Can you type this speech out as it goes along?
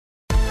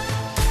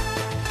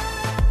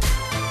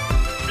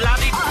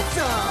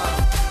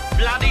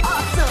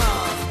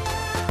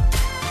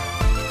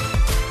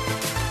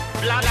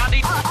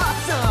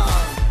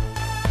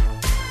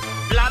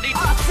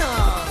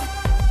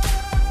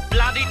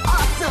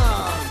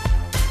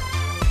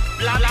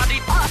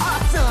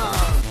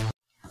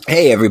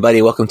Hey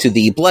everybody, welcome to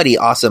the Bloody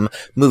Awesome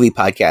Movie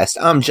Podcast.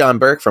 I'm John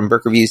Burke from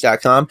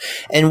BurkeReviews.com,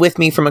 and with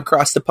me from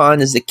across the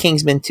pond is the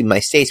Kingsman to my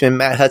statesman,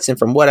 Matt Hudson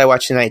from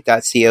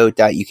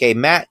whatIwatchtonight.co.uk.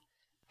 Matt,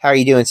 how are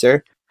you doing,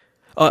 sir?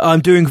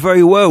 I'm doing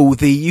very well.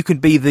 You could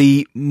be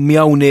the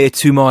Mjolnir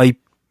to my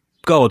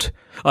god,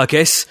 I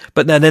guess,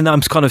 but then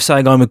I'm kind of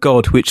saying I'm a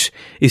god, which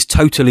is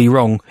totally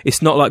wrong.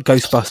 It's not like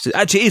Ghostbusters.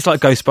 Actually, it is like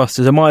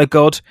Ghostbusters. Am I a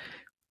god?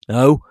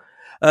 No.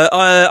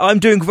 I'm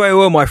doing very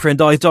well, my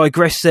friend. I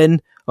digress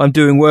then. I'm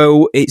doing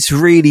well. It's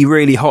really,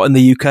 really hot in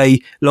the UK.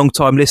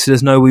 Long-time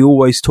listeners know we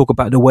always talk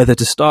about the weather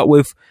to start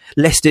with,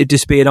 lest it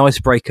just be an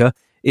icebreaker.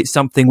 It's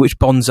something which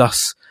bonds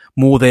us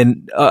more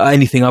than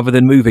anything other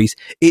than movies.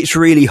 It's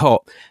really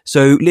hot.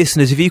 So,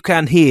 listeners, if you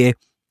can hear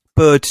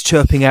birds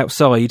chirping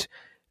outside,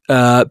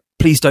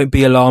 please don't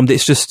be alarmed.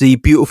 It's just the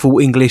beautiful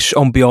English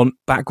ambient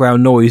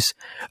background noise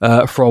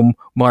from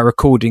my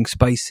recording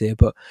space here.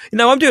 But,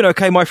 I'm doing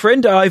okay, my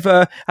friend. I've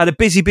had a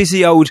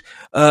busy old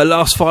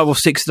last 5 or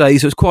 6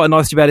 days. So it's quite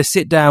nice to be able to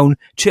sit down,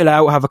 chill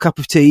out, have a cup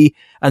of tea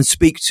and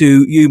speak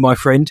to you, my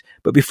friend.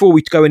 But before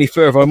we go any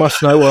further, I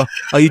must know,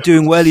 are you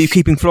doing well? Are you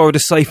keeping Florida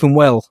safe and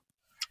well?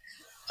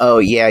 Oh,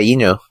 yeah,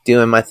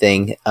 doing my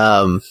thing.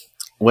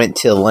 Went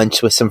to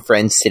lunch with some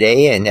friends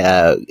today and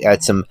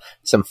had some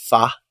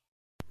pho.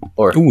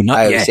 Or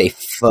I always say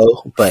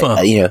pho, but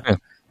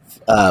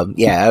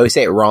I always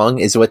say it wrong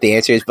is what the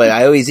answer is, but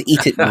I always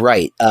eat it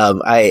right.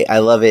 I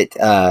love it.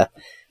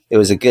 It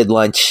was a good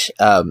lunch.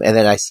 And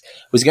then I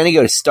was going to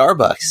go to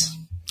Starbucks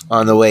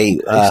on the way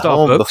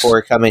home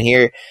before coming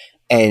here,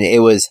 and it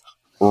was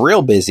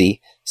real busy.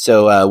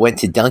 So went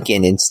to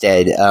Dunkin'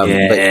 instead,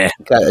 but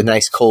got a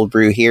nice cold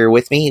brew here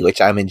with me,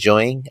 which I'm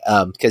enjoying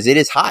because it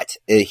is hot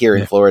here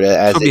in Florida.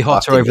 As probably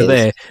hotter over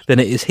there than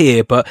it is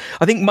here. But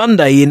I think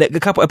Monday, in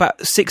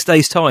about 6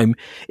 days' time,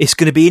 it's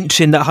going to be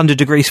inching that 100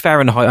 degrees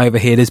Fahrenheit over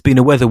here. There's been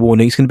a weather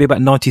warning. It's going to be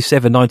about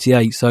 97,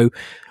 98. So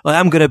I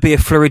am going to be a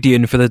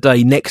Floridian for the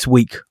day next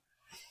week.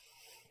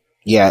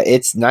 Yeah,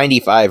 it's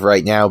 95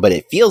 right now, but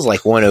it feels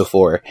like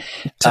 104,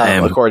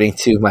 according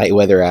to my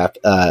weather app.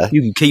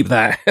 You can keep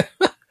that.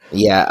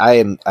 Yeah,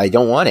 I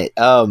don't want it.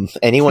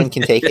 Anyone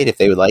can take it if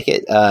they would like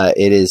it.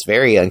 It is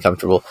very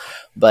uncomfortable,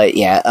 but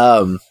yeah.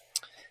 But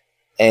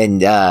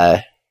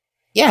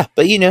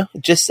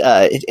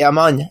I'm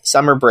on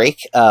summer break.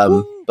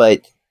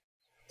 But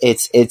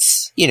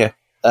it's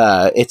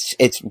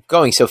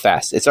going so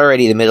fast. It's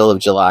already the middle of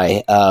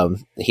July,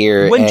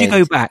 here. When do you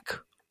go back?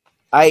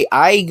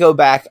 I go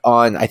back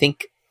on, I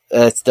think,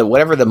 it's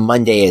whatever the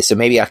Monday is, so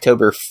maybe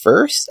October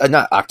 1st?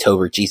 Not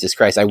October, Jesus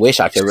Christ. I wish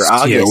October.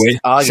 August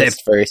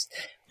 1st.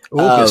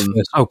 August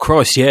 1st. Oh,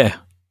 Christ, yeah.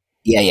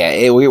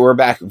 Yeah. We were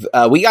back.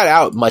 We got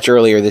out much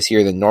earlier this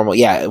year than normal.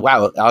 Yeah,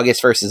 wow.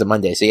 August 1st is a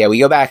Monday. So, yeah, we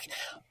go back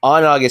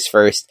on August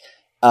 1st.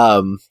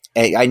 And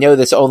I know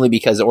this only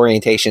because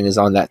orientation is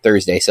on that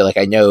Thursday. So,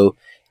 I know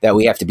that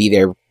we have to be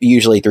there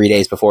usually 3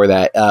 days before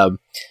that.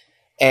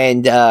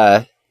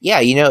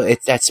 Yeah,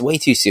 that's way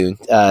too soon.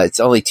 It's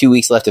only 2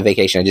 weeks left of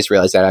vacation. I just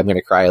realized that I'm going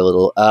to cry a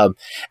little.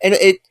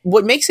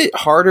 What makes it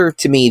harder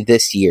to me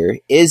this year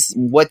is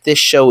what this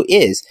show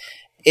is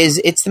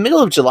it's the middle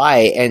of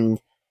July, and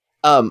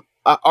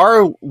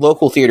our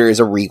local theater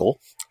is a Regal,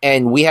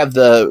 and we have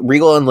the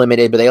Regal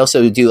Unlimited, but they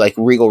also do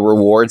Regal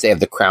Rewards. They have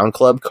the Crown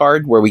Club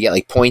card where we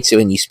get points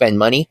when you spend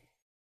money.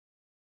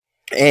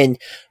 And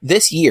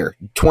this year,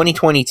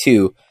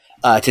 2022,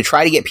 to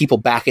try to get people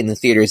back in the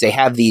theaters, they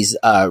have these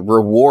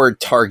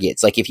reward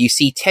targets. If you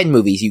see 10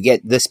 movies, you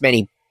get this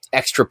many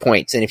extra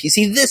points. And if you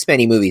see this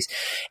many movies,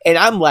 and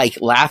I'm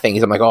laughing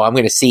because I'm I'm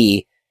going to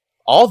see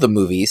all the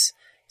movies.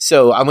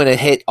 So I'm going to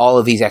hit all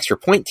of these extra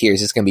point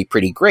tiers. It's going to be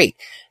pretty great.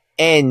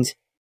 And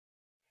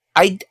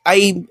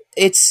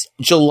it's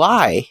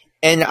July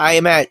and I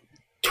am at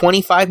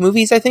 25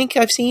 movies, I think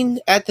I've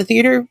seen at the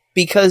theater,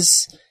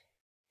 because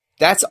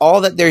that's all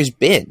that there's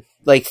been.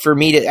 For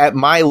me to at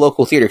my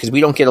local theater, because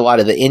we don't get a lot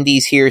of the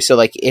indies here. So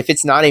if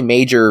it's not a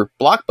major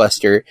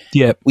blockbuster,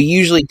 we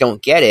usually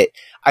don't get it.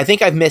 I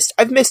think I've missed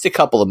a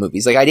couple of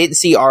movies. I didn't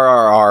see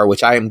RRR,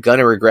 which I am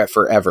gonna regret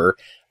forever.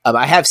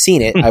 I have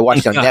seen it. I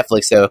watched it on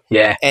Netflix though.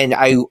 Yeah. And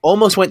I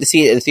almost went to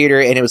see it at the theater,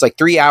 and it was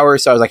 3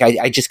 hours. So I was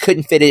I just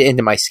couldn't fit it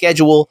into my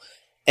schedule,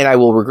 and I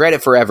will regret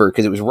it forever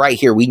because it was right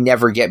here. We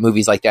never get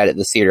movies like that at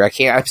the theater.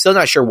 I'm still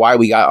not sure why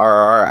we got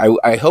RRR.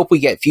 I hope we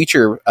get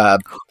future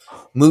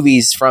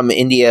movies from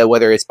India,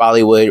 whether it's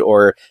Bollywood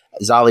or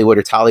Zollywood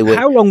or Tollywood.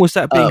 How long was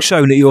that being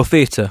shown at your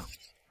theater?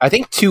 I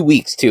think 2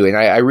 weeks too, and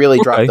I really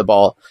dropped the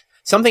ball.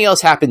 Something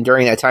else happened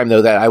during that time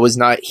though, that I was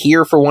not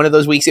here for one of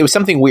those weeks. It was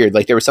something weird,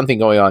 there was something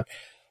going on.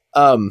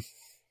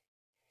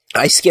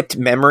 I skipped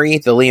Memory,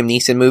 the Liam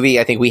Neeson movie.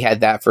 I think we had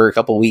that for a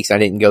couple of weeks. I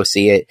didn't go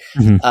see it.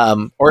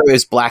 Mm-hmm. Or it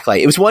was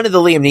Blacklight. It was one of the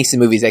Liam Neeson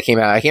movies that came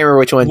out. I can't remember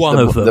which one. One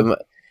of them.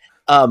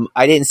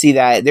 I didn't see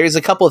that. There's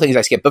a couple of things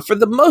I skipped, but for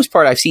the most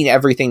part, I've seen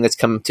everything that's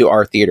come to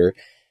our theater.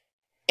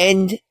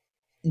 And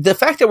the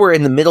fact that we're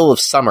in the middle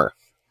of summer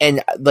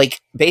and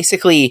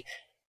basically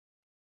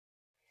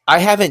I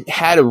haven't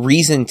had a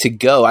reason to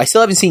go. I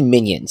still haven't seen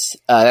Minions.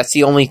 That's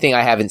the only thing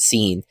I haven't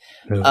seen.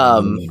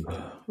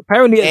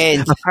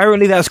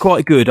 Apparently that's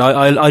quite good.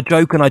 I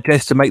joke and I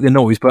jest to make the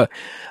noise, but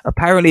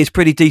apparently it's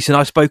pretty decent.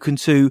 I've spoken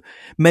to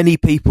many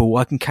people.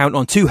 I can count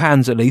on two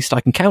hands at least.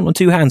 I can count on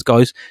two hands,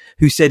 guys,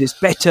 who said it's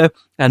better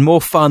and more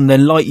fun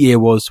than Lightyear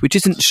was, which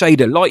isn't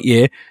shade at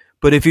Lightyear.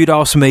 But if you'd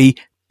asked me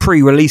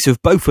pre-release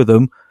of both of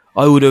them,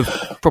 I would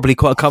have probably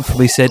quite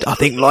comfortably said, I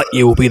think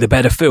Lightyear will be the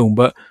better film.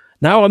 But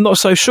now I'm not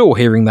so sure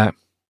hearing that.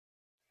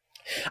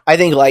 I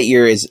think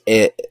Lightyear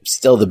is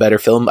still the better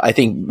film. I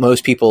think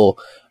most people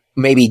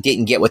maybe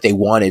didn't get what they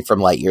wanted from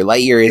Lightyear.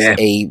 Lightyear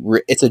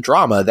is it's a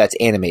drama that's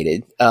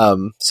animated.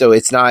 So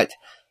it's not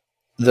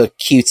the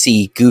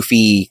cutesy,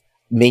 goofy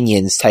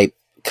Minions type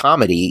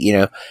comedy,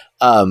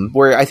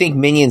 where I think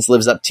Minions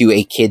lives up to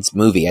a kid's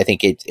movie. I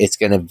think it's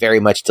going to very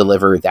much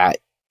deliver that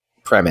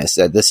premise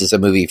that this is a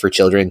movie for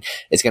children.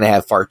 It's going to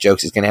have fart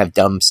jokes. It's going to have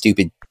dumb,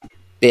 stupid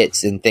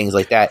bits and things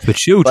like that. For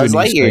children, Buzz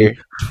Lightyear,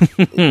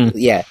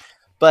 yeah.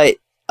 But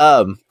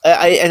I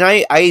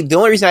the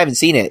only reason I haven't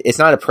seen it, it's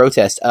not a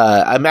protest.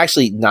 I'm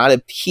actually not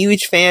a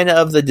huge fan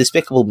of the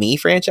Despicable Me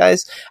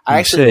franchise. I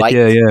actually like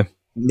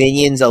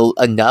Minions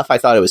enough. I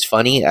thought it was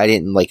funny.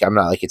 I'm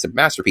not like it's a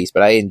masterpiece,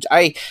 but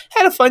I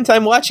had a fun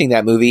time watching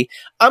that movie.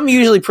 I'm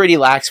usually pretty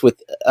lax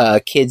with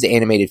kids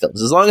animated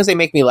films. As long as they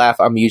make me laugh,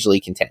 I'm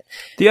usually content.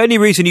 The only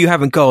reason you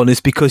haven't gone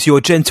is because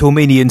your gentle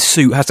Minion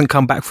suit hasn't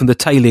come back from the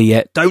tailor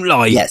yet. Don't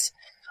lie. Yes.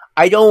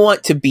 I don't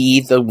want to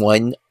be the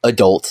one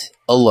adult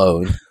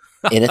alone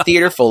in a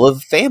theater full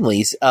of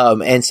families.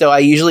 And so I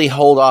usually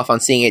hold off on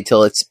seeing it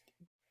till it's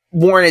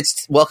worn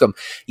its welcome.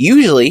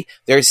 Usually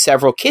there's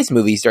several kids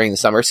movies during the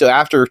summer. So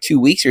after 2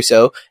 weeks or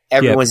so,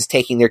 everyone's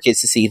taking their kids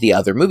to see the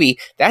other movie.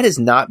 That has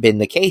not been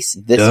the case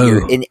this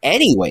year in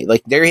any way.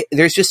 Like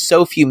there's just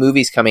so few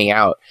movies coming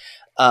out.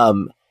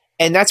 And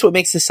that's what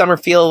makes the summer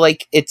feel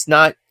like it's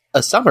not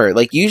a summer.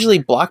 Like usually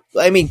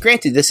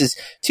granted, this is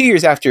 2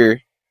 years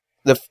after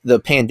the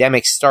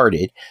pandemic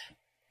started.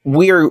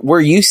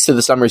 We're used to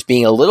the summers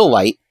being a little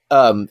light,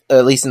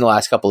 at least in the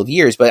last couple of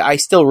years, but I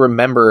still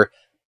remember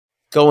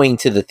going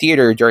to the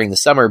theater during the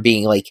summer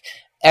being like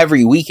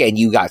every weekend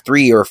you got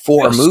 3 or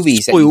 4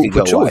 movies that you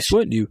could go watch,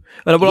 weren't you?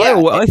 And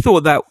I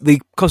thought that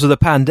because of the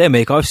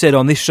pandemic, I've said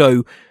on this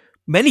show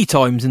many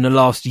times in the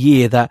last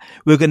year that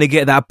we're going to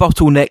get that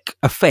bottleneck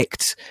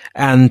effect,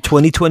 and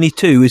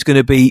 2022 is going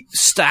to be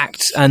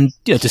stacked. And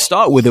to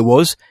start with, it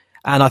was,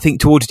 and I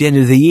think towards the end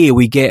of the year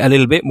we get a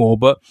little bit more.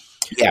 But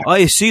I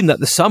assumed that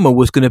the summer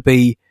would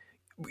be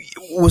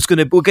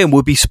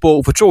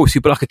sport for choice.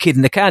 You'd be like a kid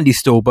in a candy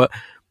store, but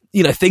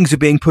things are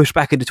being pushed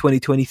back into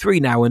 2023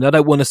 now, and I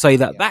don't want to say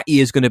that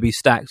year is going to be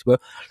stacked, but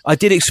I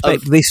did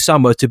expect this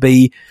summer to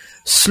be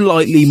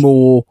slightly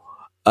more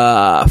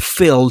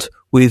filled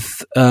with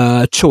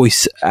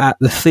choice at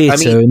the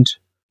theatre.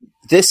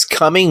 This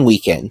coming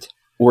weekend,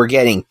 we're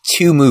getting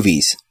 2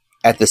 movies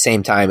at the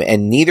same time,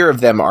 and neither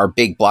of them are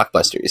big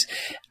blockbusters.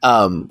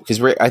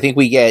 Because I think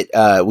we get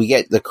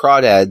the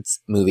Crawdads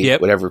movie,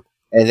 whatever,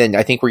 and then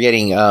I think we're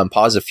getting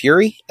Paws of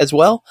Fury as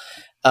well.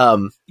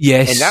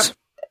 Yes, and that.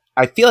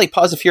 I feel like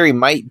Paws of Fury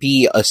might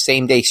be a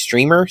same-day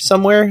streamer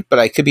somewhere, but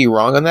I could be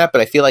wrong on that. But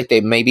I feel like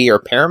they maybe are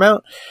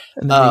Paramount.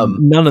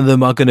 None of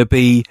them are going to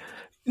be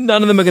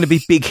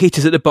big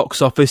hitters at the box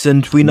office,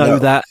 and we know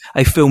that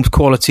a film's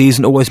quality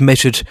isn't always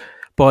measured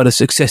by the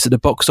success at the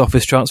box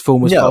office.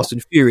 Transformers, Fast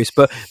and Furious,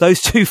 but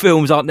those 2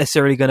 films aren't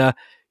necessarily going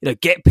to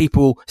get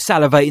people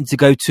salivating to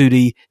go to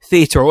the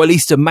theatre, or at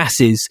least the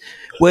masses.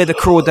 Where the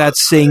Crawdads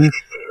sing,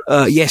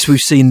 yes, we've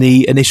seen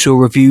the initial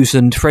reviews,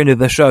 and friend of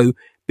the show,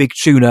 Big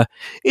Tuna,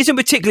 isn't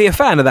particularly a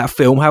fan of that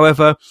film.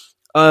 However,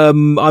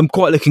 I'm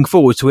quite looking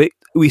forward to it.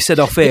 We said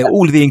off air,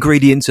 all of the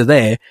ingredients are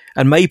there,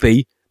 and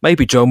maybe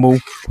John we'll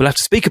have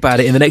to speak about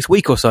it in the next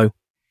week or so.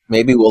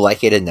 Maybe we'll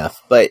like it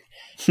enough. But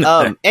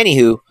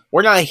anywho,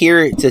 we're not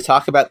here to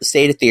talk about the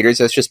state of theaters.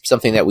 That's just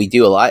something that we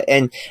do a lot,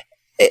 and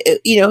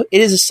it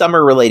is a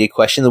summer related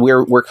question.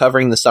 We're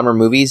covering the summer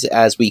movies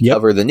as we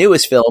cover the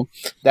newest film.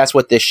 That's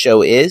what this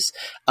show is.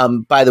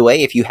 By the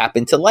way, if you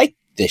happen to like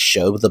this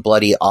show, the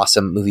Bloody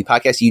Awesome Movie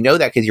Podcast, you know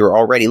that because you're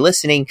already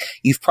listening.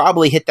 You've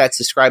probably hit that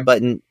subscribe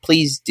button.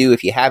 Please do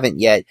if you haven't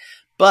yet.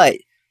 But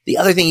the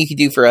other thing you can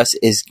do for us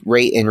is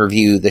rate and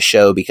review the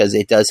show, because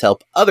it does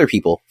help other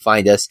people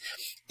find us.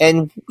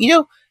 And,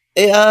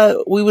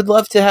 we would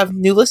love to have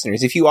new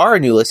listeners. If you are a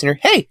new listener,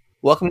 hey,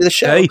 welcome to the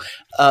show. Hey.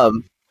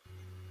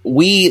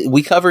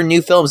 We cover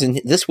new films,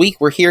 and this week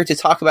we're here to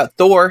talk about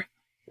Thor: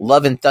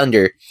 Love and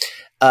Thunder,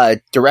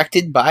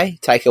 directed by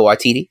Taika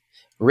Waititi.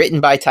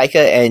 Written by Taika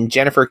and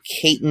Jennifer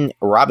Caton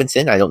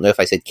Robinson. I don't know if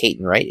I said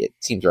Caton right. It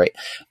seems right.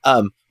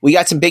 We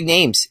got some big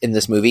names in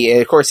this movie.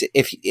 And of course,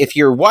 if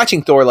you're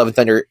watching Thor: Love and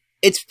Thunder,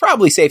 it's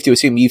probably safe to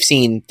assume you've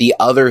seen the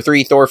other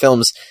 3 Thor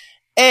films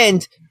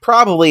and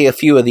probably a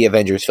few of the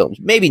Avengers films.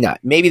 Maybe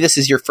not. Maybe this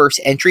is your first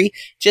entry.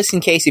 Just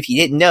in case, if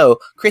you didn't know,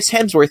 Chris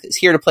Hemsworth is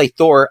here to play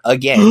Thor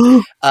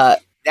again.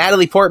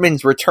 Natalie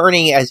Portman's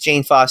returning as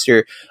Jane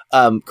Foster,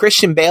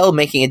 Christian Bale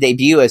making a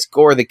debut as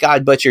Gore the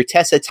God Butcher,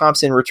 Tessa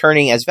Thompson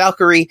returning as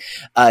Valkyrie,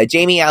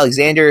 Jamie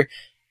Alexander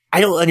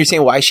I don't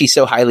understand why she's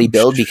so highly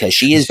billed, because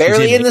she is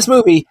barely in it. this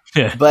movie.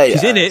 Yeah. But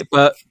she's in it,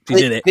 but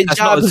she's in it. good That's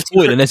job. not a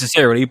spoiler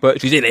necessarily,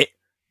 but she's in it.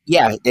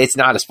 Yeah, it's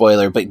not a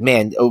spoiler, but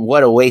man,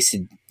 what a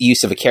wasted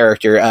use of a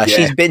character.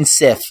 She's been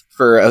Sif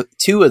for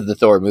 2 of the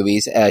Thor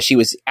movies. She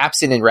was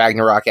absent in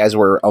Ragnarok, as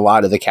were a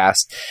lot of the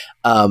cast,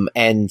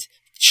 and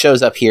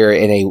shows up here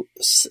in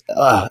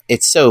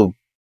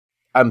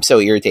I'm so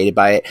irritated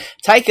by it.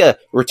 Taika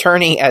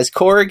returning as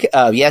Korg.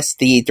 Yes,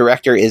 the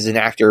director is an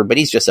actor, but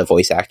he's just a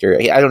voice actor.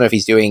 I don't know if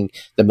he's doing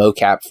the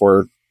mocap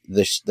for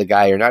the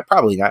guy or not.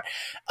 Probably not.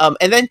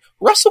 And then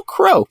Russell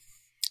Crowe.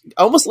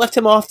 Almost left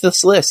him off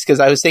this list because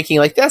I was thinking,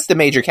 like, that's the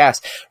major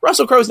cast.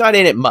 Russell Crowe's not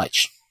in it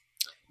much.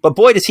 But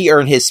boy, does he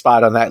earn his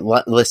spot on that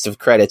list of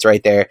credits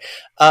right there.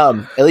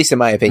 At least in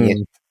my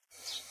opinion.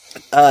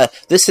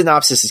 This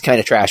synopsis is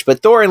kind of trash,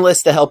 but Thor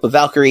enlists the help of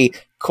Valkyrie,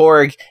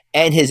 Korg,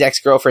 and his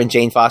ex-girlfriend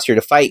Jane Foster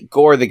to fight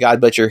Gorr the God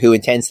Butcher, who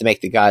intends to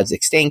make the gods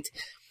extinct.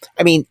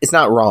 I mean, it's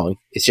not wrong.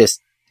 It's just,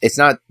 it's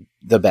not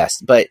the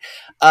best. But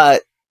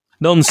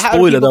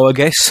non-spoiler though, I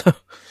guess.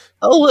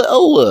 A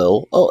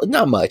little,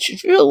 not much,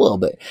 a little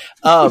bit.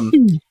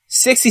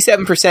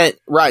 67%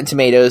 Rotten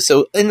Tomatoes,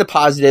 so in the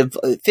positive.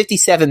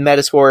 57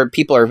 Metascore.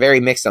 People are very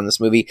mixed on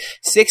this movie.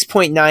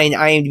 6.9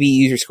 IMDb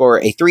user score,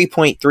 a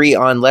 3.3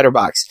 on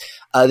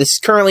Letterboxd. This is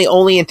currently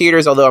only in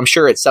theaters, although I'm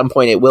sure at some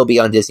point it will be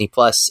on Disney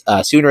Plus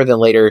sooner than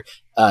later.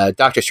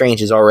 Doctor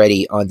Strange is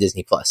already on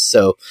Disney Plus,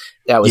 so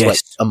that was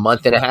a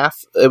month and a half.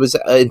 It was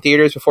in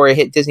theaters before it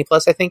hit Disney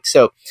Plus, I think.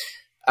 So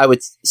I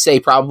would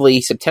say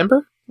probably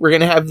September. We're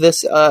going to have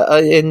this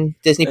in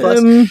Disney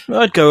Plus.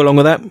 I'd go along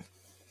with that.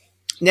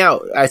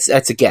 Now,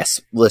 that's a guess,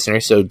 listener,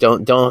 so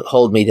don't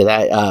hold me to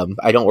that.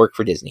 I don't work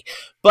for Disney.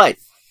 But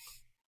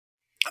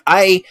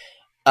I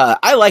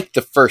liked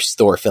the first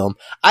Thor film.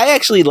 I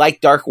actually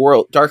like Dark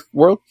World.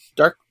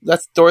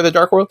 That's Thor the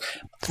Dark World?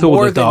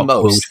 More than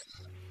most.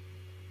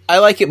 I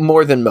like it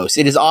more than most.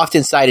 It is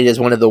often cited as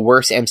one of the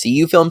worst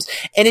MCU films,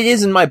 and it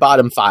is in my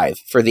bottom 5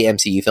 for the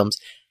MCU films.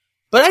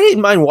 But I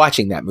didn't mind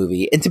watching that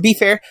movie. And to be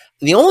fair,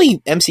 the only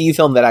MCU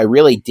film that I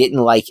really didn't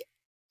like,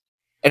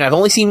 and I've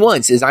only seen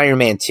once, is Iron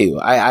Man 2.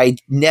 I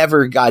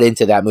never got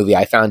into that movie.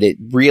 I found it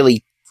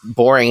really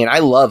boring, and I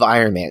love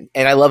Iron Man.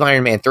 And I love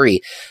Iron Man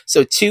 3.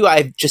 So 2,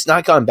 I've just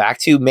not gone back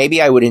to.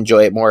 Maybe I would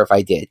enjoy it more if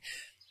I did.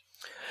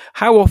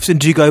 How often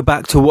do you go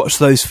back to watch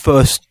those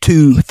first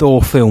 2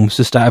 Thor films,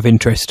 just out of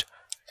interest?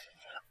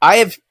 I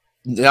have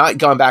not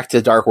gone back to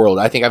Dark World.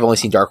 I think I've only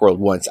seen Dark World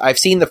once. I've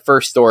seen the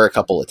first Thor a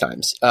couple of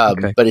times,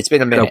 but it's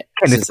been a minute.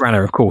 Kenneth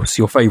Branagh, of course,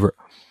 your favorite.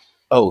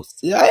 Oh,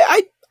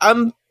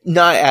 I'm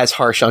not as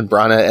harsh on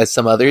Branagh as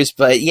some others,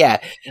 but yeah,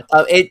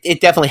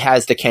 it definitely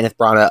has the Kenneth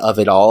Branagh of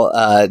it all.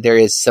 There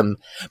is some,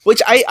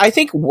 which I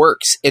think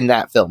works in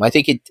that film. I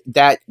think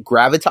that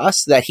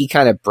gravitas that he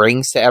kind of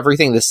brings to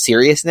everything, the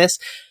seriousness,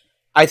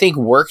 I think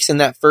works in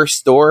that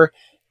first Thor.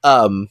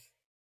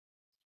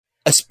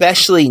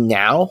 Especially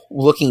now,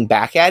 looking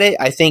back at it,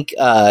 I think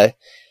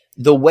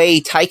the way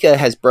Taika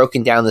has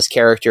broken down this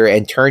character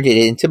and turned it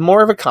into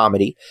more of a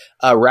comedy.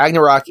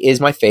 Ragnarok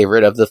is my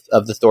favorite of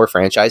the Thor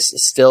franchise,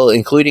 still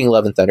including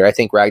Love and Thunder. I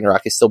think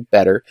Ragnarok is still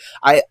better.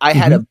 I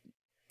had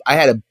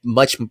a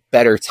much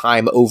better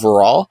time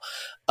overall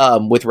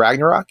with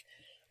Ragnarok.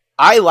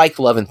 I like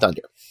Love and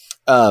Thunder.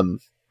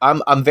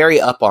 I'm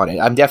very up on it.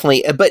 I'm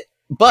definitely, but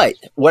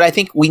what I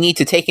think we need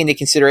to take into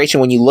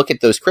consideration when you look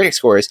at those critic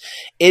scores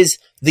is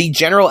the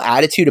general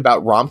attitude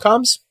about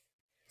rom-coms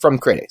from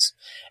critics.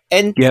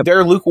 And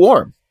they're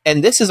lukewarm.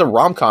 And this is a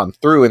rom-com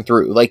through and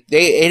through. Like,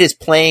 it is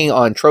playing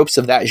on tropes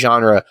of that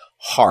genre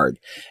hard.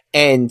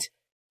 And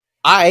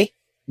I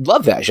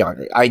love that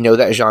genre. I know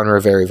that genre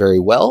very, very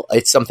well.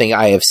 It's something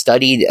I have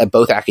studied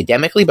both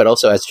academically, but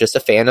also as just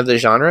a fan of the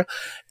genre.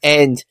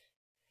 And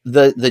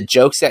the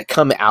jokes that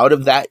come out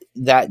of that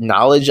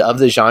knowledge of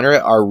the genre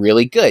are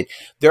really good.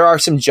 There are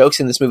some jokes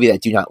in this movie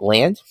that do not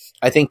land.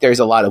 I think there's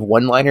a lot of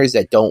one-liners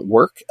that don't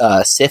work.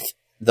 Sif,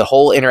 the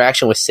whole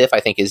interaction with Sif, I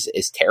think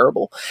is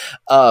terrible.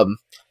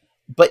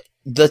 But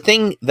the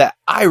thing that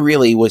I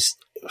really was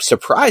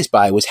surprised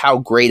by was how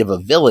great of a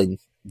villain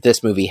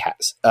this movie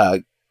has.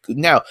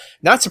 Now,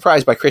 not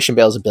surprised by Christian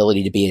Bale's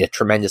ability to be a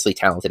tremendously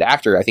talented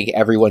actor. I think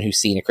everyone who's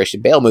seen a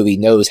Christian Bale movie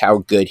knows how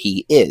good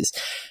he is.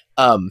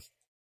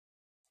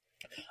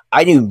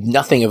 I knew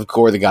nothing of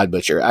Gorr the God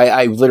Butcher.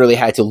 I literally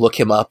had to look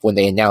him up when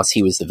they announced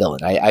he was the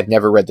villain. I've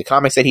never read the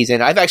comics that he's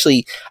in. I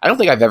don't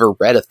think I've ever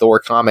read a Thor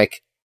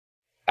comic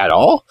at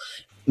all.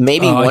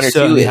 Maybe one or two. I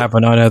certainly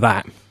haven't. I know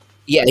that.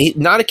 Yeah,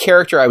 not a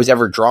character I was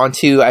ever drawn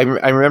to. I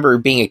remember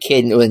being a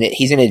kid when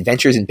he's in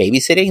Adventures in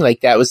Babysitting. Like,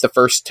 that was the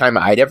first time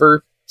I'd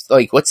ever,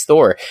 like, what's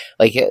Thor?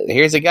 Like,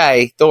 here's a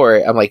guy, Thor.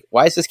 I'm like,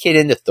 why is this kid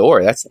into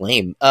Thor? That's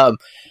lame.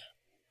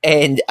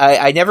 And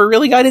I never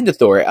really got into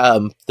Thor.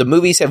 The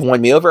movies have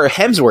won me over.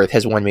 Hemsworth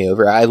has won me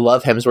over. I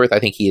love Hemsworth. I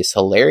think he is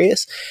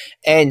hilarious.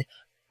 And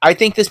I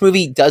think this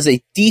movie does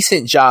a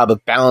decent job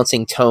of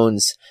balancing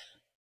tones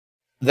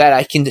that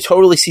I can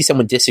totally see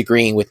someone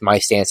disagreeing with my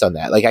stance on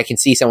that. Like, I can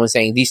see someone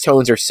saying these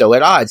tones are so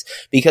at odds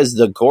because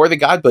the Gorr the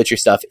God Butcher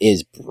stuff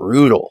is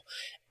brutal.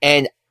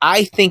 And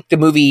I think the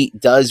movie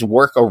does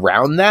work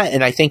around that,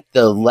 and I think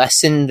the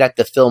lesson that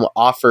the film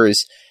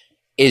offers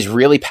is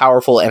really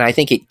powerful, and I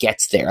think it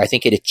gets there. I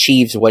think it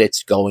achieves what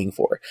it's going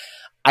for.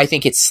 I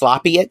think it's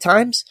sloppy at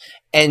times,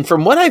 and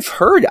from what I've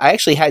heard, I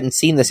actually hadn't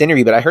seen this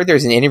interview, but I heard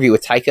there's an interview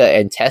with Taika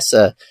and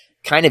Tessa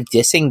kind of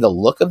dissing the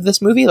look of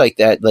this movie, like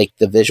that, like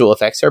the visual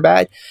effects are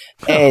bad.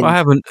 And I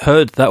haven't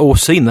heard that or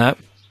seen that.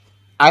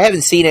 I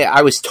haven't seen it.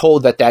 I was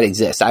told that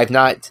exists. I've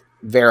not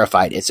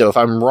verified it, so if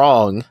I'm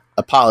wrong,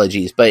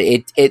 apologies. But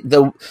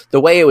the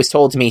way it was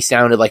told to me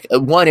sounded like,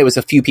 one, it was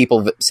a few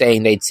people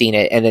saying they'd seen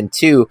it, and then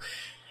two,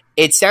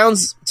 it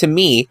sounds to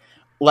me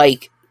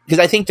like, because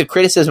I think the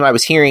criticism I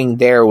was hearing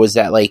there was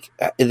that, like,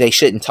 they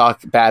shouldn't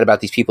talk bad about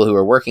these people who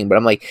are working, but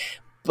I'm like,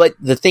 but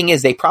the thing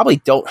is, they probably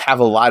don't have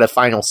a lot of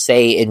final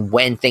say in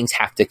when things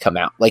have to come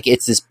out. Like,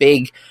 it's this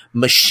big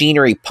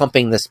machinery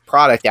pumping this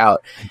product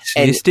out.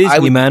 It's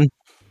Disney, man.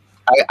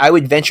 I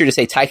would venture to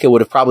say Taika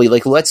would have probably,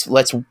 like, let's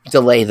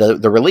delay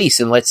the release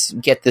and let's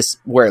get this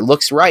where it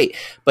looks right.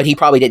 But he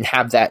probably didn't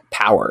have that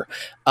power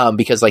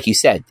because, like you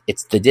said,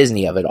 it's the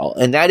Disney of it all.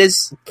 And that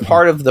is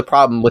part of the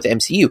problem with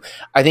MCU.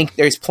 I think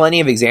there's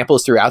plenty of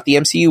examples throughout the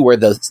MCU where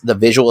the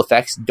visual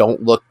effects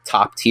don't look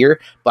top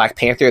tier. Black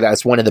Panther,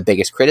 that's one of the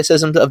biggest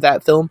criticisms of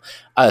that film.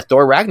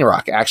 Thor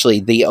Ragnarok, actually,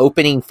 the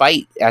opening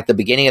fight at the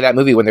beginning of that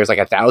movie when there's like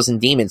 1,000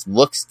 demons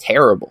looks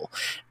terrible.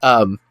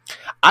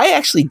 I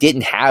actually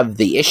didn't have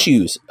the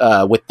issues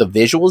with the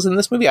visuals in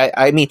this movie.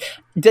 I mean,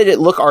 did it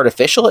look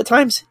artificial at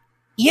times?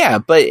 Yeah,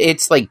 but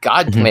it's like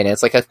God Planet.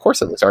 It's like, of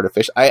course it looks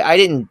artificial. I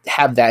didn't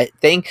have that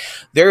thing.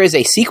 There is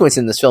a sequence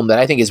in this film that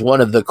I think is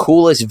one of the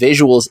coolest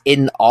visuals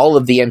in all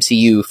of the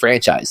MCU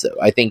franchise,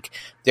 though. I think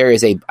there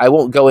is I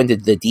won't go into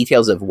the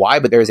details of why,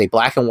 but there is a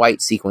black and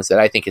white sequence that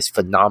I think is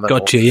phenomenal.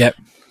 Gotcha, yeah.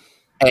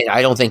 And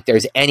I don't think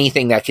there's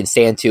anything that can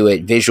stand to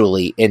it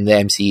visually in the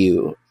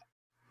MCU.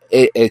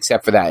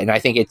 Except for that, and I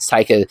think it's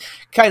Taika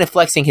kind of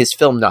flexing his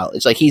film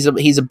knowledge. Like he's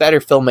a better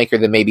filmmaker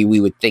than maybe we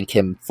would think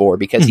him for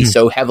because he's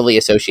so heavily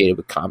associated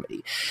with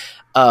comedy.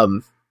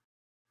 And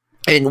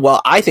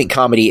while I think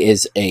comedy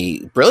is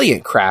a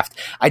brilliant craft,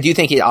 I do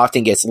think it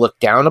often gets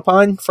looked down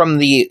upon from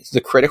the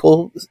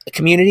critical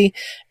community,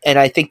 and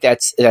I think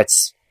that's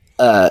it's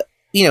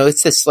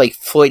this like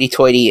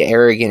hoity-toity,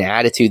 arrogant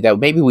attitude that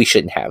maybe we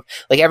shouldn't have.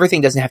 Like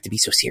everything doesn't have to be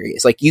so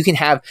serious. Like you can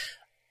have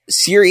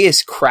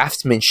serious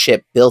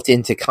craftsmanship built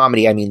into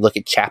comedy. I mean, look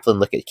at Chaplin,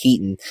 look at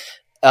Keaton,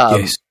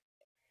 Yes.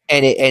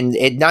 and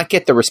it not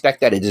get the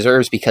respect that it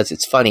deserves because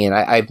it's funny. And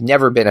I've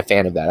never been a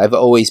fan of that. I've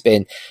always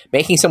been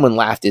making someone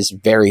laugh is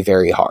very,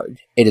 very hard.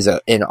 It is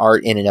an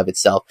art in and of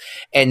itself.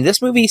 And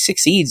this movie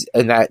succeeds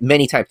in that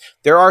many times.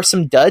 There are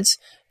some duds.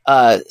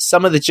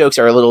 Some of the jokes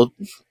are a little,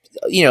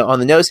 on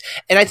the nose.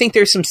 And I think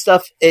there's some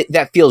stuff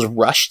that feels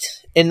rushed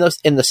in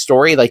the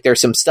story. Like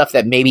there's some stuff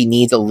that maybe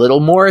needs a little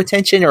more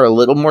attention or a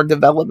little more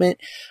development.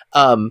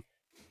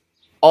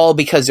 All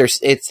because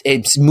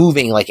it's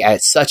moving like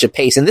at such a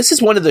pace. And this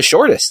is one of the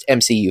shortest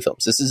MCU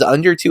films. This is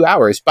under 2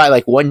 hours by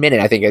like 1 minute.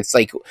 I think it's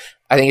like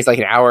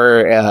an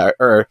hour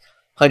or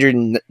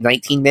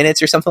 119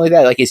 minutes or something like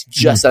that. Like it's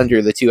just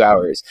under the 2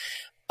 hours.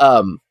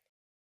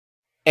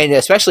 And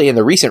especially in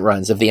the recent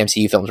runs of the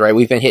MCU films, right?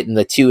 We've been hitting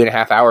the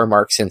 2.5 hour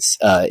mark since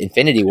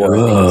Infinity War.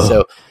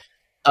 So,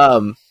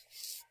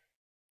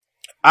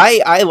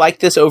 I like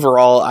this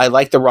overall. I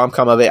like the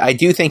rom-com of it. I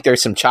do think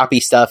there's some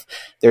choppy stuff.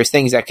 There's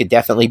things that could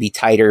definitely be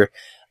tighter.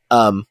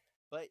 But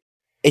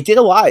it did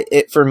a lot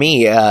for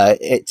me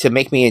to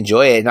make me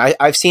enjoy it. And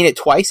I've seen it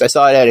twice. I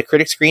saw it at a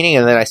critic screening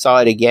and then I saw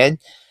it again.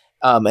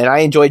 And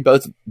I enjoyed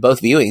both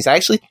viewings. I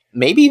actually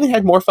maybe even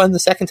had more fun the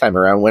second time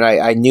around when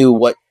I knew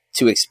what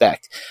to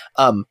expect.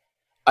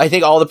 I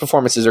think all the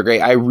performances are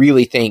great. I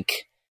really think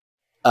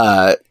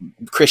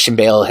Christian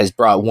Bale has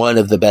brought one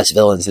of the best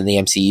villains in the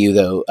MCU,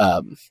 though.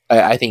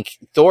 I think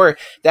Thor,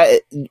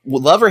 that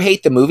love or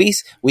hate the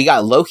movies, we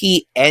got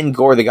Loki and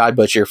Gore the God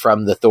Butcher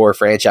from the Thor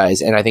franchise,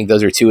 and I think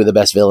those are two of the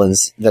best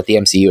villains that the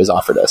MCU has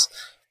offered us.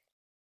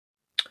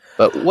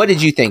 But what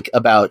did you think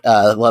about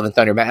Love and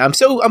Thunder,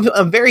 Matt?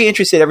 I'm very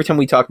interested every time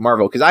we talk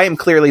Marvel because I am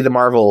clearly the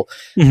Marvel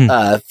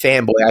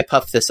fanboy. I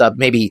puff this up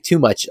maybe too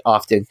much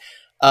often.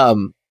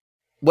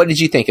 What did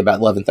you think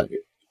about Love and Thunder?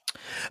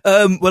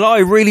 Well, I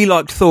really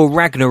liked Thor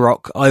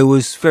Ragnarok. I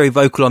was very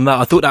vocal on that.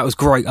 I thought that was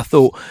great. I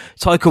thought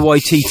Taika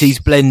Waititi's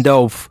blend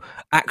of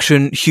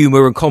action,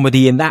 humour and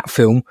comedy in that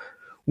film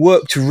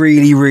worked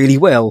really, really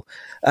well.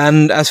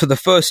 And as for the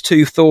first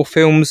two Thor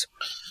films,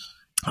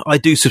 I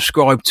do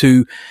subscribe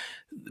to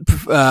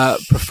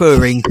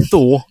preferring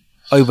Thor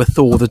over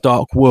Thor the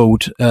Dark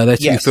World. They're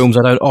two films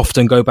I don't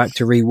often go back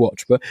to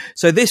rewatch. But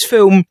so this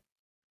film,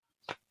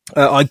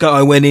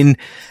 I went in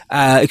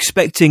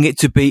expecting it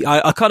to be.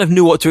 I kind of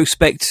knew what to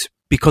expect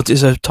because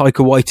it's a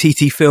Taika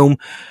Waititi film,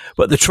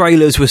 but the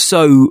trailers were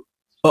so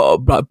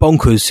like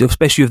bonkers,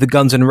 especially with the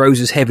Guns N'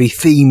 Roses heavy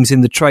themes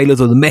in the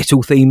trailers or the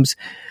metal themes,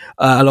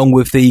 along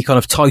with the kind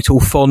of title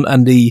font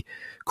and the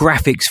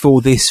graphics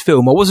for this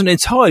film. I wasn't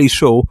entirely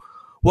sure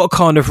what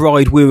kind of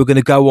ride we were going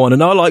to go on,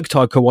 and I like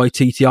Taika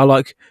Waititi. I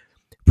like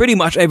pretty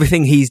much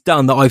everything he's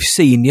done that I've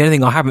seen. The only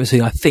thing I haven't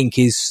seen, I think,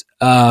 is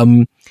What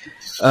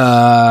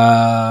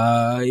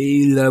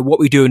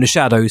We Do in the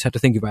Shadows. Have to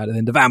think about it.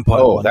 Then the vampire.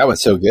 Oh, one. that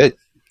one's so good.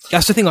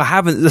 That's the thing I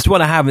haven't. That's the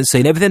one I haven't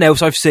seen. Everything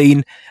else I've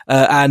seen,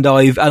 and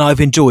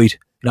I've enjoyed.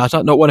 You know, it's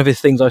not one of his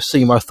things I've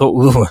seen where I thought,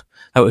 ooh,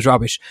 that was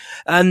rubbish.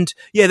 And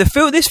yeah,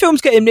 this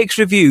film's getting mixed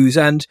reviews,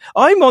 and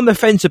I'm on the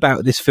fence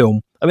about this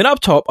film. I mean, up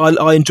top,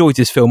 I enjoyed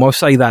this film. I'll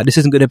say that. This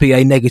isn't going to be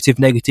a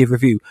negative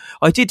review.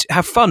 I did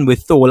have fun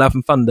with Thor: Love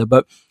and Thunder,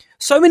 but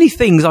so many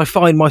things I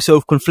find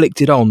myself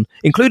conflicted on,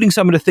 including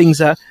some of the things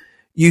that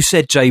you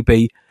said,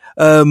 JB.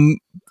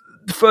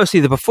 Firstly,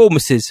 the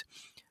performances.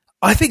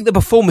 I think the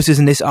performances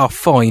in this are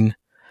fine.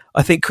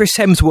 I think Chris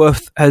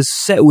Hemsworth has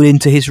settled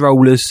into his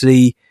role as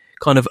the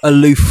kind of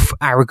aloof,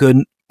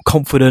 arrogant,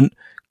 confident,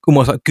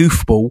 almost like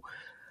goofball.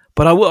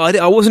 But I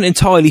wasn't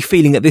entirely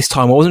feeling at this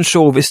time. I wasn't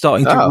sure if it's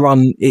starting to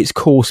run its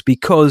course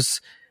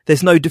because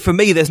for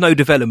me, there's no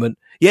development.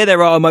 Yeah,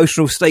 there are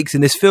emotional stakes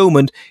in this film,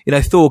 and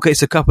Thor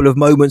gets a couple of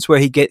moments where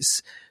he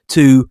gets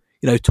to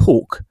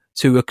talk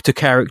to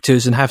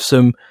characters and have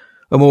some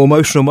more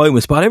emotional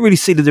moments. But I don't really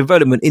see the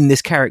development in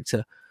this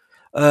character.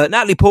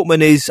 Natalie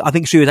Portman I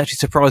think she was actually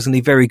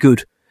surprisingly very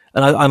good.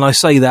 And I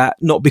say that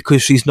not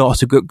because she's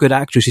not a good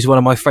actress. She's one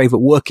of my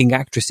favourite working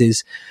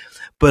actresses.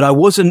 But I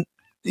wasn't...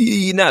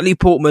 Natalie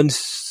Portman,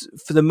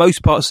 for the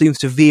most part, seems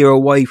to veer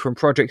away from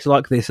projects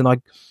like this. And I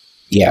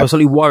was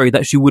slightly worried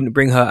that she wouldn't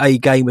bring her A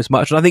game as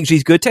much. And I think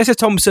she's good. Tessa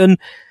Thompson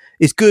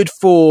is good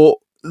for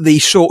the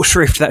short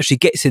shrift that she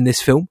gets in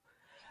this film.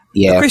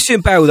 Yeah.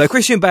 Christian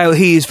Bale,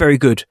 he is very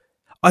good.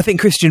 I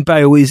think Christian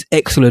Bale is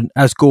excellent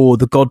as Gore,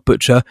 the God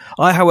Butcher.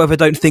 I, however,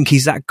 don't think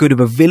he's that good of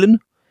a villain.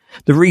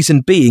 The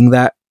reason being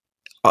that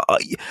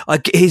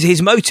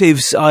his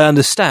motives I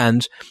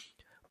understand,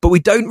 but we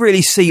don't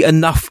really see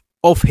enough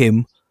of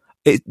him.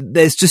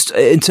 There's just,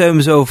 in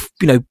terms of,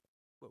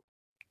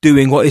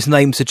 doing what his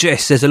name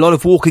suggests, there's a lot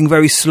of walking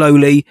very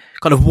slowly,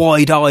 kind of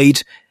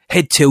wide-eyed,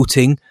 head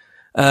tilting,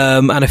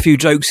 and a few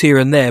jokes here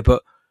and there,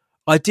 but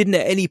I didn't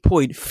at any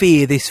point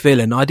fear this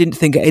villain. I didn't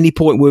think at any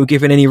point we were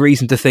given any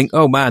reason to think,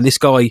 oh man, this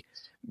guy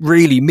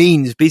really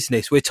means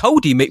business. We're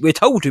told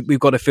we've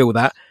got to feel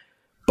that,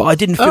 but I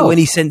didn't feel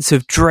any sense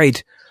of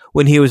dread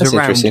when he was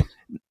around.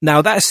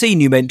 Now, that scene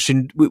you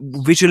mentioned,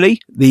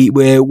 visually,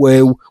 where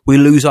we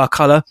lose our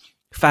colour,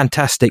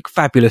 fantastic,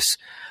 fabulous,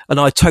 and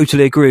I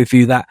totally agree with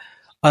you that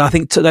I don't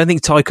think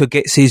Taika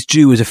gets his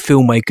due as a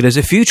filmmaker. There's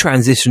a few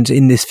transitions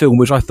in this film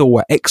which I thought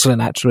were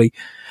excellent, actually.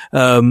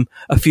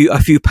 A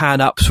few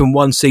pan ups from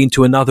one scene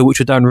to another,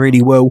 which are done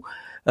really well.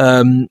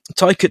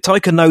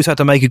 Taika knows how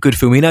to make a good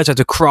film. He knows how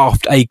to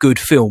craft a good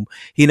film.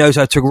 He knows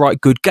how to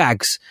write good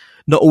gags.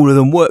 Not all of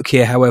them work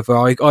here, however.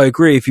 I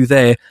agree with you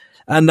there.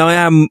 And I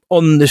am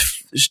on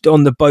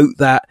the boat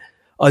that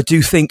I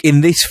do think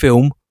in this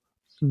film,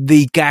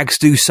 the gags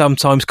do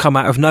sometimes come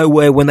out of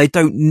nowhere when they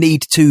don't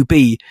need to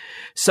be.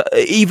 So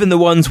even the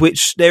ones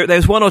which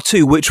there's one or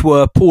two which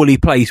were poorly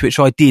placed, which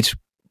I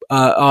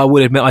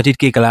will admit I did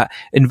giggle at,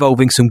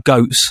 involving some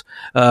goats.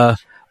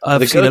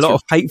 I've seen a lot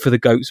of hate for the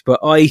goats, but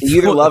you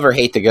either love or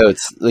hate the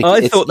goats.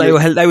 I thought they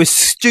were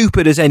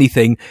stupid as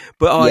anything,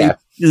 but I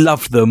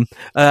loved them.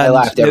 I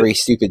laughed every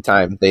stupid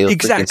time.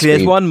 Exactly.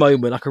 There's one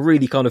moment, like a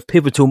really kind of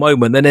pivotal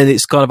moment, and then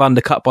it's kind of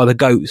undercut by the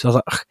goats. I was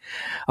like,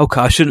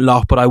 okay, I shouldn't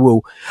laugh, but I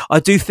will.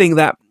 I do think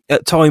that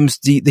at times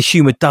the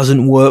humour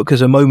doesn't work.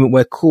 There's a moment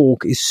where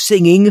Korg is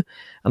singing,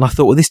 and I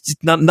thought, well,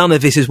 none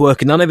of this is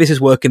working. None of this is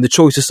working. The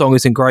choice of song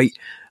isn't great.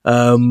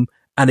 And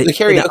the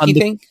karaoke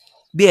thing?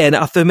 Yeah,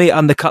 and for me, it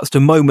undercuts the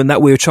moment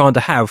that we were trying to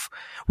have,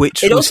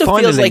 which it also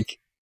feels like...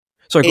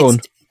 Sorry, go on.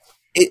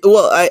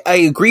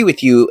 I agree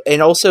with you,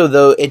 and also,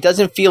 though, it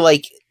doesn't feel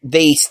like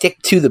they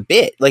stick to the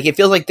bit. Like, it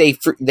feels like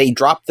they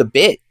drop the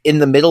bit in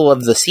the middle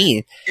of the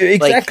scene.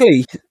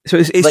 Exactly. So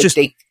it's like just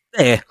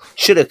there.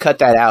 Should have cut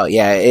that out.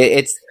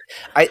 Yeah,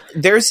 I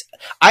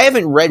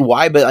haven't read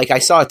why, but like I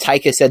saw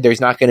Taika said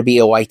there's not going to be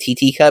a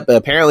YTT cut, but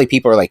apparently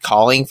people are like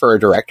calling for a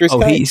director's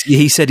cut.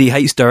 He said he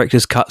hates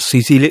director's cuts.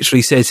 He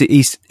literally says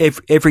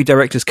every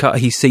director's cut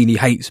he's seen he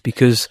hates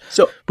because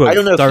I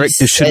don't know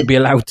directors shouldn't be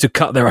allowed to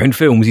cut their own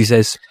films. He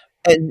says.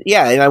 And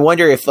I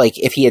wonder if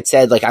he had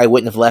said I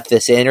wouldn't have left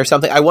this in or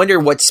something. I wonder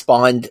what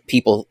spawned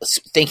people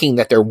thinking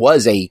that there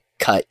was a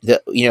cut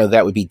that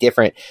that would be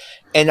different.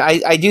 And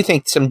I do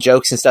think some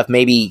jokes and stuff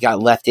maybe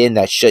got left in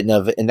that shouldn't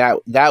have, and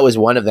that was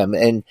one of them.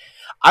 And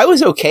I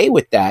was okay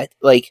with that.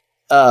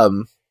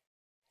 I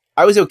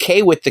was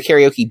okay with the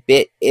karaoke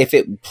bit if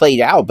it played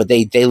out, but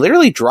they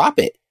literally drop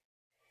it.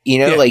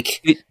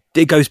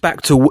 It goes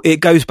back to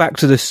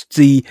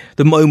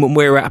the moment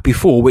we were at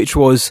before, which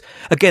was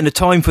again a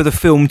time for the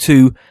film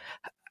to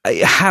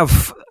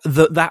have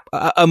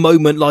a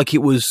moment like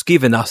it was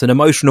given us, an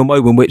emotional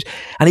moment,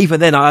 and even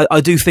then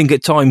I do think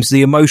at times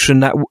the emotion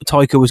that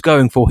Taika was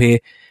going for here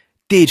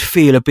did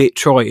feel a bit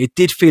trite. It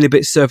did feel a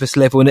bit surface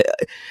level, and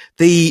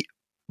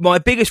my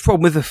biggest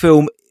problem with the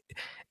film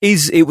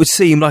is it would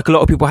seem like a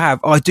lot of people have.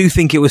 I do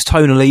think it was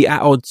tonally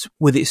at odds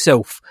with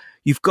itself.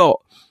 You've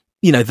got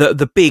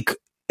the big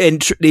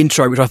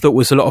intro, which I thought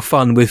was a lot of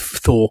fun with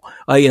Thor.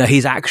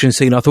 His action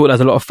scene, I thought that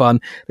was a lot of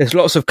fun. There's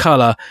lots of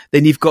colour.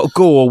 Then you've got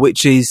Gore,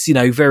 which is,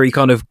 very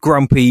kind of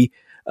grumpy,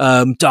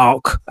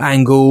 dark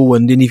angle.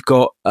 And then you've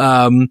got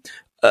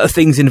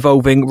things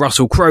involving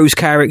Russell Crowe's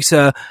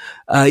character.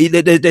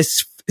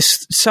 There's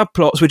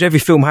subplots, which every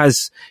film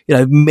has,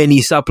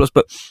 many subplots,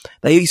 but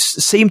they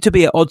seem to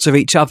be at odds of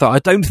each other. I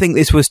don't think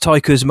this was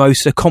Taika's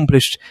most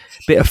accomplished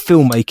bit of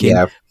filmmaking.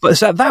 Yeah. But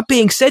that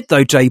being said,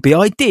 though, JB,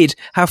 I did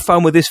have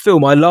fun with this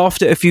film. I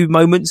laughed at a few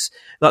moments,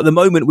 like the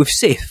moment with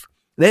Sif.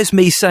 There's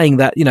me saying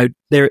that,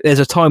 there's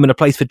a time and a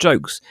place for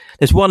jokes.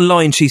 There's one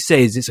line she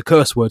says, it's a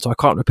curse word, so I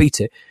can't repeat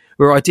it,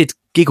 where I did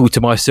giggle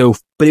to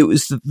myself, but it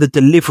was the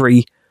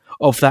delivery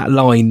of that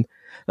line.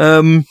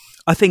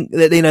 I think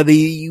that,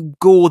 the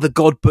Gore, the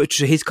God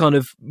Butcher, his kind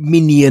of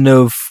minion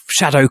of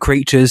shadow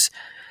creatures,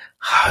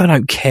 I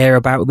don't care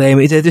about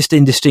them. They're just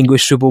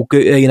indistinguishable,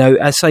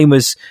 as same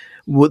as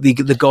what the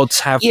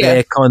gods have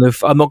their kind of,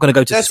 I'm not going to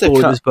go to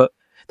spoilers, but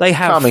they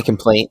have common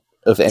complaint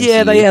of MCU.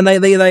 Yeah,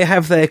 they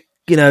have their,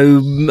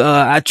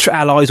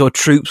 allies or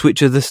troops,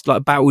 which are the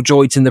like battle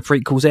droids in the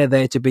prequels. They're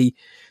there to be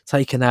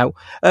taken out.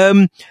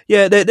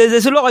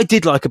 There's a lot I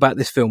did like about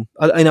this film.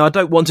 I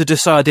don't want to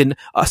just say I didn't.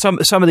 Some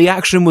of the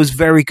action was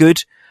very good.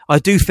 I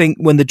do think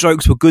when the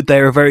jokes were good,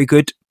 they were very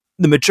good.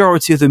 The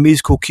majority of the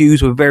musical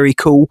cues were very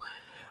cool.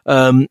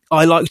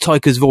 I like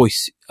Taika's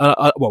voice.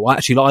 I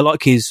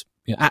like his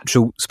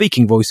actual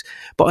speaking voice,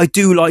 but I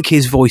do like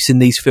his voice in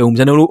these films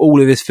and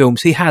all of his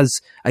films. He has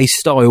a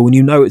style, and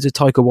it's a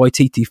Taika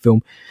Waititi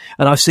film.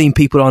 And I've seen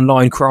people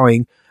online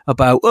crying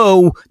about,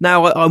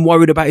 now I'm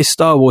worried about his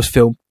Star Wars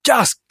film.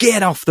 Just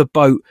get off the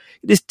boat.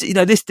 The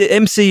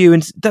MCU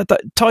and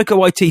Taika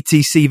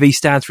Waititi CV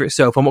stands for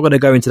itself. I'm not going to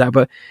go into that,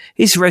 but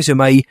his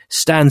resume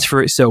stands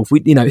for itself.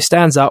 It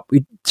stands up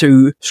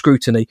to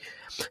scrutiny.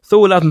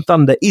 Thor: Love and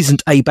Thunder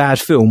isn't a bad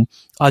film.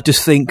 I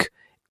just think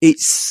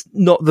it's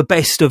not the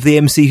best of the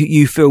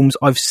MCU films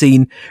I've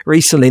seen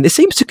recently. And it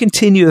seems to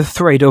continue the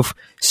thread of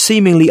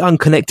seemingly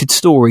unconnected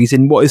stories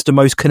in what is the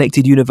most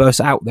connected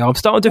universe out there. I'm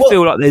starting to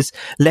feel like there's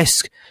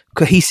less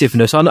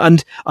cohesiveness. And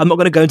I'm not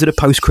going to go into the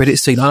post-credit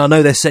scene. I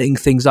know they're setting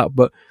things up,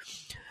 but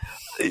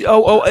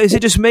is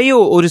it just me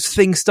or does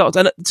things start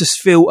to just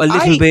feel a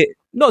little bit,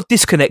 not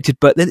disconnected,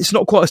 but then it's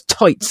not quite as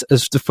tight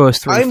as the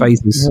first three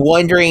phases? I'm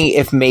wondering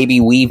if maybe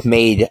we've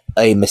made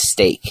a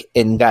mistake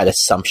in that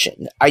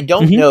assumption. I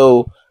don't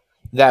know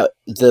that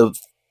the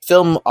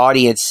film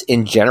audience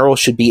in general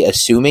should be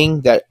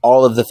assuming that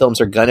all of the films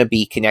are going to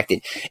be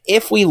connected.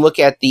 If we look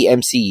at the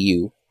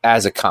MCU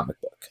as a comic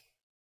book,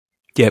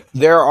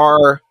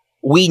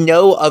 we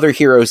know other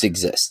heroes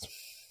exist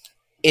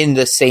in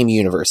the same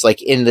universe, like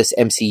in this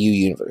MCU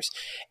universe.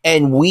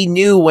 And we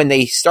knew when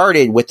they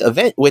started with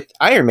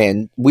Iron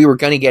Man, we were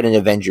going to get an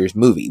Avengers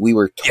movie. We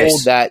were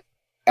told that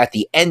at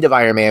the end of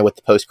Iron Man with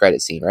the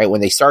post-credit scene, right?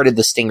 When they started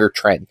the Stinger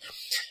trend.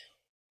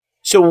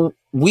 So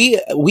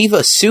we've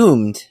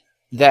assumed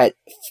that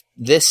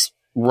this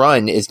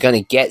run is going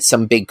to get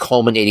some big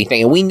culminating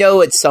thing. And we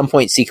know at some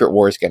point Secret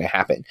War is going to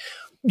happen.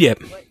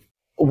 Yep.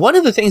 One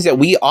of the things that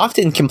we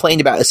often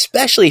complained about,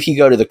 especially if you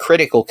go to the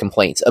critical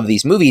complaints of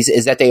these movies,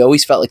 is that they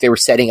always felt like they were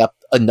setting up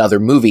another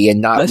movie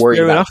and not worried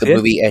about the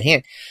movie at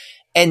hand.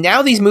 And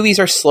now these movies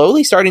are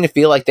slowly starting to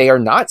feel like they are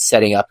not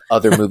setting up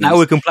other movies. Now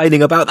we're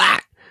complaining about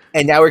that.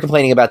 And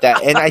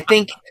I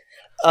think...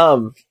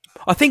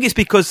 I think it's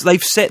because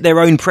they've set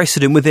their own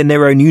precedent within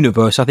their own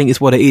universe. I think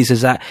it's what it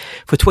is that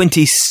for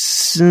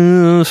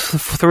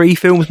 23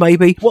 films,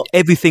 maybe,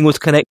 everything was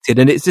connected.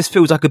 And it just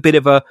feels like a bit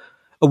of a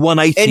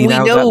 180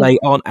 now that they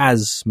aren't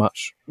as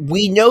much.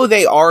 We know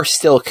they are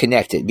still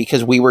connected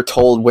because we were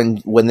told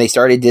when they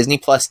started Disney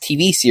Plus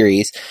TV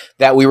series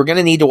that we were going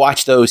to need to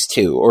watch those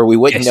too, or we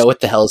wouldn't know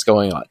what the hell is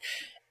going on.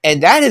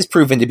 And that has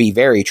proven to be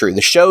very true.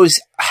 The shows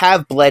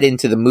have bled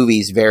into the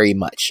movies very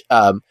much.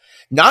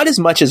 Not as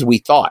much as we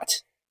thought.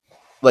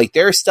 Like,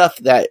 there's stuff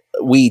that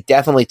we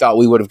definitely thought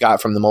we would have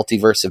got from the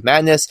Multiverse of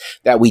Madness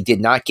that we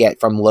did not get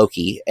from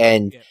Loki.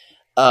 And,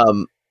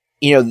 I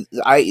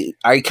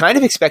kind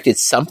of expected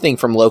something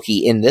from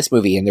Loki in this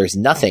movie, and there's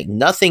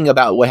nothing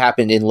about what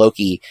happened in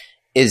Loki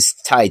is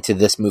tied to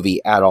this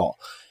movie at all,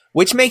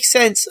 which makes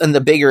sense in the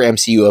bigger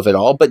MCU of it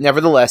all, but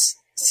nevertheless,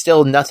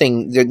 still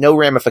nothing, there are no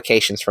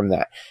ramifications from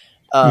that.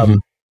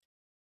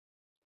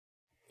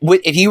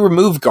 If you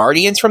remove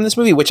Guardians from this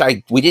movie, which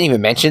we didn't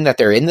even mention that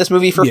they're in this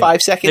movie for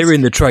 5 seconds. They're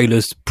in the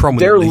trailers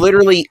prominently. They're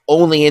literally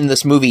only in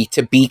this movie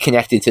to be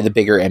connected to the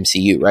bigger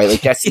MCU, right? Like,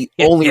 that's the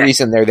only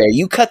reason they're there.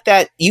 You cut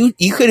that, you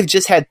could have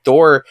just had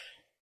Thor.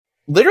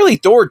 Literally,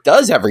 Thor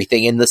does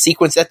everything in the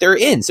sequence that they're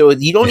in. So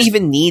you don't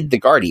even need the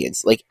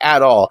Guardians, like,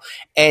 at all.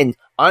 And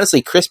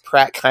honestly, Chris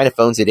Pratt kind of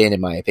phones it in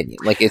my opinion.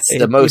 Like, it's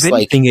the most,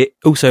 anything, it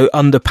also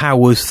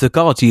underpowers the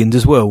Guardians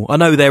as well. I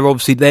know they're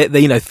obviously,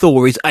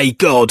 Thor is a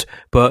god,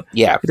 but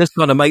it does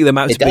kind of make them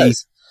out to be,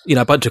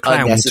 a bunch of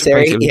clowns.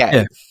 Unnecessary.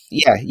 Yeah.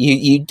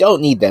 You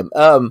don't need them.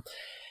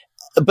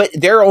 But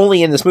they're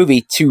only in this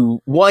movie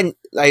to, one,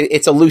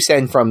 it's a loose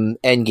end from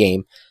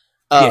Endgame.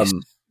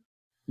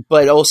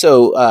 But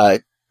also,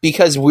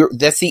 because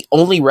that's the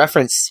only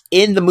reference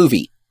in the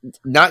movie,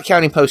 not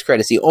counting post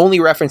credits, the only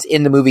reference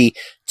in the movie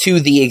to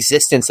the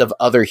existence of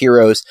other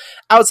heroes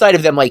outside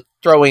of them, like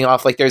throwing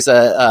off, like there's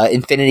a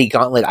Infinity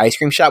Gauntlet ice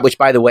cream shop, which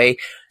by the way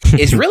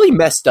is really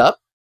messed up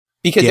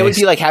because it would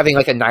be like having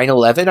like a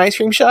 9/11 ice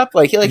cream shop.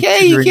 Like you're like,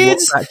 hey, you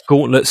kids, what that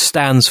gauntlet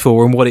stands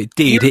for and what it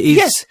did. It is.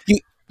 Yes,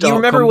 you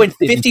remember when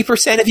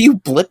 50% of you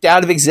blipped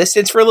out of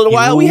existence for a little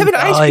while? We have an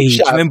ice cream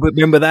shop.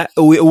 Remember that?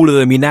 All of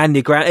them, your nan,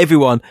 your grand,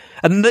 everyone.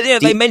 And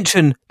they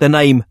mention the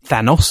name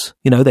Thanos.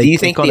 You know, do you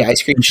think the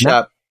ice cream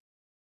shop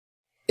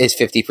is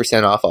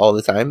 50% off all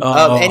the time?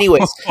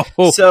 Anyways,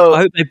 so I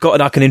hope they've got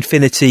like an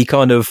infinity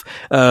kind of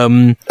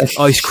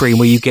ice cream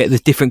where you get the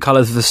different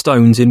colours of the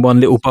stones in one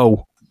little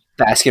bowl.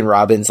 Baskin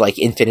Robbins, like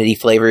infinity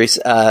flavors.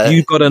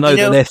 You've got to know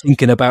that they're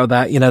thinking about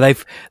that. You know,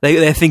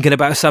 they're thinking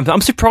about something.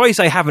 I'm surprised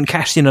they haven't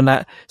cashed in on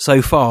that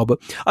so far. But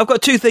I've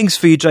got two things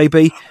for you,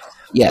 JB.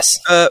 Yes.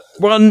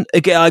 One,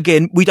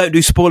 again, we don't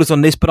do spoilers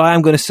on this, but I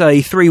am going to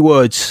say 3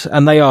 words,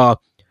 and they are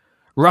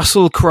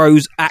Russell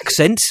Crowe's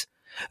accent.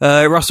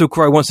 Russell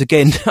Crowe, once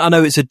again, I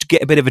know it's a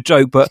bit of a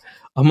joke, but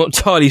I'm not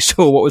entirely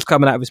sure what was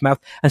coming out of his mouth.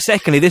 And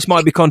secondly, this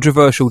might be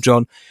controversial,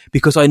 John,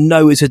 because I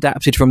know it's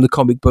adapted from the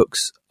comic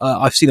books.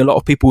 I've seen a lot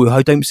of people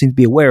who don't seem to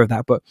be aware of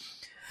that, but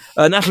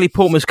Natalie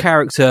Portman's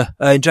character,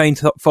 Jane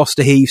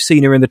Foster Heath,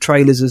 seen her in the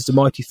trailers as the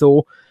Mighty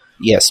Thor.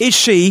 Yes. Is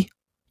she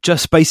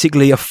just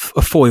basically a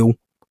foil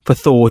for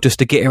Thor just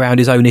to get around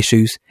his own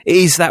issues?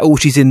 Is that all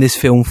she's in this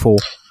film for?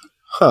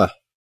 Huh.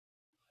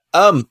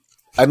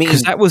 I mean,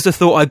 because that was the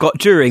thought I got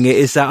during it.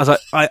 Is that I was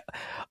like,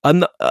 I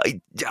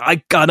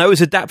know it's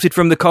adapted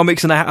from the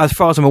comics, and as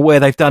far as I'm aware,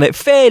 they've done it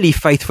fairly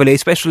faithfully,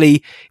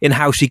 especially in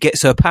how she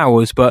gets her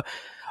powers. But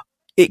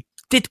it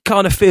did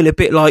kind of feel a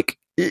bit like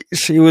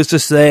she was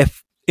just there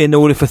in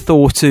order for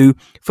Thor to,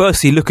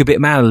 firstly, look a bit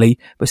manly,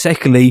 but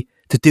secondly,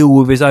 to deal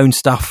with his own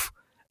stuff.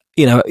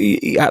 You know,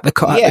 at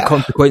the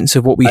consequence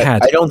of what we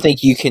had. I don't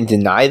think you can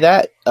deny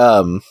that,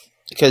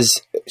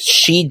 because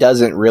she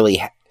doesn't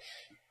really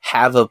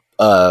have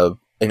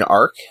an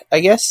arc, I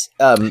guess.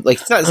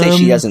 Like, it's not to say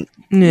she doesn't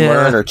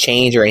learn or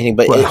change or anything,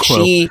 but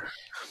she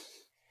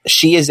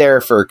is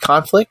there for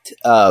conflict,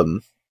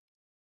 in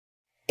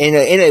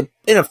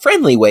a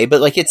friendly way, but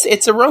like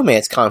it's a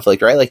romance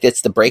conflict, right? Like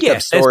it's the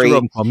breakup story. It's the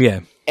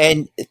rom-com,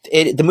 and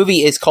the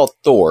movie is called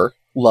Thor: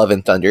 Love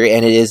and Thunder,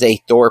 and it is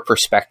a Thor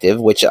perspective,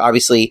 which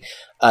obviously,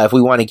 if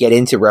we want to get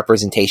into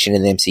representation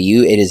in the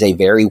MCU, it is a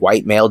very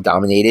white male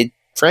dominated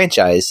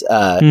franchise.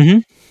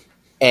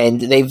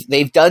 And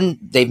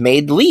they've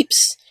made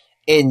leaps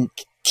in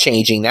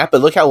changing that,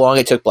 but look how long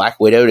it took Black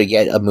Widow to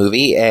get a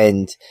movie,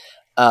 and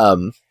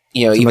even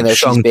though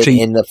she's been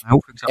in the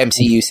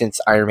MCU since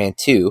Iron Man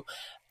 2,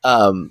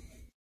 and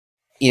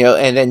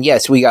then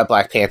yes, we got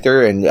Black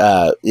Panther, and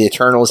the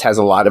Eternals has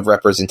a lot of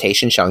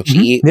representation.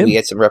 Shang-Chi, we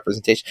get some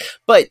representation,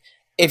 but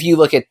if you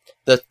look at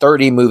the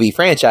 30 movie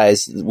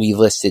franchise, we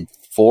listed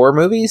 4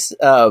 movies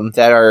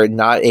that are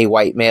not a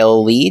white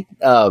male lead.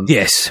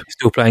 Yes,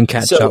 still playing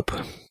catch up.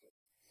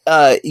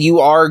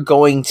 You are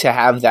going to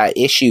have that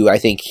issue, I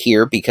think,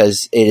 here,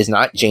 because it is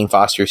not Jane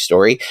Foster's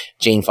story.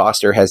 Jane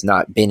Foster has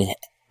not been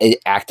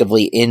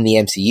actively in the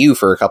MCU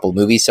for a couple of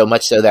movies, so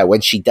much so that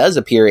when she does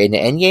appear in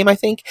Endgame, I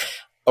think,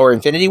 or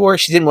Infinity War,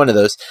 she's in one of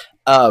those.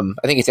 I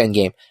think it's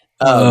Endgame.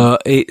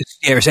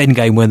 It's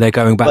Endgame when they're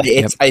going back. But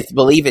I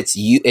believe it's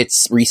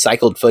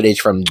recycled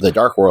footage from the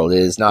Dark World. It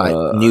is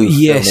not new.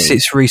 Yes, filming.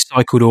 It's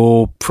recycled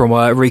or from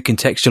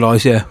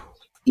recontextualized. Yeah.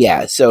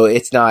 Yeah, so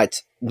it's not.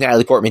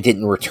 Natalie Portman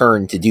didn't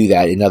return to do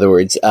that. In other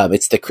words,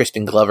 it's the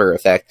Crispin Glover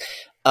effect.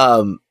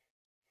 So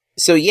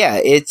yeah,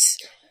 it's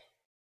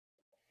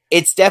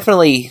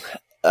definitely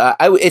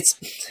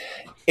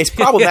it's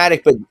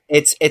problematic, but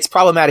it's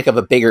problematic of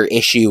a bigger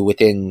issue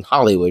within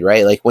Hollywood,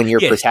 right? Like when your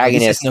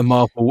protagonist. This isn't a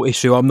Marvel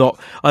issue. I'm not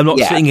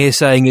sitting here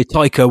saying,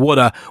 Taika,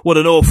 what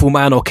an awful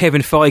man, or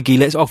Kevin Feige,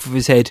 let's off of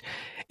his head.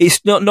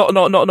 It's not at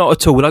all.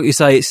 Like you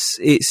say,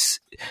 it's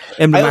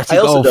emblematic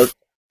of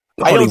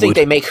I don't think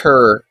they make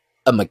her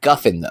a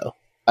MacGuffin, though,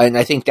 and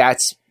I think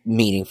that's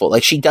meaningful.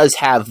 Like, she does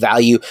have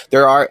value.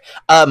 There are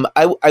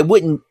I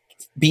wouldn't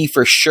be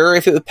for sure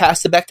if it would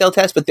pass the Bechdel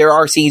test, but there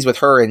are scenes with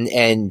her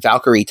and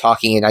Valkyrie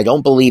talking, and I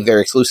don't believe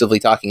they're exclusively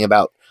talking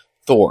about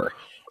Thor.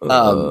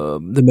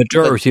 The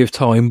majority of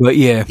time, but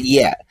yeah.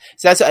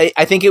 So that's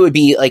I think it would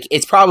be like,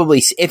 it's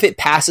probably, if it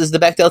passes the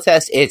Bechdel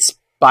test, it's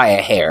by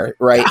a hair,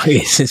 right?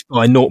 It's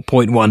by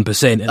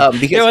 0.1%.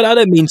 Because I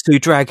don't mean to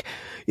drag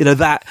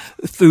that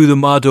through the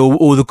mud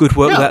or the good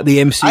work that the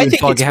MCU and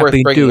Feige have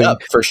been doing. Up,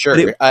 for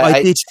sure.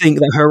 I did think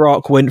that her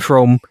arc went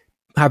from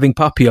having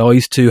puppy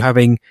eyes to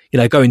having,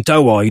 going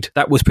doe-eyed.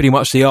 That was pretty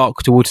much the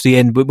arc towards the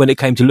end. But when it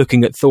came to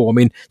looking at Thor, I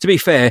mean, to be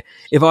fair,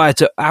 if I had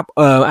to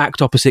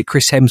act opposite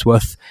Chris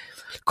Hemsworth,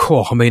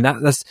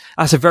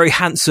 that's a very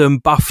handsome,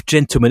 buff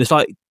gentleman. It's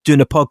like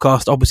doing a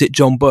podcast opposite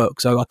John Burke.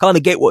 So I kind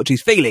of get what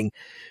she's feeling.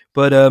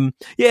 But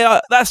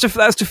that's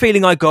the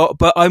feeling I got.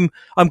 But I'm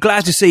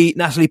glad to see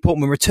Natalie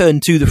Portman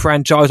return to the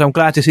franchise. I'm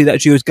glad to see that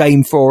she was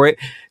game for it.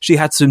 She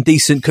had some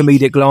decent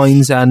comedic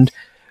lines, and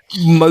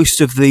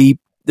most of the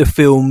the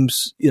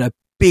film's,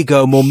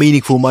 bigger, more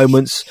meaningful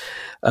moments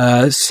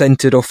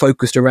centered or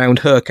focused around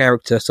her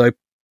character. So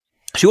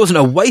she wasn't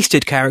a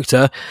wasted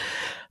character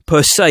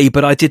per se,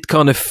 but I did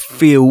kind of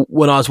feel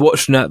when I was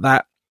watching it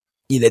that,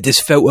 this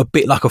felt a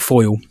bit like a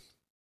foil.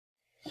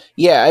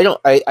 Yeah,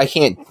 I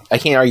can't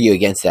argue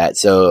against that.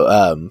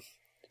 So,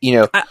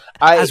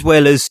 as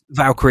well as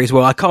Valkyrie as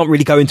well. I can't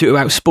really go into it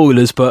without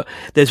spoilers, but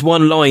there's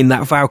one line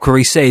that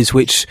Valkyrie says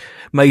which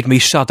made me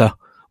shudder,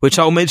 which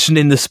I'll mention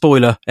in the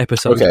spoiler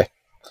episode. Okay.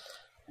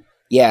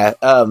 Yeah.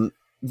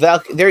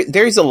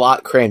 There's a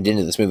lot crammed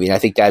into this movie, and I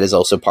think that is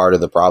also part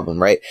of the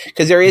problem, right?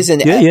 Because there is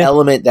an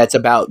element that's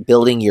about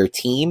building your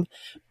team,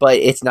 but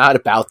it's not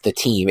about the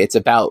team. It's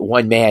about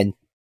one man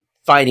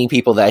finding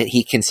people that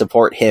he can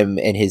support him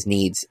and his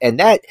needs. And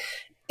that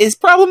is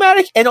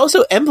problematic and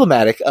also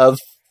emblematic of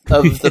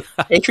the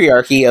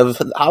patriarchy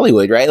of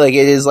Hollywood, right? Like,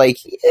 it is like,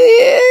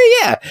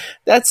 yeah,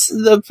 that's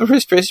the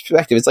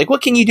perspective. It's like,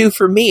 what can you do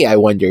for me? I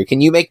wonder, can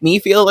you make me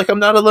feel like I'm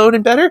not alone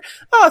and better?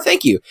 Oh,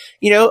 thank you.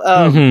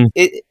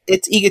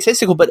 It's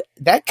egotistical, but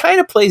that kind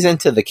of plays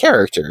into the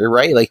character,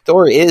 right? Like,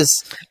 Thor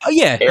is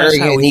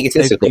arrogant and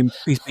egotistical.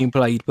 He's being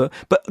played, but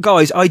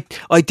guys,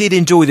 I did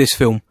enjoy this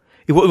film.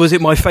 Was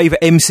it my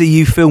favourite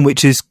MCU film,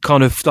 which is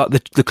kind of like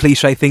the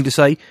cliche thing to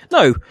say?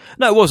 No,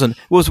 it wasn't.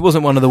 It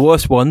wasn't one of the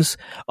worst ones.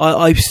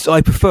 I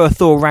prefer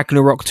Thor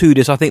Ragnarok to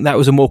this. I think that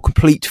was a more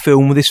complete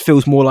film. This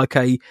feels more like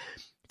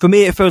for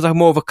me, it feels like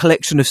more of a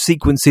collection of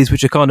sequences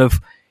which are kind of,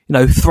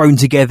 thrown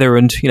together,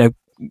 and,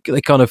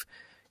 they kind of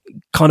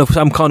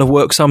some kind of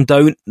work, some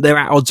don't. They're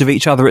at odds with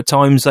each other at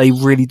times. They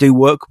really do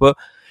work, but,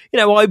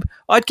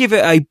 I'd give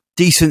it a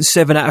decent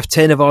 7 out of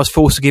 10 if I was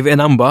forced to give it a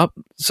number.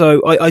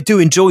 So I do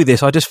enjoy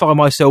this. I just find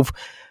myself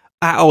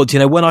at odds.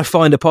 When I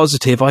find a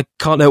positive, I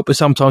can't help but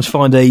sometimes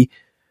find a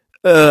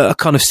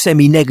kind of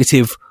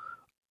semi-negative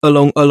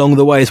along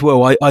the way as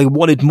well. I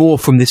wanted more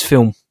from this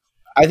film.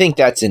 I think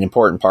that's an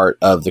important part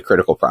of the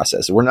critical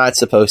process. We're not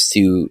supposed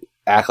to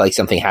act like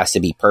something has to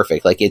be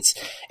perfect. Like, it's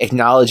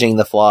acknowledging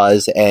the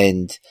flaws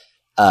and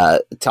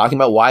talking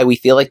about why we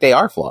feel like they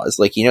are flaws,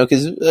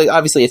 because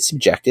obviously it's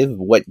subjective.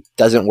 What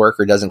doesn't work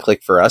or doesn't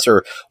click for us,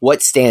 or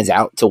what stands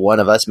out to one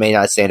of us may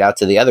not stand out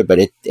to the other, but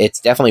it's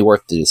definitely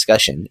worth the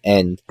discussion.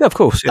 And yeah, of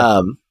course,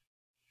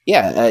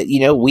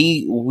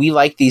 we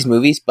like these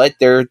movies, but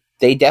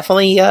they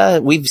definitely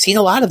we've seen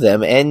a lot of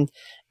them, and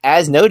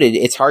as noted,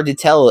 it's hard to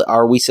tell,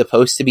 are we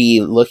supposed to be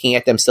looking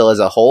at them still as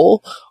a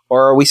whole,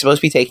 or are we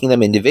supposed to be taking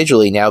them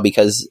individually now?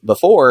 Because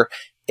before,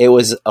 it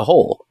was a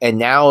whole, and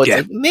now it's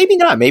like, maybe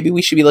not. Maybe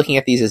we should be looking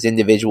at these as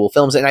individual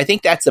films, and I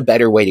think that's a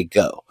better way to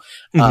go,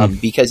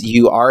 because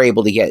you are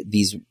able to get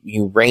these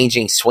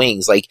ranging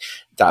swings. Like,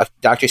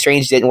 Doctor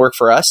Strange didn't work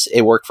for us;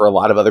 it worked for a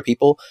lot of other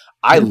people.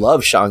 I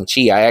love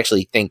Shang-Chi. I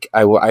actually think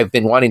I've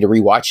been wanting to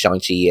rewatch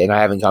Shang-Chi, and I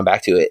haven't gone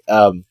back to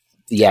it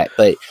yet,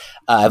 but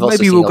I've also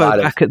maybe we'll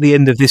go back at the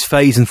end of this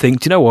phase and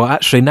think, do you know what,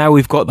 actually now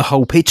we've got the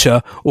whole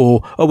picture,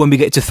 or when we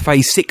get to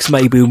phase 6,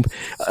 maybe.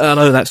 I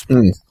know that's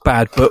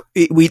bad, but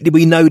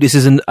we know this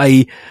isn't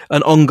an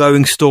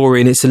ongoing story,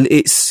 and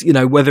it's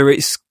whether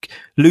it's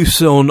loose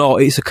or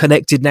not, it's a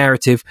connected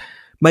narrative.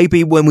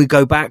 Maybe when we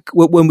go back,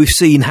 when we've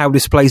seen how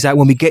this plays out,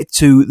 when we get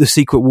to the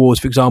Secret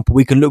Wars, for example,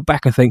 we can look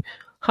back and think,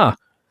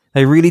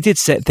 they really did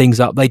set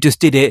things up. They just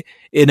did it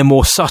in a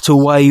more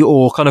subtle way,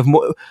 or kind of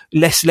more,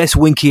 less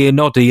winky and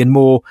noddy, and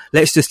more,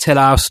 let's just tell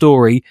our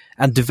story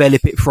and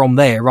develop it from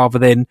there, rather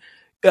than,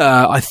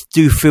 I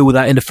do feel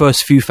that in the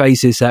first few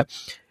phases that,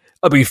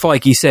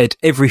 Feige said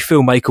every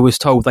filmmaker was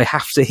told they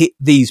have to hit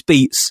these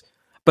beats,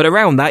 but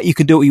around that you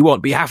can do what you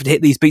want, but you have to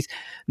hit these beats.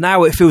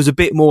 Now it feels a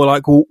bit more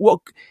like, well, what,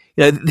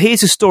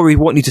 here's a story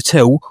we want you to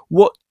tell.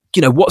 What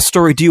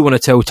story do you want to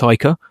tell,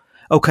 Taika?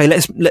 Okay,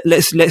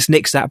 let's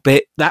nix that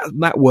bit.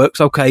 That works.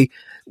 Okay,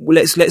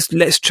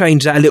 let's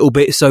change that a little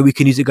bit so we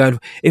can use it going.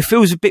 It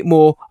feels a bit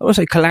more, I won't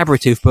say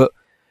collaborative, but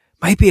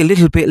maybe a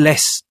little bit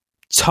less.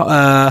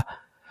 I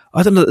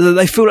don't know.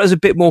 They feel like there's a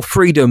bit more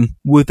freedom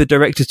with the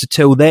directors to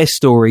tell their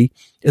story,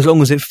 as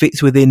long as it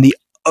fits within the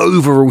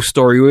overall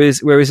story.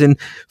 Whereas in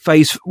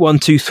phase 1,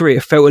 2, 3,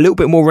 it felt a little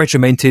bit more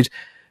regimented,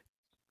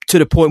 to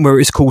the point where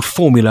it's called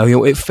formula.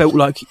 It felt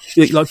like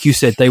you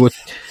said, they were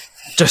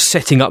just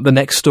setting up the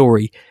next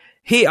story.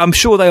 Here, I'm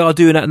sure they are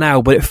doing that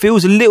now, but it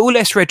feels a little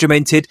less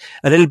regimented,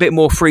 a little bit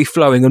more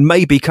free-flowing, and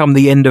maybe come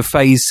the end of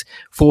phase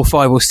 4,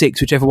 5, or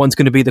 6, whichever one's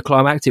going to be the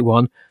climactic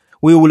one,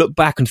 we all look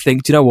back and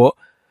think, do you know what?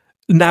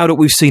 Now that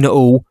we've seen it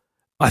all,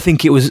 I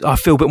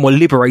feel a bit more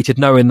liberated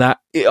knowing that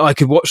I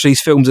could watch these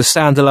films as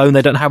standalone.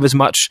 They don't have as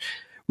much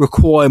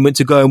requirement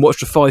to go and watch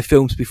the 5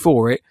 films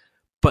before it,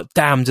 but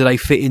damn, do they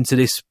fit into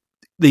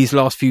these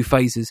last few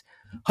phases.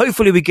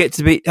 Hopefully it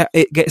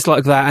gets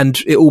like that, and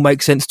it all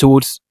makes sense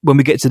towards when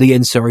we get to the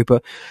end. Sorry,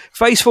 but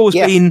phase 4's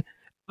been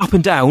up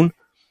and down,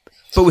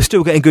 but we're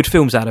still getting good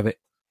films out of it.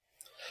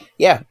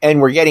 Yeah, and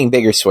we're getting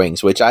bigger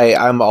swings, which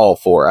I'm all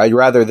for. I'd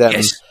rather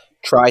them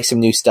try some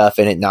new stuff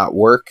and it not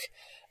work.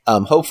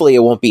 Hopefully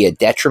it won't be a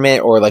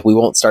detriment, or like we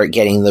won't start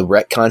getting the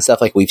retcon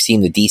stuff like we've seen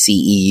the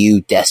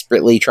DCEU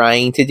desperately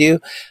trying to do.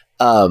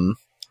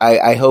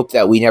 I hope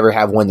that we never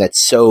have one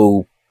that's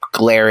so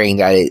glaring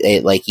that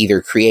it like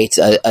either creates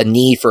a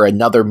need for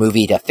another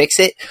movie to fix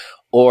it,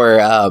 or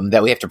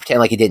that we have to pretend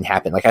like it didn't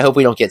happen. Like, I hope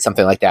we don't get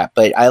something like that.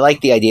 But I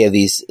like the idea of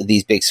these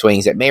big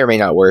swings that may or may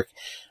not work.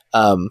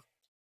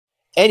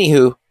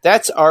 Anywho,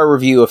 that's our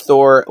review of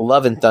Thor: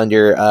 Love and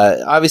Thunder.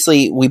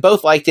 Obviously, we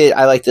both liked it.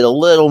 I liked it a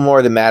little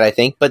more than Matt, I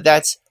think, but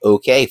that's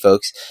okay,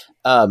 folks.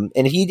 And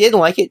if you didn't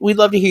like it, we'd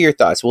love to hear your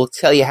thoughts. We'll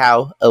tell you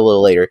how a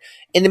little later.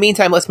 In the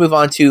meantime, let's move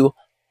on to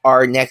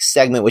our next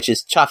segment, which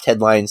is Chopped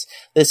Headlines.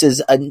 This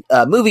is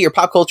a movie or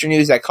pop culture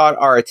news that caught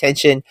our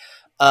attention.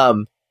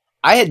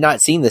 I had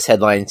not seen this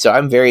headline, so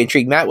I'm very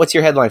intrigued. Matt, what's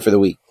your headline for the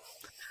week?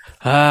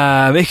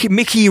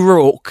 Mickey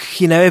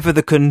Rourke, ever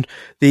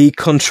the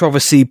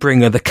controversy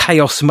bringer, the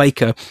chaos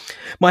maker.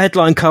 My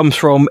headline comes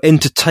from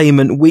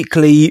Entertainment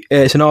Weekly.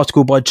 It's an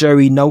article by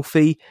Joey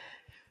Nolfi.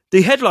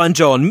 The headline,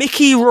 John: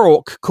 Mickey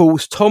Rourke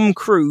calls Tom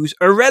Cruise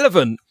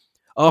irrelevant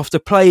after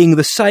playing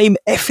the same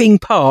effing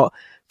part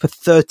for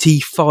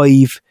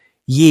 35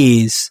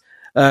 years.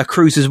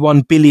 Cruise's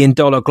 $1 billion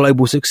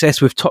global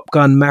success with Top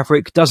Gun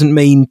Maverick doesn't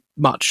mean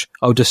much,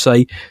 I'll just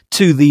say,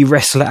 to the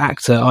wrestler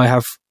actor. I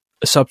have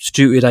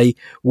substituted a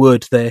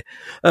word there.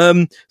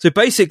 So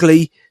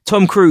basically,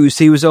 Tom Cruise,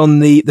 he was on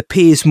the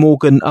Piers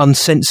Morgan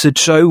Uncensored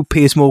show.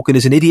 Piers Morgan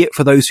is an idiot,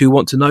 for those who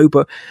want to know,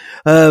 but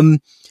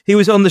he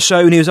was on the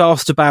show and he was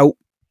asked about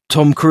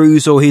Tom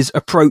Cruise or his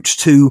approach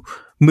to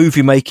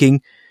movie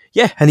making.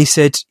 Yeah, and he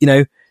said,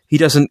 he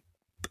doesn't,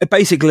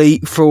 basically,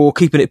 for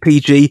keeping it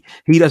PG,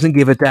 he doesn't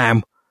give a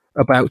damn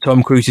about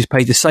Tom Cruise. He's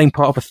played the same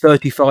part for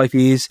 35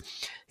 years.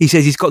 He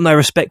says he's got no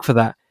respect for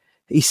that.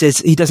 He says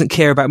he doesn't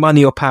care about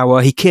money or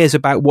power. He cares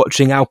about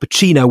watching Al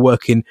Pacino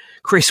working,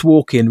 Chris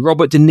Walken,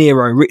 Robert De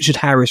Niro, Richard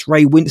Harris,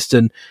 Ray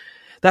Winston.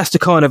 That's the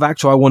kind of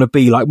actor I want to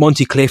be, like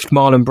Monty Clift,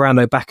 Marlon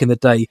Brando back in the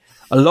day.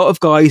 A lot of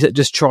guys that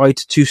just tried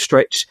to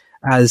stretch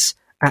as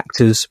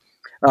actors.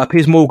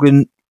 Piers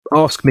Morgan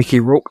asked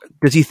Mickey Rourke,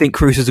 does he think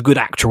Cruise is a good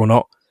actor or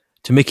not?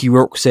 To Mickey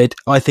Rourke said,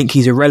 I think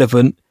he's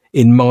irrelevant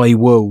in my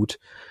world.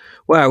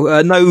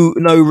 Wow,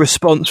 no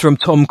response from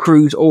Tom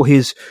Cruise or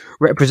his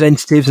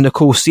representatives. And of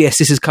course, yes,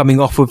 this is coming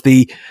off of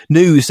the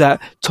news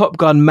that Top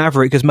Gun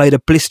Maverick has made a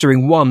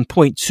blistering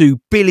 $1.2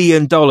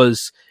 billion,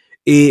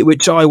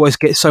 which I always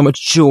get so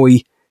much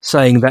joy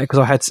saying that because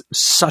I had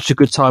such a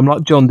good time,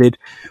 like John did,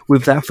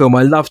 with that film.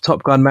 I love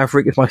Top Gun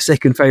Maverick. It's my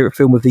second favourite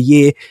film of the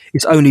year.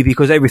 It's only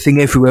because Everything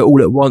Everywhere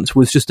All at Once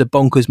was just a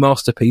bonkers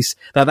masterpiece.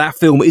 Now, that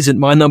film isn't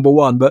my number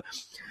one, but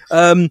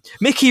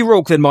Mickey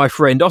Rourke, then, my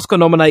friend, Oscar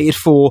nominated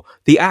for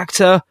the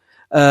actor,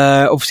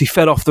 obviously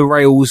fell off the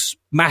rails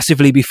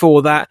massively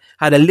before that,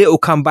 had a little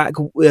comeback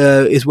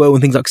as well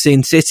in things like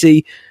Sin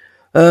City.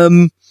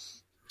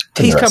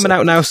 He's coming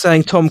out now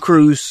saying Tom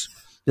Cruise,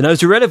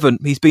 is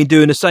irrelevant. He's been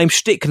doing the same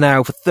shtick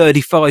now for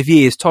 35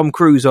 years. Tom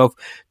Cruise of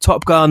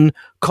Top Gun,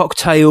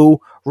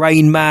 Cocktail,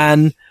 Rain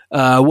Man.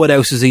 What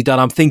else has he done?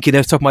 I'm thinking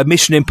off the top of my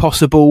Mission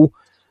Impossible.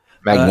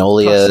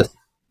 Magnolia,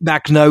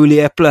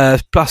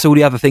 plus all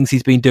the other things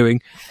he's been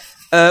doing.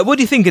 What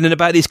are you thinking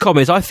about these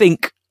comments? I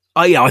think,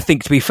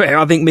 to be fair,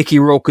 I think Mickey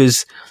Rourke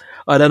is,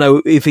 I don't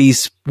know if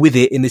he's with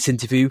it in this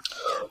interview.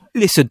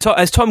 Listen,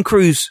 has Tom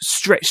Cruise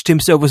stretched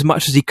himself as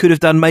much as he could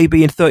have done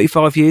maybe in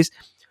 35 years?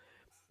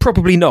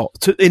 Probably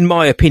not, in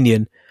my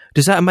opinion.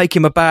 Does that make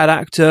him a bad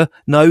actor?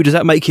 No. Does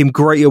that make him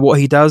great at what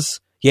he does?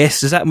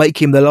 Yes. Does that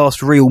make him the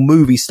last real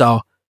movie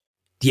star?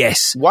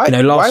 Yes.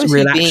 Last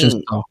real action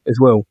star as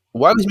well.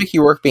 Why was Mickey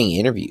Rourke being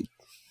interviewed?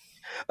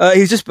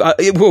 He's just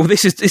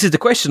this is the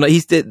question.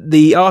 Like,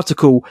 the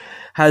article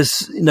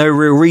has no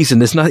real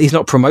reason. He's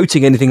not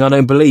promoting anything. I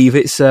don't believe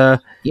it's.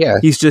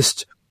 He's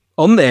just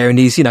on there, and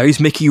he's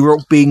Mickey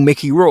Rourke being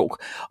Mickey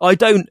Rourke. I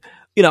don't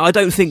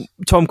think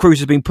Tom Cruise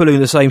has been pulling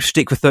the same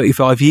shtick for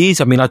 35 years.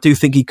 I mean, I do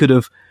think he could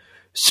have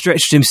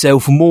stretched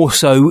himself more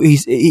so.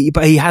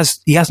 But he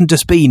hasn't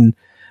just been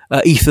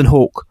Ethan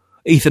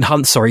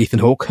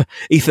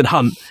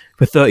Hunt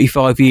for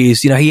 35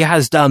 years. He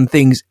has done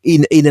things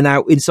in and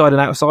out, inside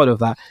and outside of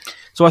that.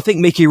 So I think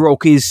Mickey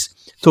Rourke is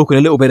talking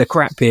a little bit of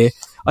crap here.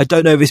 I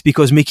don't know if it's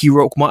because Mickey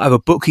Rourke might have a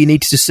book he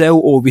needs to sell,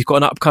 or if he's got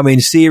an upcoming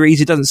series.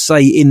 It doesn't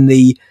say in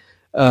the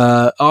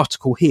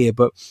article here,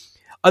 but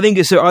I think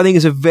it's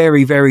a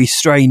very, very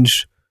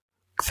strange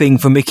thing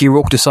for Mickey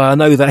Rourke to say. I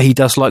know that he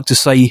does like to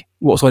say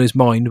what's on his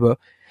mind, but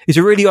it's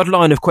a really odd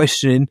line of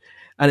questioning,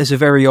 and it's a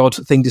very odd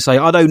thing to say.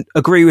 I don't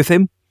agree with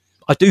him.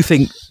 I do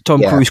think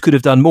Tom Cruise could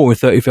have done more in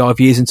 35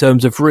 years in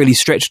terms of really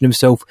stretching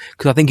himself,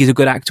 because I think he's a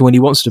good actor when he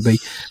wants to be.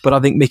 But I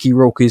think Mickey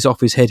Rourke is off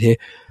his head here.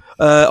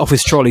 Off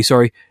his trolley,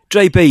 sorry.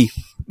 JB,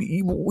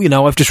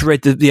 I've just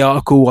read the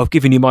article. I've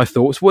given you my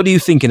thoughts. What are you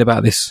thinking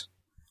about this?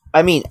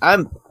 I mean,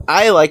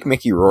 I like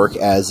Mickey Rourke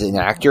as an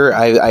actor.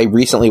 I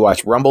recently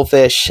watched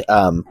Rumblefish.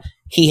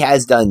 He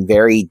has done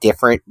very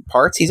different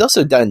parts. He's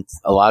also done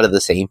a lot of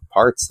the same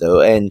parts,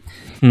 though. And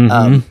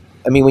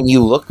I mean, when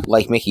you look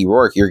like Mickey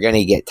Rourke, you're going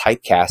to get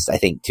typecast, I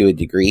think, to a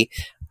degree.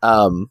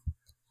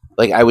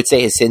 Like, I would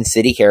say his Sin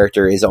City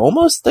character is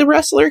almost the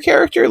wrestler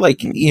character.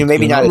 Like,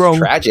 maybe not as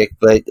tragic,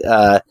 but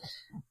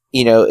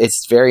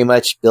it's very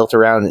much built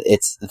around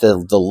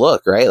the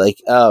look, right?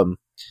 Like,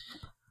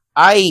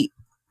 I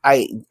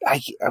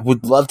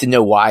would love to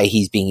know why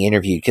he's being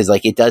interviewed, because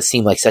like it does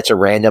seem like such a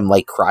random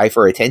like cry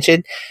for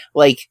attention.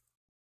 Like,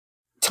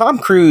 Tom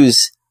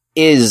Cruise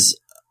is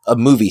a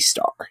movie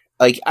star.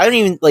 Like, I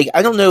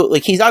don't know,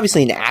 like, he's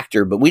obviously an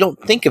actor, but we don't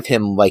think of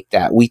him like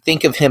that. We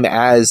think of him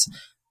as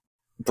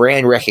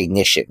brand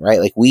recognition,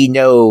 right? Like, we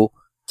know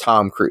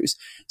Tom Cruise.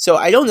 So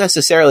I don't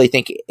necessarily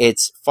think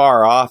it's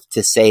far off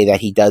to say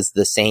that he does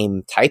the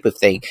same type of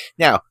thing.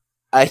 Now,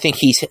 I think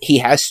he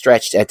has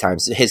stretched at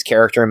times. His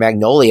character in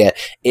Magnolia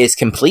is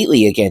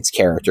completely against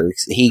character.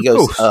 He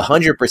goes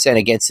 100%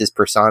 against his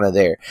persona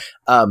there.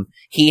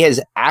 He has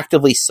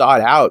actively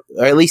sought out,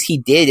 or at least he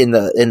did in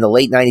the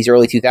late 90s,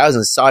 early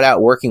 2000s, sought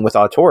out working with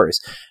auteurs.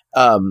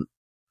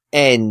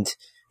 And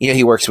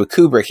he works with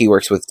Kubrick. He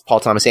works with Paul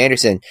Thomas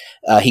Anderson.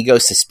 He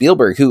goes to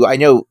Spielberg, who I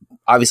know,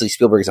 obviously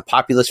Spielberg is a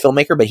populist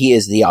filmmaker, but he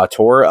is the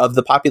auteur of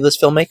the populist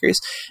filmmakers.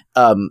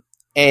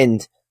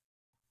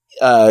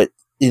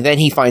 Then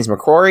he finds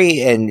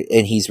McCrory,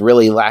 and he's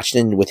really latched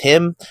in with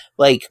him.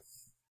 Like,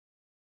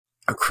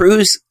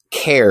 Cruise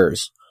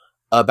cares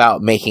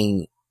about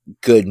making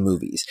good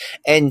movies.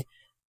 And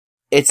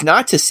it's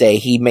not to say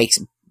he makes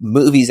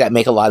movies that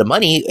make a lot of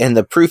money, and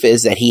the proof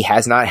is that he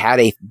has not had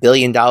a $1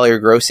 billion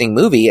grossing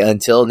movie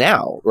until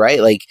now,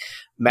 right? Like,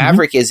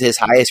 Maverick is his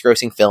highest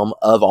grossing film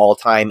of all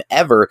time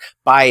ever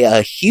by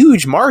a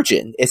huge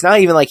margin. It's not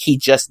even like he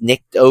just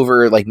nicked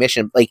over like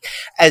Mission, like,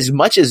 as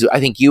much as I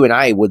think you and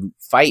I would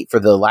fight for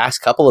the last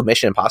couple of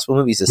Mission Impossible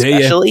movies,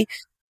 especially,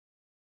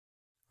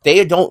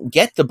 they don't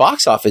get the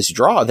box office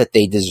draw that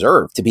they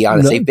deserve, to be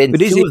honest. They've been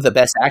two of the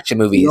best action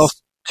movies. The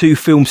last two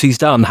films he's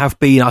done have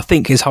been, I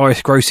think, his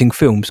highest grossing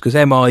films, because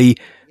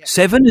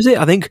MI7, is it?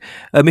 I think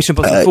Mission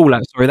Impossible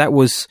Fallout, sorry, that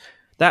was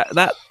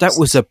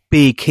a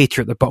big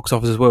hitter at the box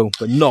office as well,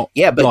 but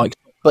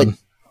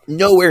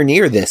nowhere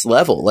near this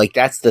level. Like,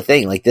 that's the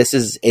thing. Like,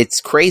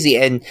 it's crazy.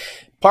 And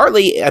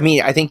partly, I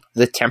mean, I think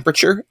the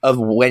temperature of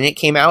when it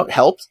came out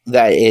helped.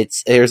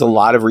 There's a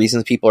lot of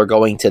reasons people are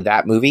going to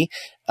that movie.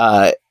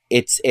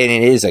 It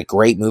is a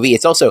great movie.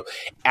 It's also,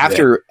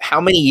 after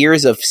how many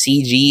years of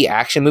CG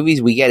action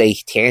movies, we get a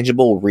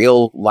tangible,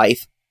 real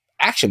life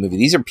action movie.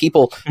 These are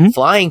people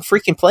flying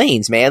freaking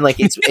planes, man. Like,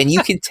 and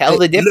you can tell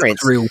the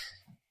difference. Real.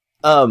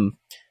 And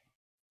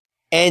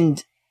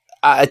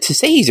to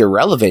say he's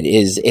irrelevant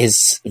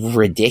is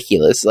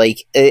ridiculous.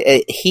 Like,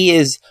 he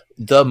is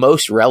the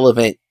most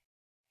relevant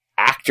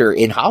actor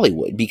in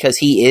Hollywood, because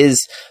he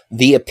is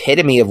the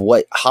epitome of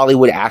what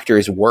Hollywood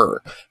actors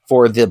were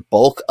for the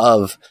bulk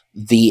of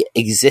the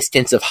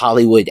existence of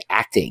Hollywood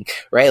acting,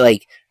 right?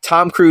 Like,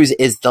 Tom Cruise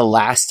is the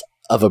last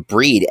of a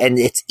breed, and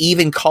it's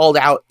even called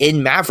out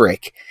in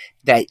Maverick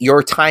that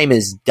your time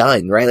is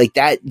done, right? Like,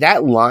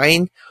 that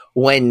line,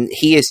 when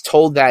he is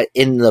told that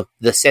in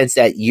the sense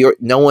that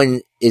no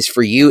one is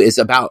for you, is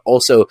about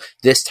also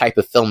this type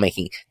of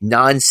filmmaking,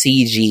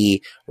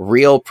 non-CG,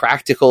 real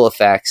practical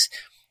effects.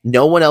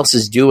 No one else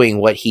is doing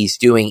what he's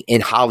doing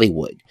in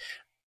Hollywood.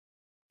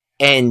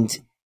 And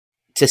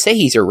to say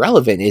he's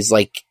irrelevant is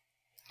like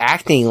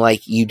acting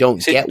like you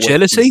don't get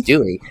what he's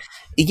doing.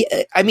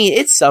 Yeah, I mean,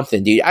 it's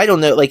something, dude. I don't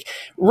know. Like,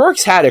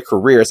 Rourke's had a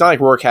career. It's not like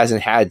Rourke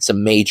hasn't had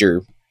some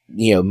major,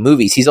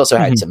 movies. He's also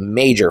had some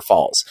major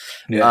falls.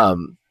 Yeah.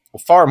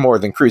 Far more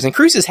than Cruise. And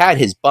Cruise has had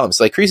his bumps.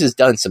 Like, Cruise has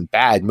done some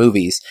bad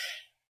movies,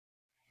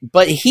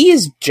 but he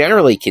is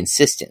generally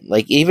consistent.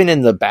 Like, even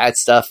in the bad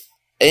stuff,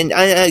 and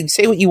I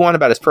say what you want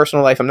about his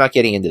personal life, I'm not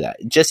getting into that.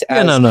 Just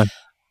as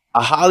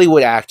a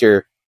Hollywood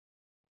actor,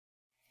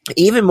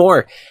 even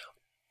more,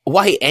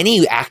 why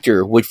any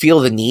actor would feel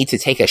the need to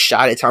take a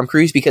shot at Tom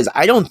Cruise, because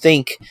I don't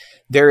think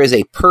there is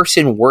a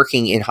person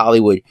working in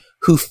Hollywood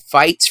who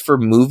fights for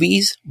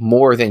movies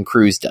more than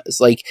Cruise does.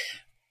 Like,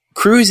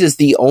 Cruise is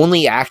the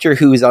only actor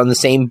who is on the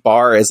same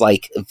bar as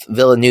like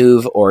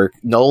Villeneuve or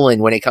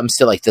Nolan when it comes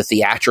to like the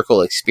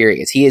theatrical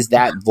experience. He is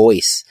that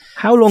voice.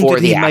 How long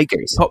did he make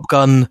Top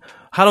Gun?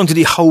 How long did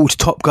he hold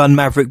Top Gun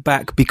Maverick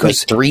back?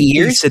 Because like 3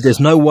 years. He said there's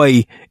no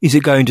way is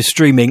it going to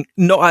streaming.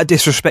 Not out of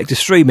disrespect to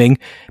streaming,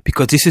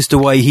 because this is the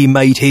way he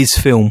made his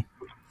film.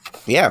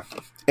 Yeah,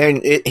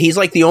 and he's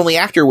like the only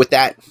actor with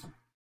that,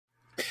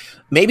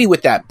 maybe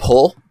with that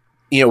pull,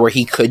 where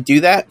he could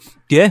do that.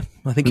 Yeah,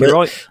 I think you're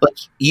right. Like,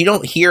 you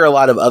don't hear a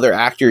lot of other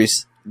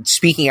actors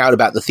speaking out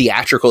about the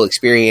theatrical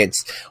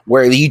experience,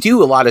 where you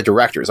do a lot of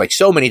directors. Like,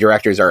 so many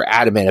directors are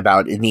adamant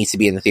about it needs to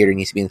be in the theater,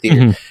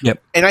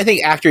 Yep. And I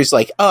think actors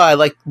like, oh, I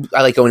like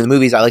going to the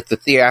movies, I like the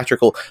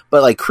theatrical,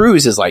 but like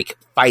Cruise is like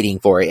fighting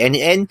for it.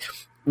 And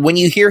when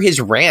you hear his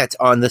rant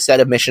on the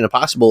set of Mission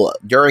Impossible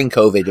during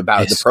COVID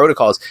about the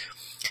protocols,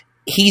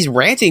 he's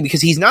ranting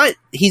because he's not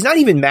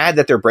even mad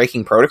that they're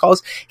breaking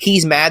protocols.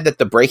 He's mad that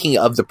the breaking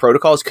of the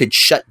protocols could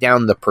shut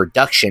down the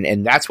production,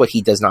 and that's what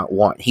he does not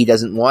want. He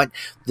doesn't want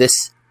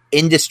this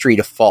industry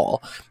to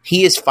fall.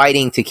 He is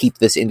fighting to keep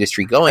this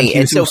industry going.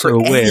 And so, also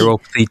aware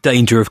of the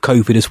danger of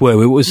COVID as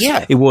well. It was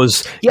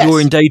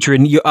you're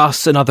endangering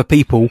us and other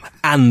people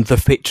and the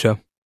picture.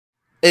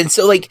 And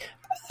so, like,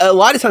 a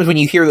lot of times when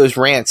you hear those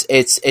rants,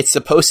 it's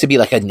supposed to be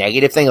like a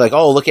negative thing, like,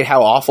 oh, look at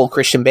how awful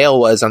Christian Bale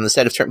was on the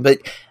set of But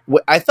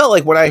I felt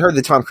like when I heard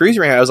the Tom Cruise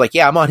rant, I was like,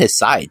 yeah, I'm on his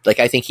side. Like,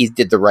 I think he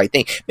did the right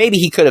thing. Maybe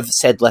he could have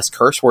said less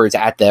curse words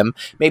at them.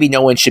 Maybe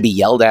no one should be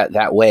yelled at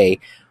that way.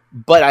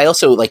 But I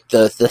also, like,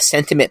 the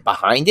sentiment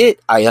behind it,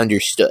 I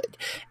understood.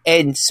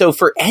 And so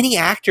for any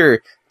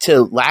actor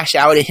to lash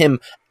out at him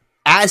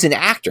as an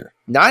actor,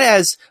 not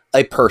as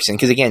a person,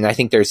 because again, I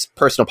think there's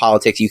personal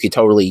politics you could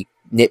totally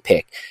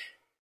nitpick.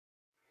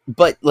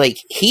 But, like,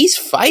 he's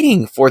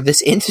fighting for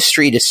this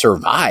industry to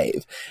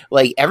survive.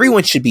 Like,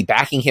 everyone should be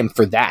backing him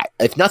for that,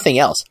 if nothing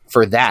else,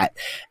 for that.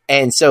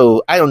 And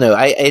so, I don't know.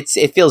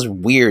 It feels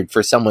weird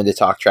for someone to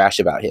talk trash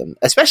about him,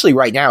 especially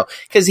right now,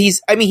 because he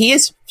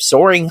is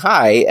soaring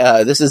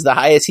high. This is the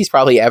highest he's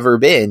probably ever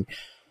been.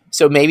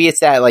 So maybe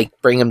it's that, like,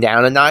 bring him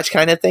down a notch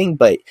kind of thing.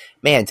 But,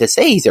 man, to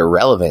say he's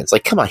irrelevant, it's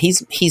like, come on,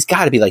 he's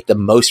got to be, like, the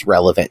most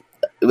relevant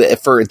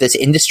for this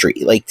industry,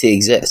 like, to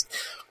exist.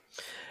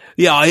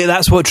 Yeah,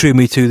 that's what drew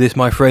me to this,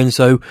 my friend.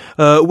 So,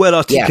 well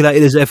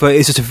articulated as ever.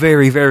 It's just a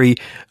very, very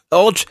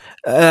odd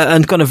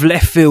and kind of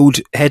left field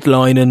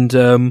headline, and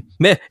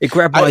it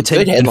grabbed my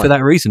attention for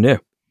that reason. Yeah,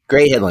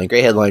 great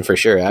headline for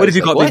sure. What have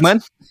you got, big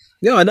man?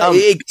 Yeah, I know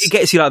it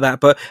gets you like that,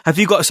 but have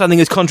you got something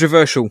as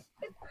controversial?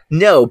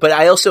 No, but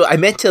I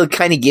meant to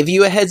kind of give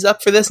you a heads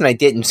up for this, and I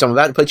didn't, so I'm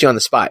about to put you on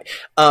the spot.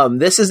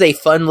 This is a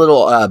fun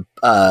little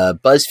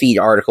BuzzFeed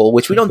article,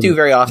 which we don't do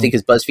very often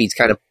because BuzzFeed's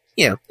kind of,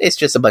 it's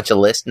just a bunch of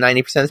lists 90%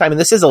 of the time, and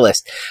this is a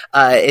list.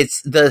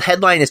 It's the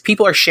headline is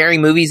people are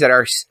sharing movies that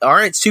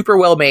aren't super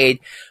well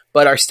made,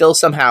 but are still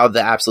somehow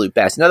the absolute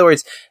best. In other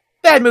words,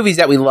 bad movies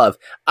that we love.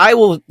 I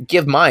will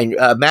give mine.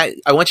 Matt,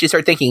 I want you to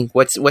start thinking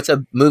what's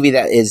a movie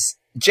that is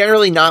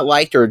generally not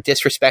liked or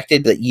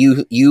disrespected that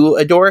you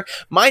adore.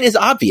 Mine is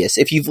obvious.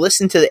 If you've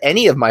listened to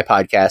any of my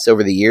podcasts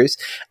over the years,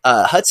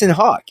 Hudson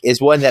Hawk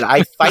is one that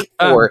I fight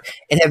for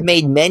and have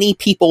made many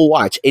people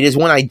watch. It is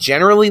one I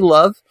generally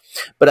love,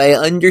 but I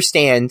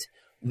understand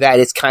that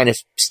it's kind of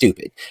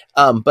stupid.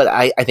 But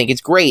I think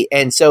it's great.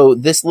 And so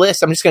this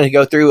list, I'm just going to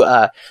go through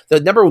the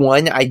number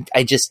one.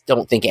 I just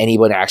don't think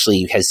anyone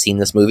actually has seen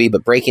this movie,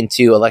 but Breakin'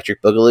 2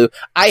 Electric Boogaloo.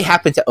 I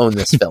happen to own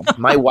this film.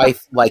 My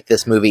wife liked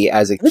this movie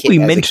as a kid. We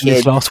mentioned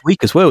this last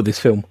week as well, this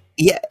film.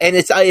 Yeah, and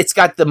it's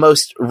got the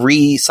most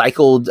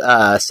recycled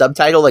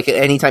subtitle. Like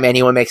anytime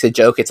anyone makes a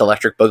joke, it's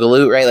Electric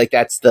Boogaloo, right? Like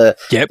that's the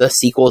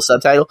sequel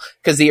subtitle,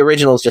 because the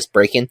original is just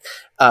Breakin'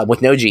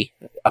 with no G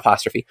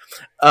apostrophe.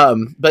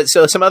 But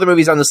so some other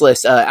movies on this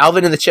list: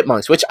 Alvin and the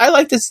Chipmunks, which I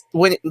liked this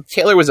when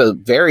Taylor was a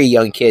very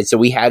young kid, so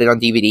we had it on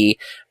DVD.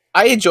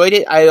 I enjoyed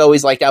it. I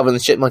always liked Alvin and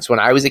the Chipmunks when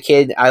I was a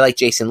kid. I liked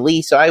Jason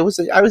Lee, so I was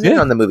in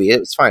on the movie. It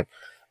was fine.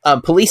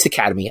 Police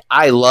Academy.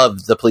 I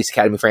loved the Police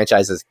Academy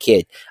franchise as a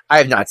kid. I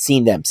have not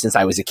seen them since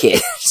I was a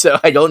kid, so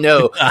I don't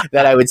know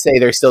that I would say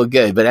they're still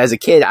good. But as a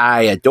kid,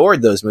 I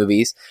adored those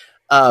movies.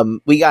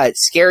 We got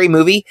Scary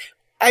Movie.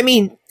 I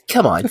mean,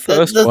 come on,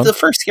 the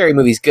first Scary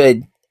Movie's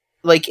good.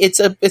 Like it's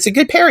a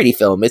good parody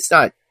film. It's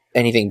not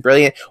anything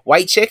brilliant.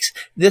 White Chicks.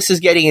 This is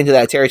getting into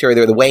that territory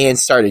where the Wayans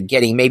started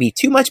getting maybe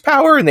too much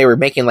power, and they were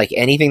making like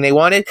anything they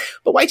wanted.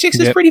 But White Chicks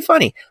is pretty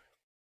funny.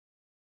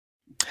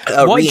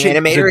 White Chicks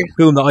is a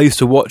film that I used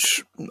to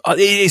watch.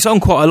 It's on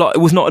quite a lot. It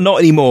was not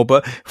anymore,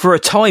 but for a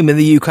time in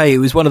the UK, it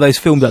was one of those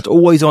films that's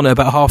always on at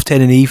about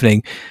 10:30 in the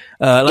evening,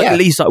 at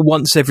least like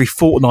once every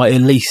fortnight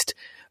at least.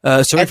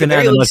 So every now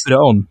and then I put it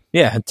on.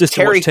 Yeah, just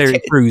to watch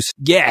Terry Crews.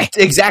 Yeah,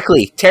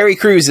 exactly. Terry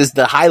Crews is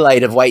the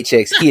highlight of White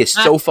Chicks. He is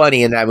so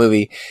funny in that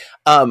movie.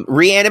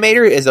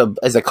 Reanimator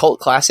is a cult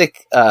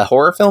classic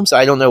horror film, so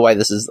I don't know why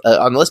this is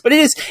on the list, but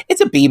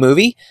it's a B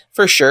movie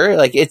for sure.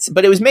 Like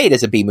but it was made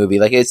as a B movie.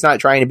 Like it's not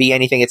trying to be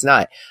anything it's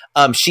not.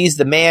 She's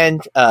the Man,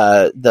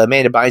 the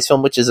Amanda Bynes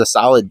film, which is a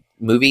solid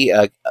movie.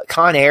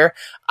 Con Air,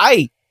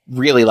 I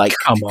really like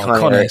Con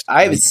Air.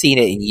 I haven't seen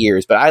it in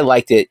years, but I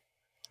liked it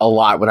a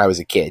lot when I was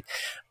a kid.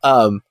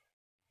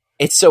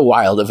 It's so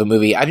wild of a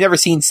movie. I've never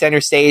seen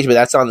Center Stage, but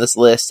that's on this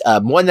list.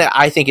 One that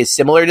I think is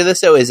similar to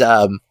this though is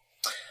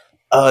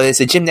it's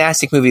a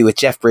gymnastic movie with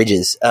Jeff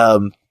Bridges. I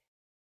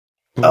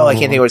can't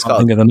think of what it's called.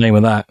 Think of the name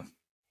of that.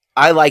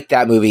 I like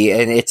that movie,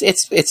 and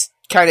it's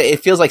kind of,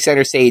 it feels like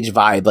Center Stage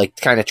vibe, like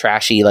kind of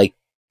trashy, like,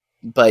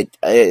 but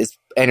it's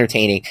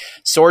entertaining.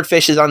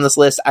 Swordfish is on this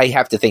list. I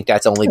have to think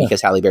that's only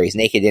because Halle Berry's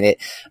naked in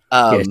it.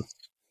 Yes.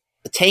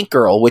 Tank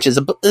Girl, which is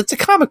it's a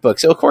comic book,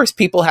 so of course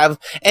people have,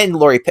 and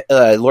Lori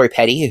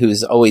Petty,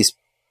 who's always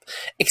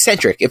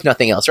eccentric if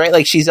nothing else, right?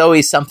 Like she's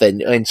always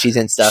something and she's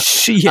in stuff.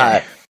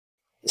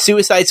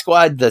 Suicide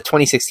Squad, the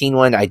 2016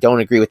 one, I don't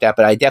agree with that,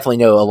 but I definitely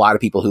know a lot of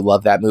people who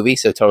love that movie,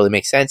 so it totally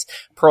makes sense.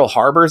 Pearl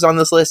Harbor's on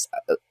this list.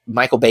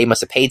 Michael Bay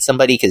must have paid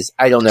somebody, because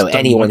I don't know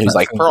anyone who's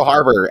like, Pearl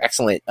Harbor,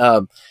 excellent.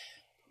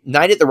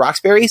 Night at the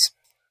Roxbury's.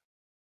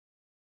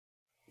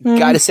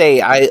 Gotta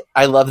say,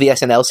 I love the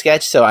SNL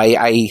sketch, so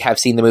I have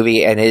seen the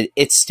movie, and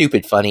it's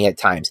stupid funny at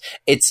times.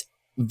 It's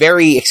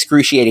very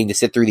excruciating to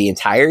sit through the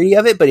entirety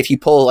of it, but if you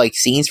pull like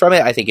scenes from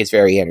it, I think it's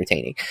very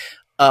entertaining.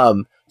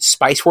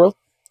 Spice World.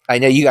 I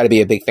know you got to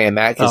be a big fan,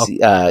 Matt.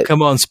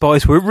 Come on,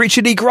 Spice.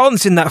 Richard E.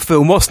 Grant's in that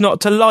film. What's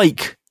not to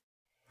like?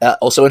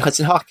 Also in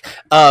Hudson Hawk.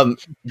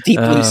 Deep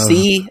Blue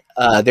Sea.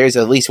 There's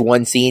at least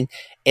one scene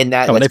in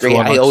that that's great.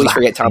 I always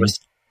forget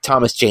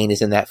Thomas Jane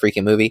is in that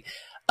freaking movie.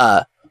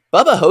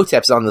 Bubba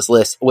Hotep's on this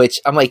list, which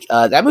I'm like,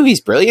 that movie's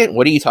brilliant.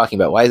 What are you talking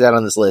about? Why is that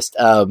on this list?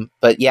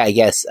 But yeah, I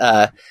guess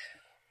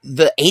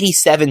the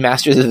 87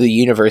 Masters of the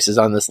Universe is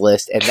on this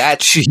list, and that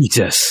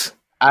Jesus.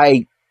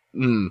 I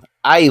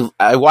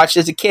watched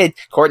as a kid.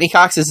 Courtney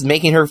Cox is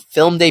making her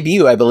film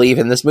debut, I believe,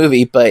 in this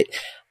movie, but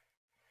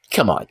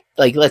come on.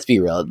 Like, let's be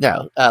real.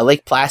 No.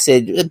 Lake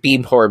Placid,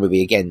 Beam horror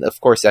movie. Again, of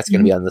course, that's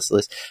going to be on this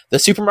list. The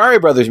Super Mario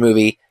Brothers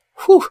movie.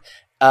 Whew.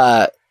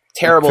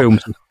 Terrible.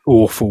 Film's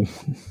awful.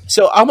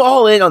 So I'm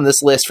all in on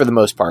this list for the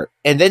most part.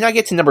 And then I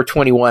get to number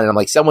 21, and I'm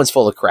like, someone's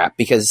full of crap,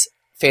 because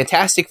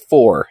Fantastic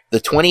Four, the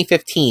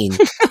 2015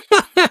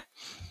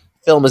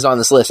 film, is on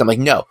this list. I'm like,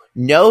 no.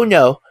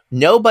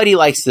 Nobody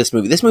likes this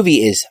movie. This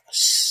movie is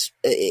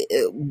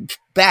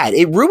bad.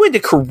 It ruined a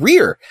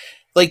career.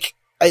 Like,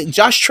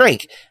 Josh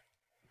Trank,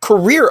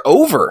 career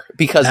over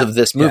because of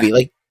this movie. Yeah.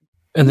 Like,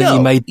 and then he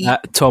made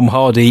that Tom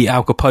Hardy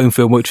Al Capone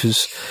film, which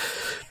has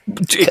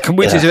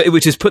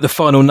put the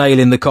final nail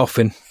in the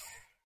coffin.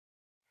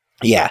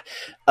 Yeah.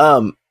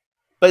 But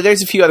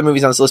there's a few other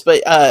movies on this list.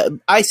 But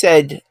I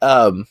said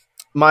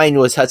mine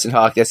was Hudson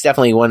Hawk. That's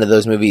definitely one of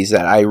those movies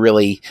that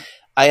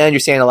I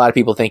understand a lot of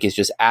people think is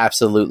just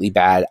absolutely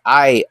bad.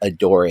 I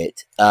adore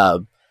it.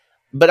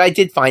 But I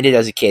did find it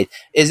as a kid.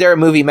 Is there a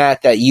movie,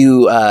 Matt, that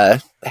you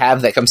have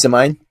that comes to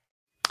mind?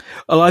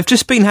 Well, I've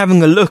just been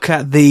having a look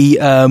at the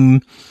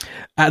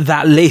at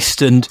that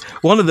list, and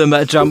one of them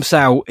that jumps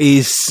out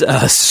is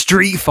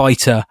Street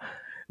Fighter,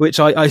 which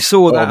I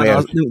saw that.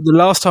 The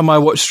last time I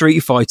watched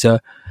Street Fighter,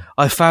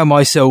 I found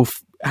myself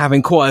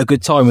having quite a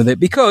good time with it,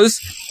 because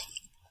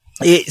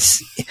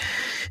it's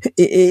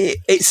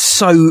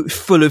so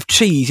full of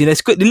cheese. You know,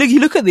 it's good. You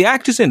look at the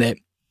actors in it.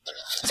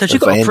 So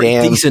she's got a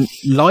pretty decent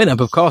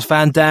lineup, of course.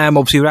 Van Damme,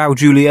 obviously Raul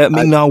Julia,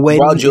 Ming-Na Wen.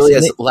 Raul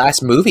Julia's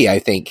last movie, I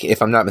think,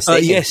 if I'm not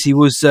mistaken. Yes, he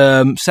was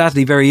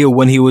sadly very ill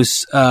when he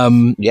was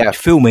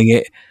filming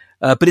it.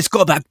 But it's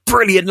got that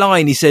brilliant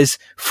line. He says,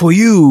 "For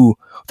you,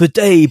 the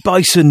day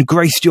bison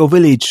graced your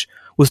village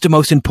was the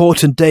most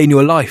important day in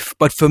your life.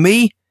 But for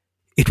me,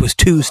 it was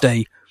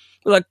Tuesday."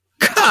 Like,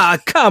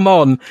 come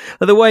on.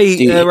 The way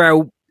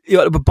Raul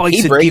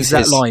Bison gives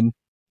that line.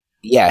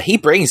 Yeah, he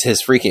brings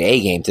his freaking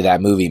A game to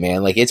that movie,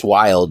 man. Like, it's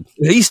wild.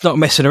 He's not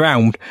messing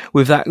around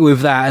with that.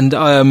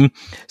 And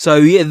so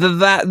yeah,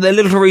 the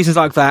little reasons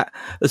like that.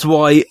 That's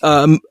why,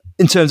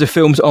 in terms of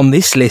films on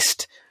this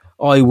list,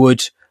 I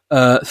would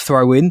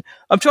throw in.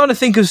 I'm trying to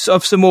think of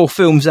some more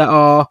films that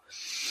are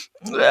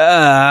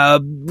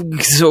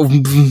sort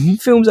of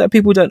films that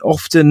people don't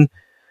often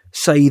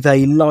say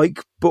they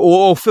like,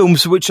 or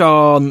films which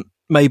aren't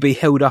maybe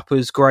held up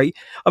as great.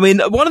 I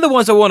mean, one of the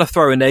ones I want to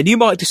throw in there, and you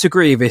might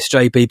disagree with this,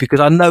 JB, because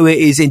I know it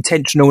is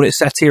intentional and it's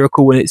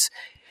satirical and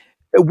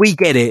we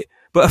get it,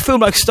 but a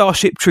film like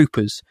Starship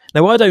Troopers.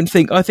 Now, I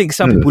think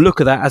some people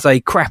look at that as a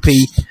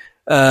crappy,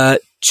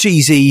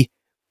 cheesy,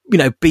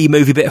 B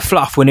movie bit of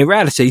fluff, when in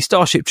reality,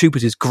 Starship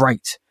Troopers is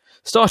great.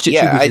 Starship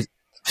Troopers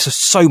is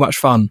so much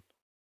fun.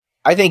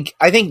 I think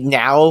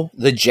now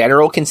the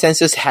general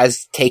consensus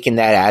has taken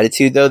that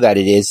attitude, though, that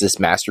it is this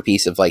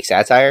masterpiece of like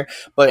satire.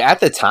 But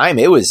at the time,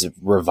 it was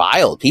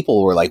reviled.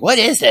 People were like, "What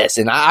is this?"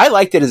 And I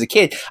liked it as a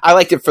kid. I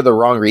liked it for the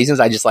wrong reasons.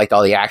 I just liked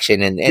all the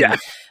action and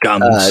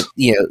guns.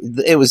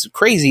 It was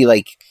crazy.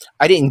 Like,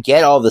 I didn't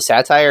get all the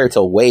satire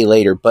until way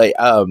later. But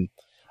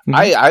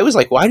I was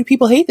like, "Why do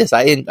people hate this?"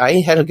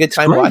 I had a good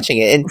time watching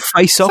it. And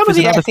Face Off is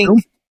another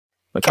film.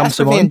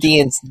 Casper Van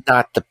Dien's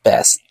not the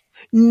best.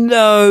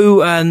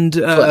 No, and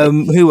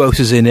who else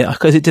is in it?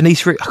 Is it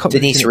Denise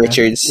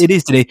Richards? It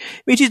is Denise.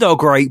 Which is not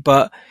great,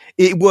 but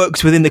it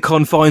works within the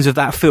confines of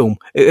that film.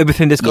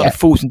 Everything that's got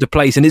falls into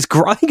place, and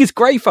I think it's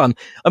great fun.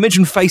 I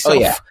mentioned Face Off.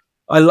 Yeah.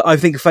 I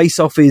think Face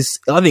Off is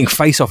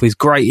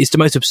great. It's the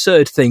most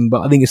absurd thing,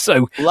 but I think it's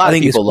so. A lot of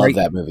people love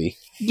that movie.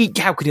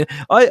 How could you?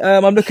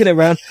 I'm looking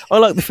around. I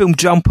like the film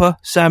Jumper.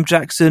 Sam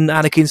Jackson,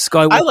 Anakin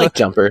Skywalker. I like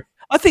Jumper.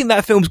 I think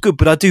that film's good,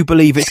 but I do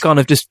believe it's kind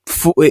of just.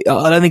 I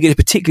don't think it's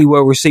particularly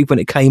well received when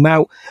it came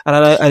out, and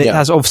it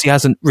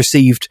hasn't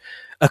received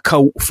a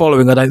cult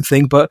following. I don't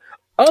think, but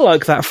I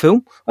like that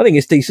film. I think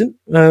it's decent.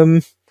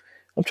 I'm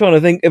trying to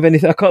think of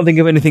anything. I can't think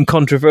of anything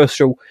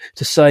controversial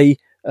to say.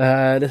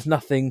 There's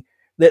nothing.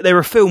 There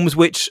are films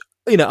which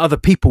other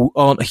people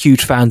aren't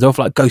huge fans of,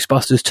 like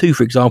Ghostbusters 2,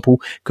 for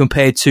example,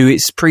 compared to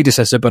its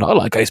predecessor. But I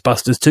like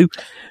Ghostbusters 2.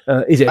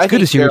 Is it as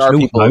good as the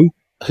original? No.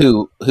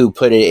 Who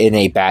put it in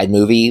a bad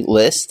movie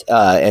list,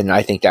 and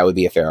I think that would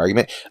be a fair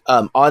argument.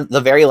 On the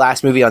very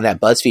last movie on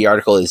that BuzzFeed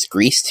article is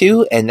Grease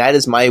 2, and that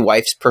is my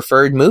wife's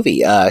preferred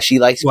movie. She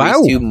likes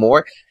Grease 2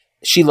 more.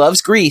 She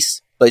loves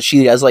Grease, but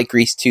she does like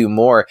Grease 2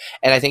 more.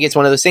 And I think it's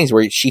one of those things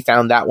where she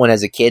found that one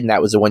as a kid, and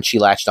that was the one she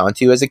latched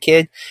onto as a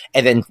kid,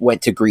 and then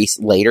went to Grease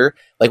later.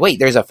 Like, wait,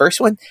 there's a first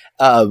one,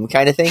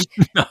 kind of thing.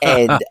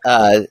 And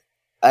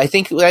I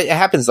think it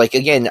happens. Like,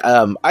 again,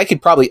 I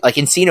could probably, like,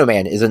 Encino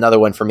Man is another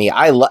one for me.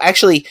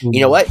 Actually, you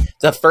know what?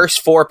 The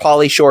first 4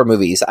 Pauly Shore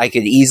movies, I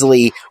could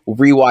easily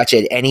rewatch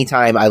at any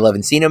time. I love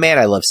Encino Man.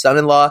 I love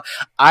Son-in-Law.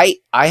 I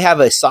have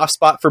a soft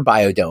spot for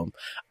Biodome.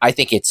 I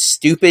think it's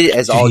stupid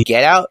as all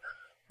get out,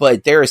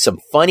 but there is some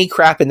funny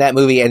crap in that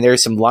movie, and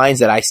there's some lines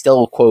that I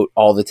still quote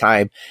all the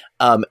time.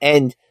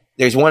 And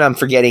there's one I'm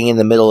forgetting in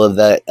the middle of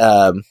the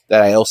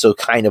that I also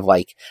kind of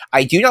like.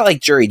 I do not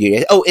like Jury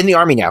Duty. Oh, In the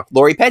Army Now,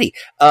 Lori Petty,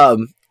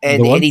 and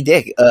Andy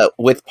Dick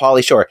with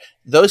Pauly Shore.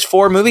 Those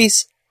 4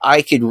 movies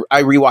I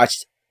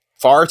rewatched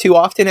far too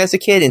often as a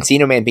kid.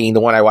 Encino Man being the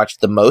one I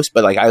watched the most,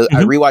 but like I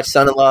rewatched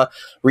Son-in-Law,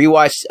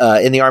 rewatched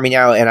In the Army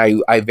Now, and I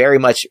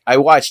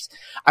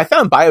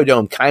found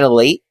Biodome kind of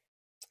late.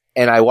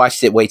 And I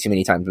watched it way too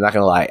many times. I'm not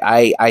going to lie.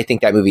 I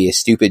think that movie is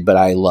stupid, but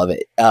I love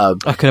it. I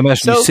can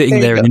imagine you sitting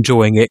there and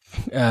enjoying it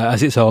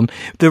as it's on.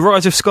 The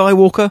Rise of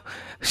Skywalker,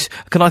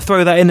 can I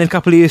throw that in a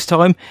couple of years'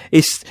 time?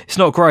 It's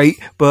not great,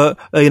 but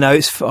I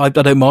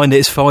don't mind it.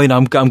 It's fine.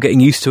 I'm getting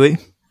used to it.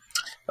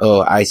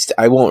 Oh,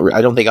 I won't. I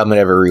don't think I'm going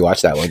to ever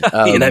rewatch that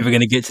one. You're never going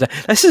to get to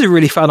that. This is a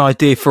really fun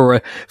idea for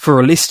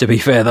a list, to be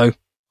fair, though.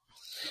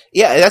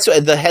 Yeah, that's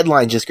what the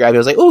headline just grabbed me. I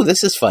was like, oh,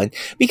 this is fun,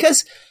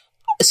 because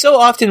so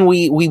often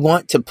we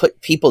want to put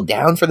people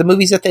down for the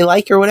movies that they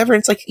like or whatever.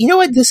 It's like, you know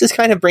what? This is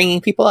kind of bringing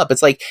people up.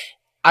 It's like,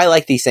 I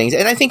like these things,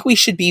 and I think we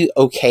should be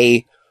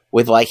okay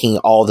with liking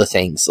all the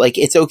things. Like,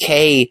 it's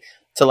okay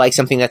to like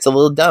something that's a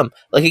little dumb.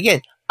 Like,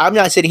 again, I'm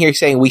not sitting here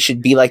saying we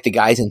should be like the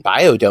guys in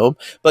Biodome,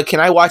 but can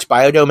I watch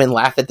Biodome and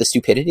laugh at the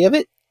stupidity of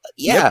it?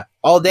 Yeah, yep.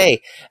 All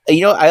day.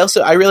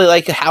 I really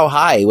like How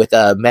High with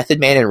Method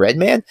Man and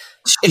Redman.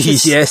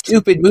 It's a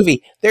stupid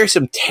movie. There's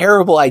some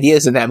terrible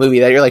ideas in that movie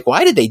that you're like,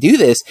 why did they do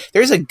this?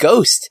 There's a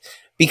ghost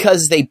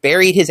because they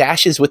buried his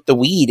ashes with the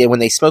weed, and when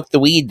they smoke the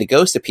weed, the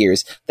ghost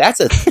appears. That's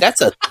a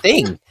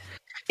thing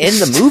in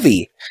the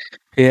movie.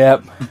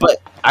 Yeah,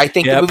 but I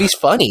think the movie's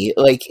funny.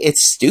 Like,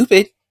 it's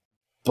stupid,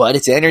 but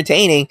it's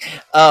entertaining.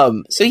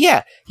 So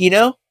yeah,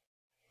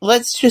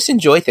 let's just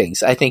enjoy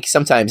things, I think,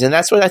 sometimes. And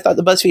that's what I thought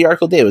the BuzzFeed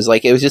article did. Was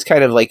like, it was just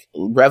kind of like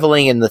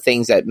reveling in the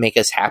things that make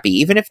us happy,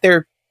 even if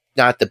they're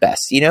not the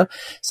best,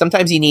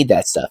 Sometimes you need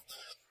that stuff.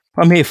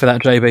 I'm here for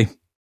that, JB.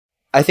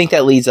 I think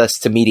that leads us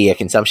to media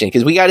consumption,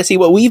 because we got to see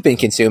what we've been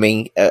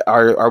consuming.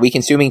 Are we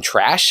consuming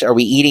trash? Are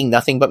we eating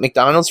nothing but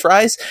McDonald's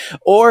fries?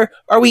 Or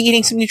are we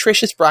eating some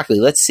nutritious broccoli?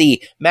 Let's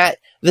see. Matt,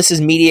 this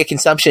is media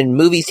consumption,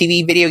 movies,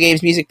 TV, video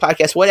games, music,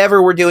 podcasts,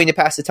 whatever we're doing to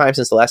pass the time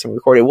since the last time we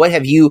recorded. What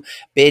have you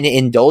been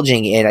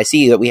indulging in? I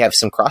see that we have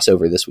some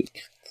crossover this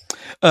week.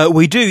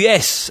 We do,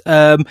 yes.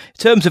 In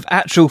terms of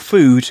actual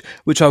food,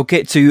 which I'll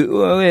get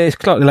to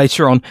slightly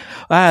later on.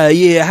 I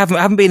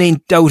haven't been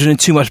indulging in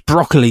too much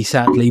broccoli,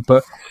 sadly.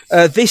 But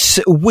this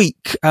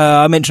week,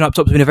 I mentioned up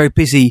top, it's been a very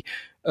busy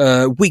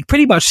week,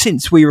 pretty much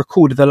since we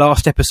recorded the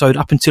last episode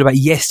up until about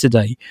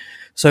yesterday.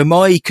 So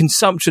my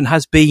consumption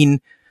has been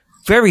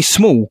very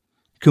small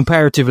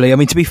comparatively. I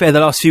mean, to be fair, the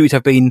last few weeks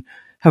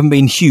haven't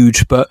been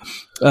huge, but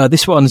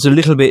this one's a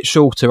little bit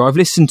shorter. I've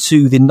listened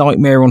to the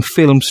Nightmare on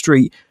Film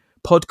Street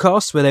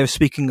podcast where they were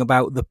speaking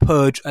about the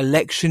Purge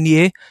election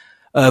year.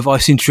 I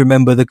seem to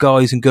remember the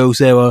guys and girls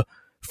there were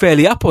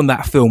fairly up on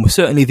that film,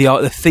 certainly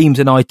the themes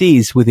and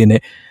ideas within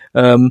it.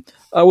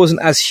 I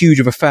wasn't as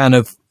huge of a fan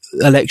of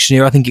election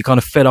year. I think it kind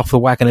of fell off the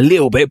wagon a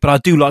little bit, but I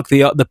do like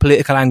the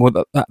political angle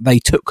that they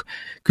took,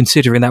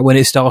 considering that when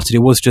it started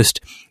it was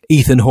just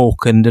Ethan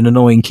Hawke and an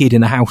annoying kid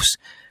in a house,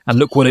 and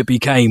look what it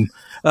became.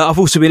 I've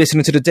also been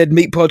listening to the Dead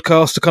Meat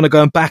podcast, to kind of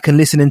going back and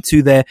listening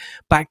to their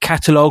back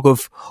catalogue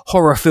of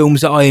horror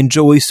films that I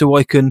enjoy, so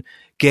I can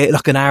get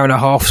like an hour and a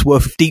half's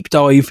worth of deep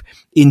dive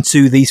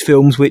into these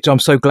films, which I'm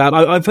so glad.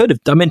 I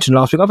mentioned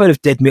last week, I've heard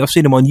of Dead Meat. I've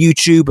seen them on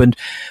YouTube, and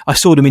I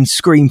saw them in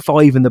Scream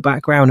 5 in the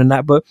background and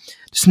that, but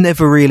just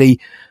never really,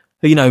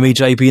 you know me,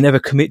 JB, you never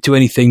commit to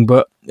anything,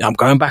 but I'm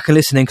going back and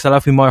listening because I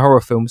love my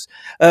horror films.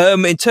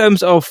 In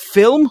terms of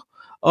film,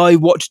 I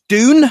watched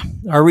Dune.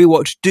 I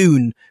rewatched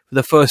Dune for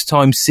the first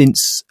time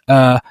since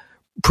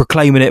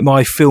proclaiming it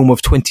my film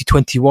of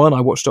 2021. I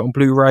watched it on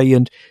Blu-ray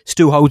and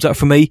still holds up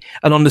for me.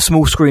 And on the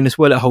small screen as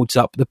well, it holds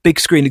up. The big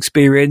screen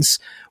experience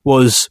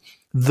was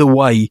the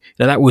way.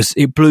 Now,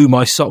 it blew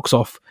my socks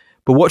off.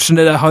 But watching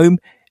it at home,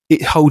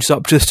 it holds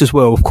up just as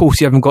well. Of course,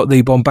 you haven't got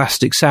the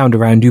bombastic sound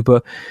around you,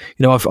 but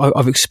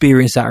I've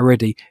experienced that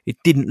already. It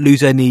didn't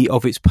lose any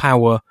of its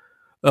power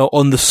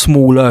on the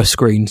smaller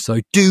screen. So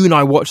Dune,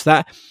 I watched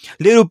that.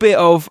 Little bit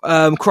of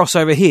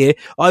crossover here.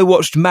 I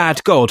watched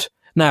Mad God.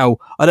 Now,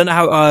 I don't know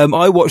how,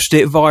 I watched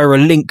it via a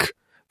link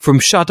from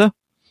Shudder.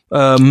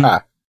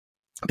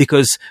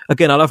 Because,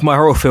 again, I love my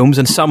horror films,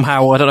 and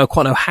somehow, I don't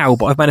quite know how,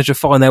 but I've managed to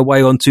find their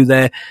way onto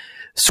their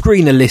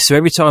screener list. So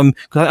every time,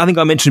 cause I think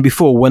I mentioned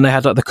before, when they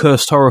had like the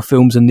cursed horror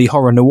films and the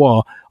horror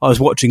noir, I was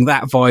watching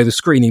that via the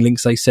screening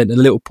links they sent in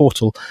a little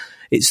portal.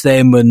 It's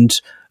them and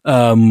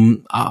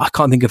I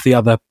can't think of the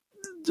other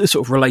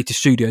sort of related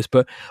studios,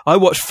 but I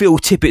watched Phil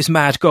Tippett's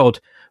Mad God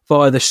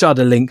via the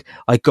Shudder link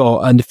I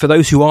got. And for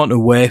those who aren't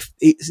aware,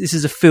 this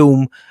is a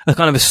film, a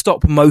kind of a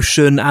stop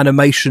motion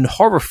animation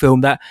horror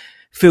film that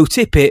Phil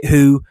Tippett,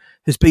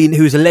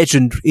 who's a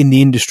legend in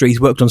the industry.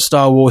 He's worked on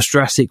Star Wars,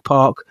 Jurassic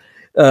Park.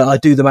 I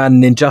Do the Man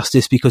in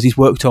Injustice because he's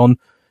worked on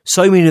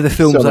so many of the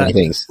films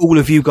that all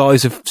of you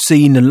guys have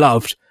seen and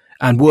loved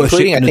and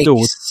worshipped and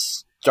adored.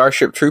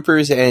 Starship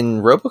Troopers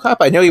and RoboCop.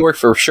 I know he worked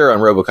for sure on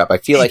RoboCop. I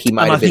feel like he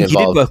might have been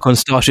involved. He did work on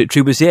Starship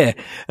Troopers, yeah.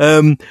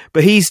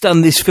 But he's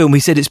done this film. He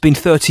said it's been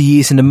 30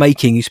 years in the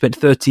making. He spent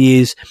 30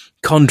 years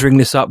conjuring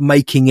this up,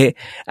 making it,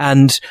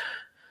 and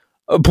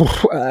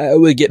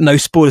we get no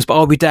spoilers. But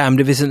I'll be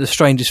damned if it isn't the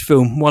strangest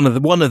film. One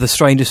of the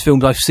strangest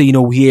films I've seen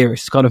all year.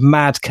 It's kind of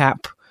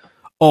madcap,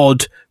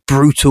 odd,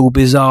 brutal,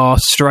 bizarre,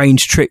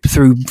 strange trip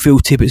through Phil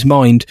Tippett's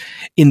mind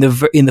in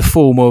the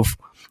form of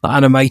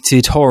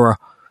animated horror.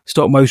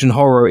 Stop motion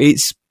horror.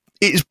 It's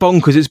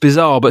bonkers. It's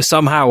bizarre, but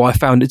somehow I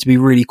found it to be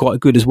really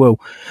quite good as well.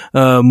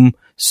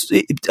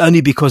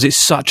 Only because it's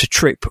such a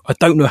trip. I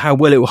don't know how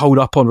well it will hold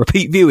up on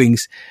repeat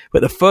viewings,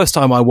 but the first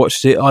time I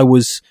watched it,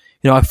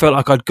 I felt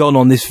like I'd gone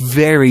on this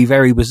very,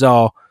 very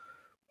bizarre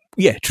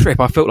trip.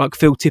 I felt like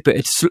Phil Tippett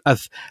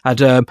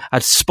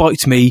had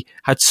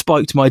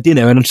spiked my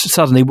dinner, and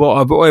suddenly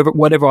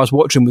whatever I was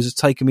watching was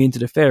taking me into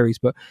the fairies.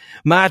 But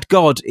mad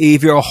God,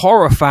 if you're a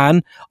horror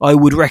fan, I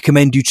would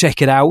recommend you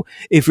check it out.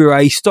 If you're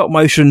a stop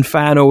motion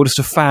fan or just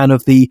a fan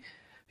of the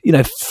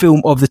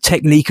film, of the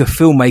technique of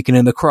filmmaking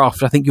and the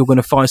craft, I think you're going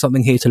to find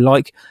something here to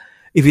like.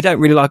 If you don't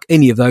really like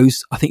any of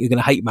those, I think you're going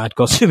to hate Mad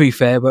God, to be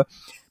fair, but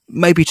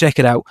maybe check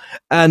it out.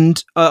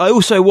 And I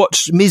also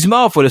watched Ms.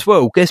 Marvel as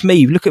well. Guess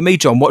me. Look at me,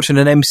 John, watching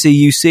an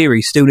MCU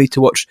series. Still need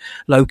to watch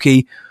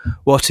Loki,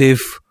 What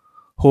If,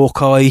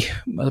 Hawkeye,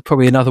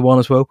 probably another one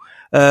as well.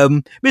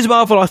 Ms.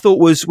 Marvel I thought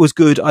was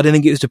good. I didn't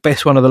think it was the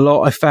best one of the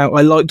lot.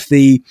 I liked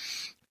the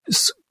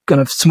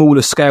kind of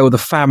smaller scale, the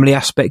family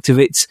aspect of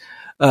it.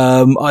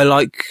 I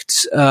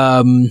liked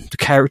the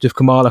character of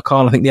Kamala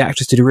Khan. I think the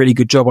actress did a really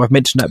good job. I've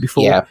mentioned that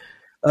before. Yeah.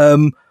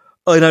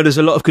 I know there's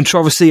a lot of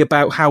controversy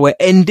about how it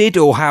ended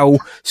or how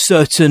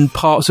certain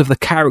parts of the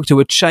character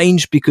were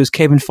changed because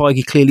Kevin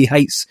Feige clearly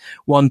hates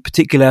one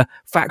particular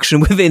faction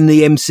within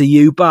the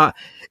MCU, but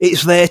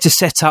it's there to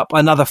set up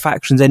another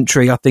faction's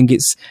entry. I think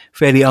it's a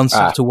fairly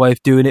unsubtle way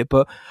of doing it.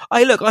 But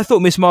I thought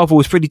Ms. Marvel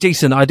was pretty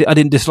decent. I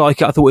didn't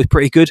dislike it. I thought it was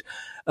pretty good.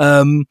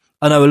 I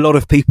know a lot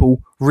of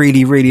people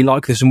really, really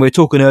like this, and we were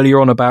talking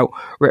earlier on about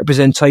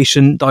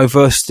representation,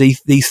 diversity.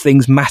 These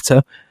things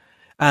matter.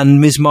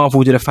 And Ms.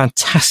 Marvel did a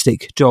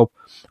fantastic job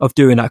of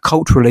doing that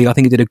culturally. I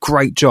think it did a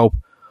great job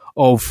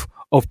of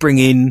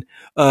bringing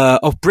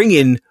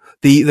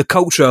the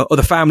culture, or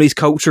the family's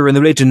culture and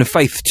the religion and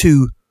faith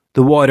to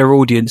the wider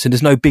audience. And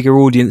there's no bigger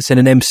audience than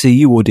an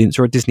MCU audience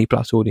or a Disney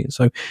Plus audience.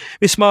 So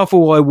Ms.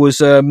 Marvel, I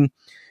was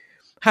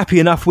happy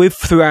enough with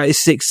throughout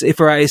its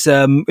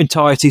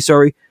entirety.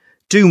 Sorry,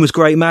 Doom was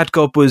great. Mad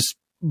God was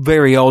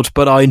very odd,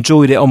 but I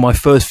enjoyed it on my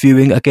first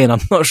viewing. Again,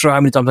 I'm not sure how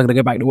many times I'm going to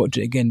go back to watch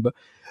it again, but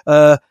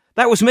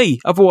that was me.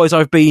 Otherwise,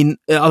 I've been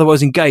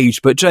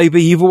engaged. But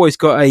JB, you've always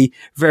got a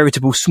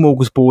veritable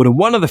smorgasbord. And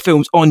one of the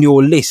films on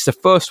your list, the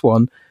first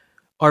one,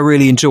 I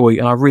really enjoy,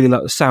 and I really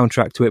like the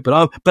soundtrack to it. But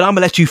I'm going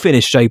to let you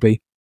finish, JB.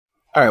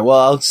 All right. Well,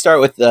 I'll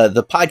start with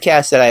the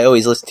podcast that I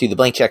always listen to, the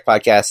Blank Check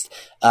podcast.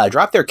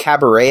 Dropped their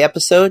Cabaret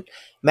episode.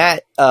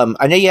 Matt,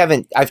 I know you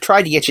haven't. I've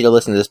tried to get you to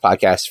listen to this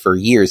podcast for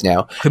years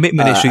now.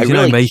 Commitment issues, you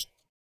know me.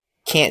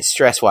 Can't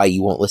stress why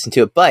you won't listen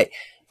to it. But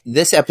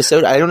this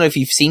episode, I don't know if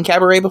you've seen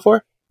Cabaret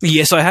before.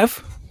 Yes, I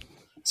have.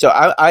 So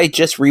I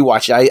just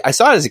rewatched it. I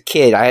saw it as a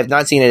kid. I have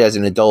not seen it as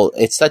an adult.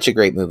 It's such a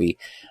great movie.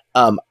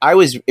 I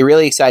was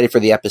really excited for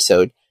the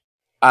episode.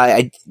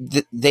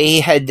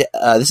 They had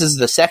this is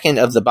the second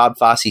of the Bob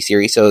Fosse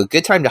series, so a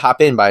good time to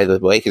hop in, by the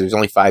way, because there's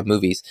only 5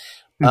 movies.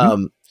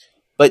 Mm-hmm.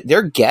 But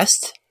their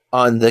guest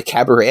on the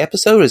Cabaret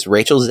episode is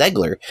Rachel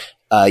Zegler.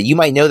 You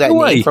might know that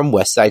name from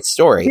West Side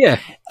Story. Yeah.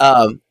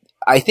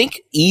 I think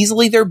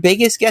easily their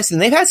biggest guest,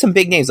 and they've had some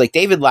big names like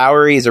David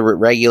Lowery is a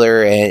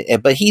regular,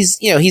 but he's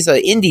an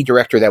indie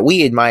director that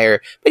we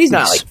admire, but he's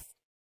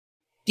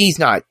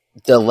not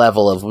the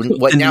level of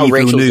what now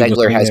Rachel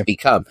Zegler has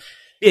become.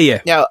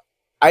 Yeah. Now,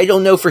 I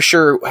don't know for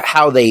sure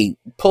how they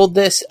pulled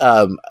this,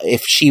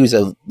 if she was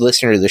a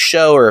listener to the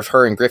show or if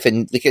her and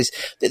Griffin, because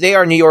they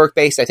are New York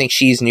based. I think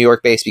she's New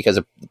York based because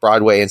of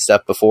Broadway and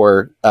stuff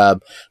before.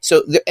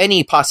 So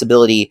any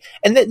possibility,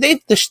 and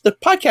the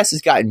podcast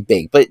has gotten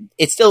big, but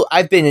it's still,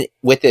 I've been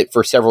with it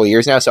for several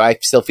years now. So I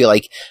still feel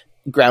like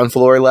ground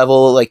floor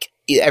level, like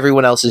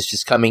everyone else is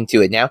just coming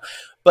to it now,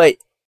 but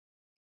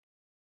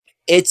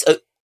it's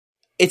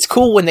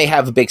cool when they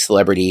have a big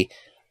celebrity.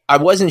 I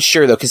wasn't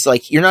sure though,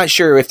 because you're not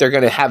sure if they're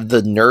going to have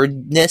the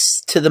nerdness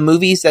to the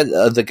movies that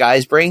the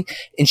guys bring,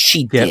 and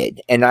she did,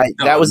 and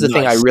that was the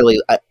thing I really.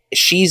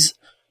 She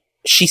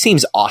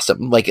seems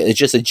awesome, it's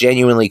just a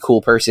genuinely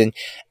cool person,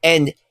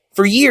 and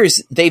for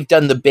years they've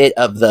done the bit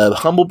of the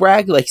humble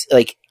brag, like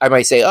I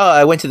might say, oh,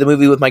 I went to the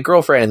movie with my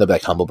girlfriend, and they'll be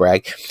like, humble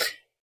brag.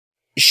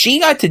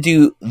 She got to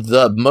do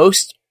the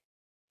most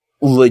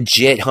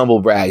legit humble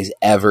brags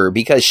ever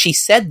because she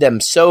said them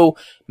so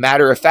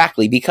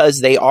matter-of-factly because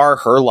they are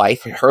her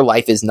life. Her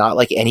life is not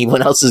like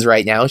anyone else's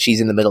right now. She's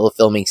in the middle of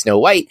filming Snow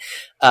White.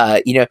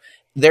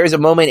 there's a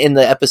moment in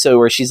the episode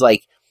where she's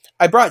like,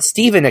 I brought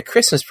Steven a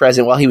Christmas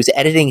present while he was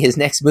editing his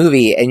next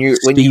movie, and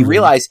when you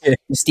realize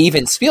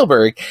Steven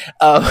Spielberg,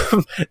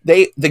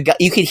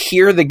 you could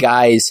hear the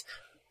guys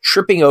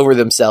tripping over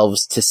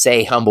themselves to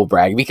say humble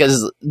brag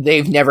because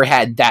they've never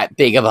had that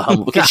big of a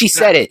humble. Because she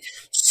said it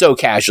so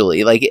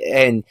casually,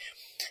 and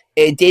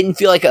it didn't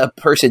feel like a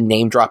person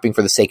name dropping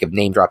for the sake of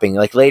name dropping.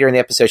 Like later in the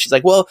episode, she's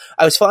like, "Well,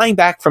 I was flying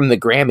back from the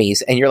Grammys,"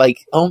 and you're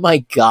like, "Oh my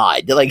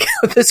god!" Like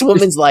this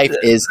woman's life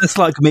is. It's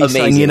like me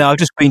amazing. saying, I've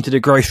just been to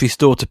the grocery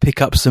store to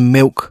pick up some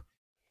milk.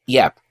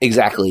 Yeah,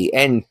 exactly.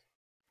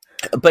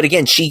 But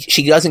again, she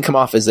doesn't come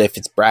off as if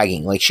it's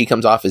bragging. Like she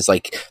comes off as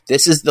like,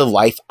 this is the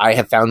life I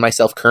have found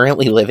myself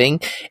currently living.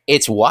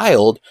 It's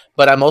wild,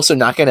 but I'm also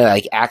not going to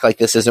like act like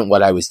this isn't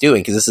what I was doing,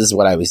 because this is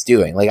what I was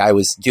doing. Like I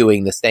was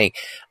doing this thing.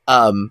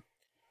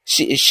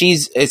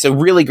 It's a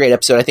really great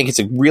episode. I think it's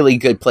a really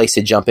good place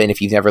to jump in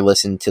if you've never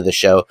listened to the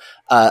show.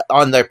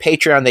 On their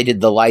Patreon, they did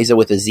the Liza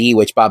with a Z,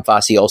 which Bob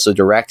Fosse also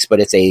directs,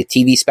 but it's a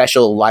TV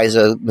special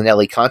Liza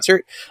Minnelli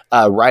concert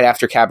right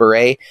after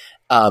Cabaret.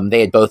 They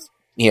had both,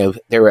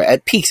 they were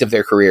at peaks of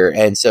their career,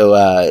 and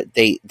so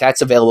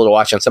that's available to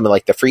watch on some of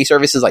like the free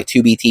services like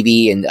Tubi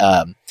TV and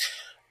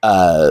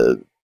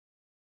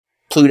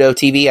Pluto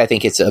TV. I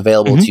think it's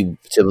available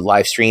to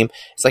live stream.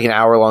 It's like an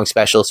hour-long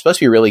special. It's supposed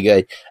to be really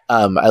good.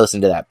 I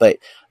listened to that, but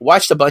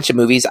watched a bunch of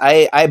movies.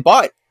 I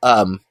bought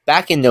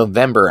back in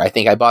November, I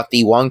think I bought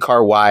the Wong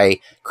Kar-wai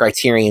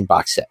Criterion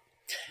box set.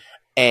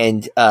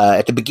 And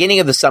at the beginning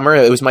of the summer,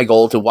 it was my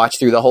goal to watch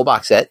through the whole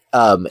box set,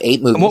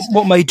 8 movies. And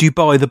what made you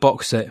buy the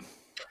box set?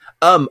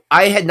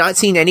 I had not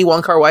seen any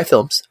Wong Kar-wai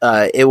films.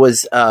 It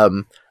was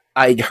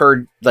I'd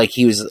heard like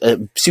he was a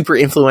super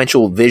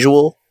influential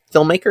visual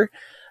filmmaker.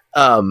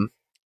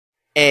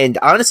 And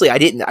honestly, I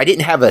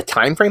didn't have a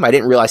time frame. I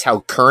didn't realize how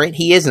current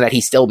he is and that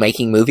he's still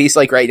making movies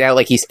like right now.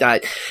 Like he's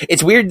not,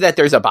 it's weird that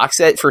there's a box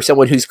set for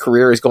someone whose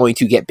career is going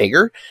to get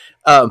bigger,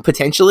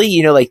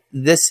 potentially, like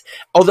this,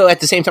 although at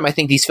the same time, I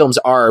think these films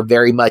are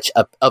very much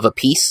of a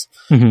piece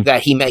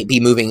that he might be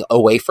moving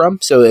away from.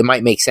 So it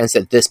might make sense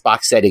that this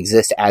box set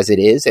exists as it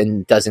is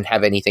and doesn't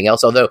have anything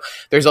else. Although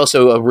there's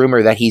also a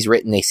rumor that he's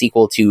written a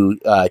sequel to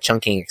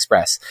Chungking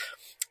Express.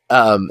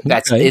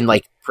 That's in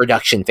like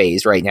production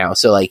phase right now.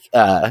 So like,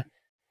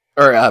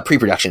 or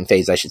pre-production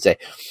phase, I should say.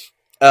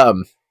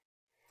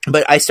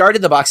 But I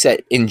started the box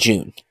set in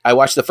June. I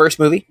watched the first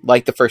movie,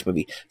 liked the first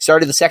movie.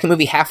 Started the second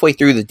movie, halfway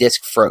through the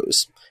disc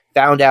froze.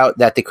 Found out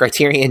that the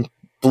Criterion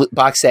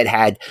box set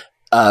had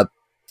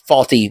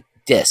faulty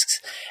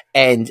discs,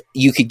 and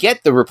you could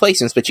get the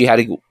replacements, but you had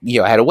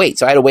to wait.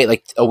 So I had to wait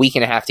like a week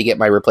and a half to get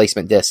my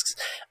replacement discs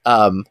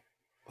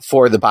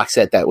for the box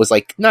set that was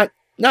like not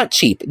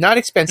cheap, not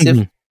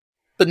expensive.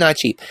 But not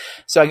cheap.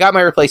 So I got my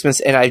replacements,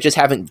 and I just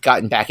haven't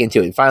gotten back into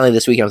it. And finally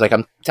this week I was like,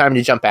 I'm time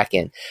to jump back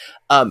in.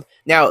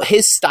 Now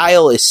his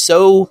style is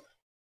so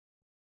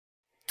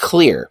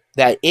clear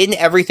that in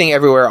Everything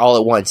Everywhere All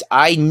at Once,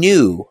 I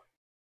knew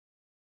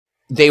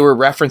they were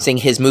referencing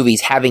his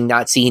movies, having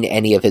not seen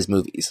any of his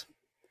movies.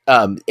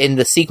 In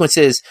the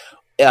sequences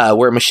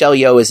where Michelle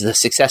Yeoh is the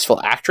successful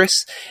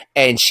actress,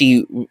 and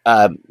she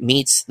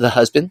meets the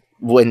husband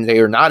when they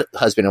are not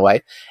husband and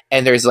wife,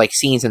 and there's like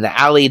scenes in the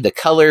alley, the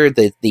color,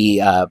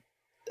 the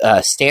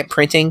stamp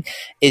printing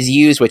is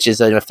used, which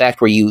is an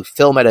effect where you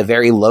film at a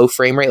very low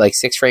frame rate, like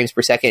 6 frames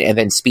per second, and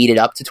then speed it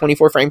up to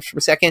 24 frames per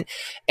second,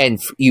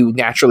 and you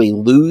naturally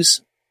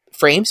lose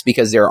frames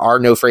because there are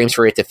no frames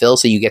for it to fill,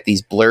 so you get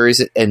these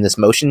blurs and this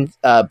motion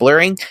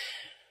blurring.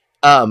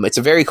 It's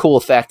a very cool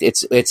effect.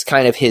 It's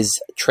kind of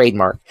his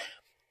trademark.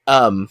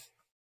 So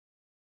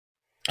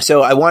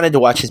I wanted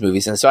to watch his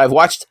movies, and so I've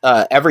watched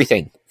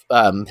everything.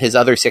 His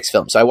other 6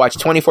 films. So I watched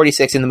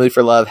 2046, In the Mood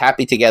for Love,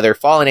 Happy Together,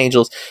 Fallen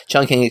Angels,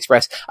 Chungking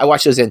Express. I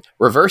watched those in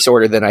reverse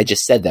order than I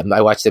just said them.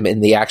 I watched them in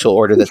the actual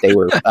order that they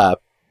were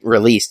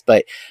released,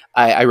 but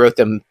I wrote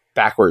them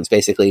backwards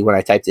basically when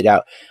I typed it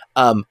out.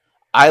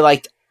 I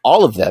liked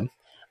all of them.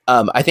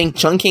 I think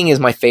Chungking is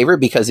my favorite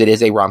because it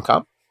is a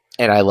rom-com,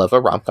 and I love a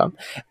rom-com.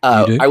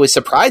 I was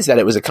surprised that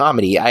it was a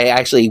comedy. I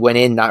actually went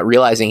in not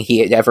realizing he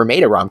had ever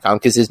made a rom-com,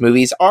 because his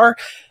movies are,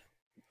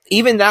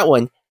 even that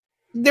one,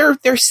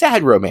 they're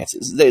sad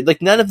romances.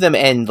 Like none of them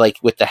end like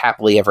with the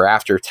happily ever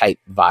after type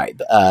vibe.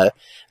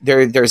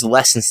 There's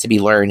lessons to be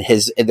learned.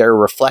 There are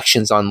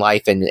reflections on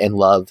life and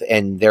love,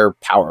 and they're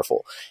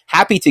powerful.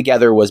 Happy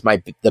Together was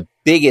the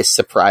biggest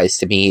surprise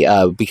to me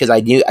because I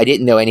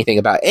didn't know anything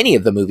about any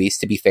of the movies,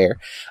 to be fair.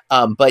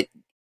 But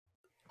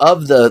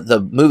of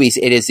the movies,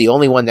 it is the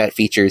only one that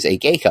features a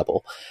gay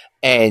couple,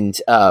 and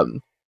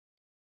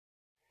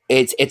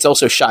It's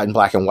also shot in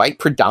black and white,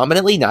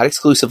 predominantly, not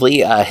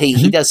exclusively.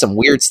 He does some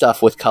weird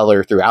stuff with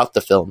color throughout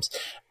the films.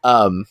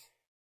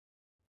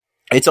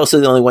 It's also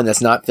the only one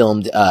that's not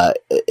filmed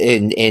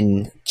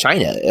in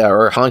China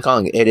or Hong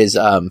Kong. It is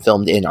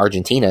filmed in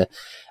Argentina.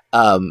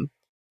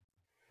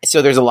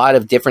 So there's a lot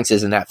of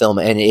differences in that film,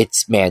 and it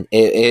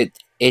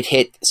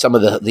hit some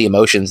of the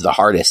emotions the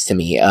hardest to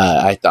me.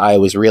 I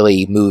was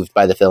really moved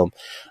by the film.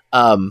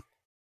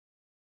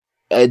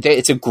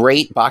 it's a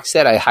great box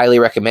set. I highly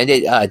recommend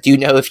it. Do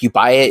know if you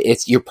buy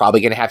it, you're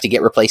probably going to have to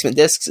get replacement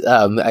discs.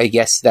 I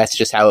guess that's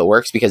just how it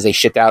works because they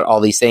shipped out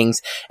all these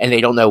things and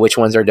they don't know which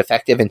ones are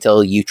defective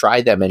until you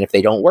try them. And if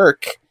they don't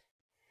work,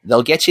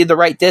 they'll get you the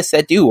right discs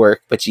that do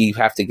work, but you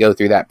have to go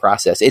through that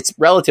process. It's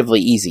relatively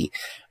easy.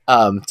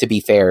 To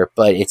be fair,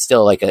 but it's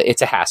still like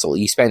it's a hassle.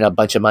 You spend a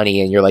bunch of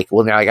money and you're like,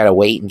 well, now I got to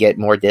wait and get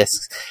more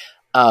discs.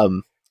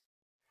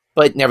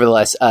 But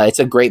nevertheless, it's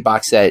a great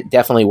box set.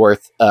 Definitely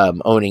worth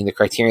owning the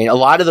Criterion. A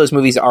lot of those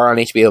movies are on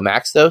HBO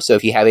Max, though. So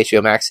if you have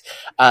HBO Max,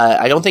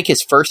 I don't think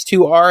his first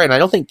two are, and I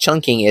don't think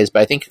Chungking is,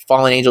 but I think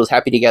Fallen Angels,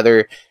 Happy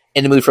Together,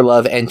 In the Mood for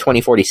Love, and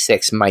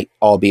 2046 might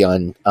all be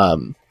on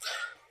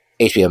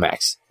HBO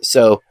Max.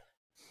 So,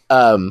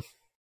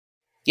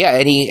 yeah,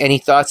 any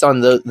thoughts on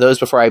those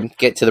before I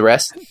get to the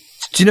rest?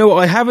 Do you know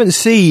what? I haven't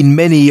seen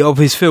many of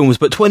his films,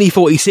 but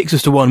 2046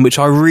 was the one which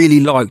I really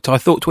liked. I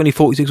thought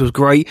 2046 was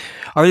great.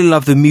 I really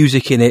love the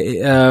music in it,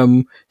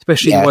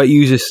 especially the way it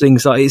uses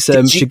things like it's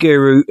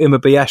Shigeru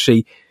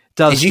Imabayashi.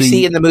 Did you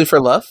see In the Mood for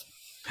Love?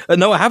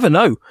 No, I haven't,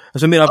 no.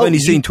 I've only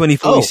seen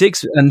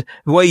 2046, and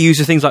the way he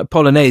uses things like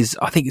Polonaise,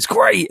 I think it's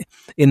great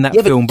in that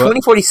film. But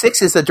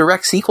 2046 is a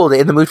direct sequel to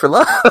In the Mood for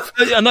Love.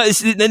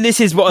 This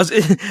is what I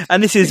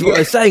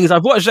was saying, is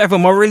I've watched that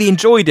film, I really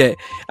enjoyed it.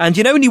 And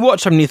you know, when you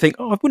watch something, you think,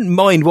 I wouldn't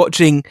mind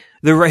watching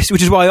the rest,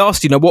 which is why I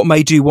asked you, what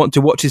made you want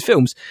to watch his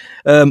films,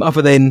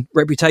 other than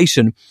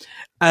Reputation?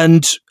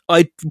 And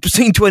I'd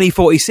seen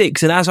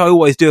 2046, and as I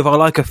always do if I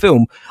like a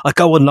film, I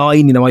go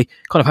online, I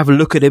kind of have a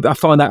look at it, I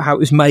find out how it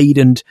was made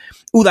and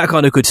all that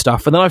kind of good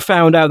stuff. And then I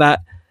found out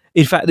that,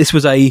 in fact, this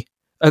was a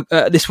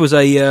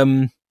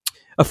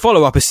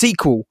follow-up, a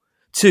sequel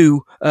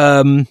to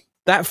In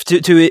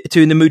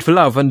the Mood for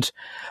Love. And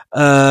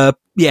I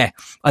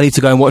need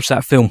to go and watch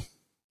that film.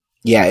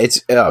 Yeah,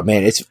 it's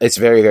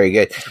very, very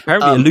good.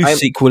 Apparently a loose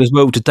sequel as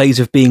well to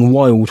Days of Being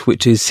Wild,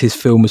 which is his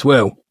film as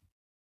well.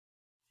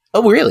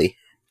 Oh, really?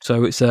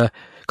 So it's a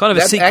kind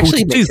of a sequel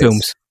to two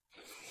films.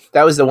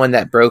 That was the one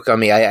that broke on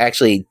me. I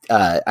actually,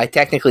 I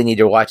technically need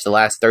to watch the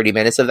last 30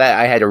 minutes of that.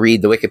 I had to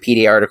read the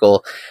Wikipedia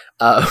article.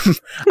 I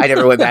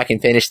never went back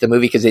and finished the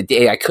movie because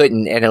I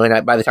couldn't.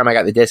 And by the time I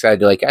got the disc, I'd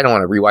be like, I don't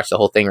want to rewatch the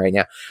whole thing right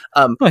now.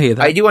 I hear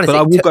that. I do want to. But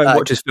I will go and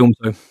watch his film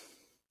though.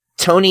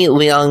 Tony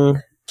Leung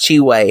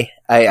Chiu-wei.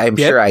 I'm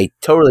sure I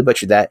totally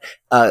butchered that.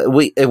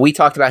 We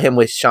talked about him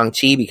with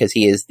Shang-Chi because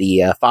he is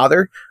the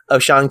father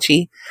of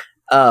Shang-Chi.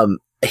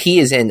 He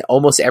is in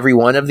almost every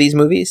one of these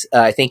movies.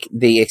 I think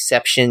the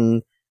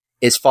exception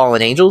is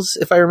Fallen Angels,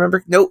 if I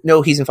remember.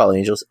 No, he's in Fallen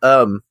Angels.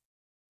 No,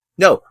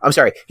 I'm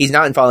sorry. He's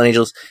not in Fallen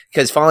Angels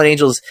because Fallen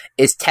Angels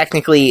is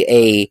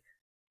technically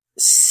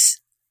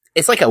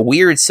it's like a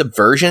weird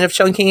subversion of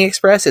Chungking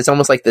Express. It's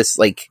almost like this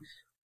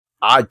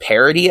odd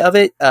parody of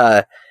it.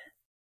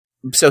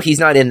 So he's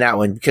not in that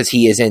one because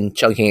he is in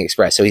Chungking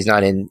Express. So he's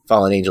not in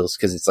Fallen Angels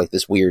because it's like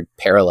this weird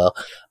parallel.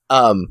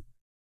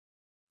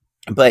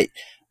 But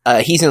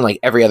he's in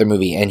every other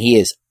movie, and he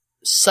is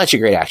such a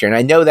great actor. And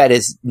I know that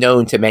is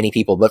known to many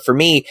people, but for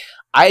me,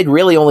 I had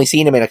really only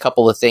seen him in a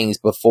couple of things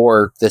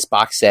before this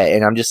box set,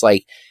 and I'm just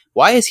like,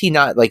 why is he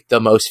not the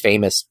most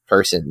famous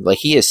person?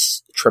 He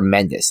is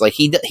tremendous.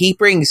 He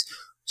brings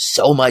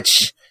so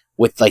much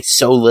with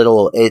so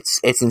little.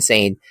 It's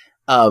insane.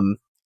 Really,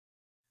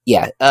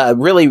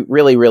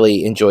 really,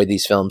 really enjoyed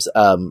these films.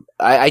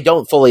 I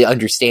don't fully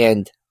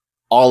understand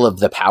all of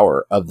the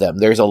power of them.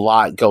 There's a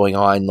lot going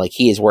on.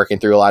 He is working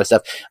through a lot of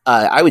stuff.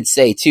 I would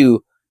say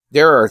too,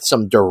 there are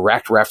some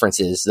direct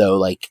references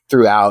though,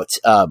 throughout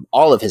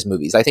all of his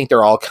movies. I think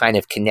they're all kind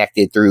of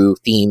connected through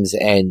themes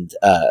and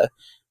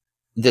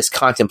this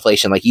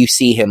contemplation. You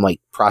see him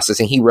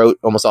processing. He wrote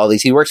almost all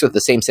these. He works with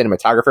the same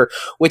cinematographer,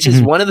 which is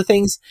one of the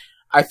things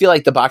I feel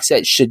like the box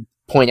set should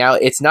point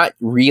out. It's not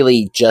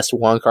really just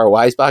Wong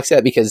Kar-wai's box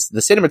set because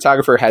the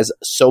cinematographer has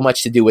so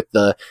much to do with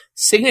the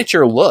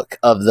signature look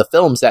of the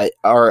films that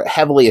are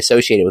heavily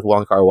associated with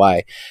Wong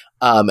Kar-wai.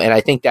 And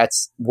I think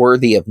that's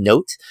worthy of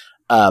note.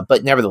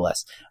 But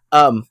nevertheless,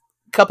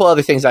 couple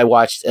other things I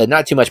watched,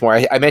 not too much more.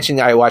 I mentioned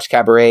I watched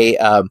Cabaret.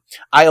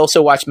 I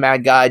also watched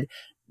Mad God,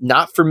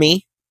 not for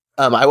me.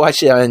 I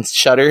watched it on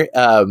Shudder.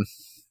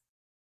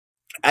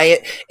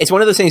 It's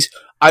one of those things.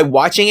 I'm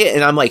watching it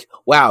and I'm like,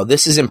 wow,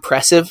 this is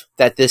impressive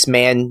that this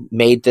man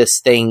made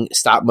this thing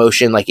stop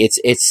motion.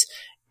 It's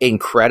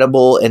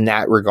incredible in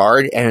that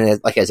regard.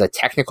 And as a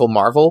technical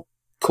marvel,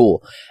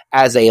 cool.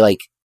 As a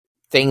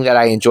thing that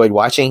I enjoyed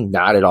watching,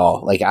 not at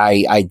all.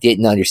 I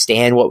didn't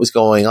understand what was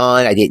going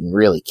on. I didn't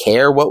really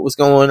care what was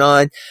going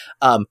on.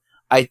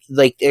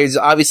 There's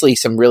obviously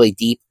some really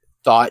deep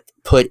thought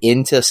put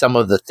into some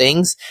of the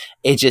things.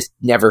 It just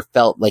never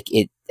felt like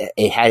it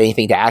had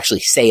anything to actually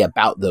say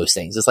about those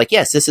things. It's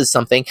yes, this is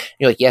something.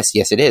 You're like, yes,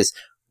 it is.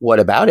 What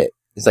about it?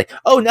 It's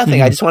oh, nothing.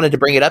 Mm-hmm. I just wanted to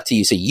bring it up to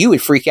you so you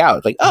would freak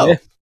out. Oh. Yeah.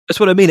 That's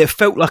what I mean. It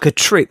felt like a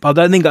trip. I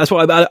don't think that's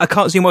what I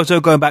can't see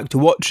myself going back to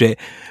watch it.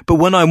 But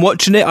when I'm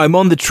watching it, I'm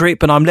on the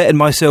trip and I'm letting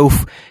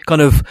myself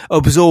kind of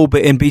absorb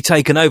it and be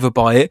taken over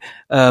by it.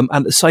 And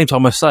at the same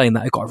time, I'm saying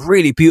that it got a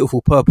really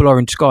beautiful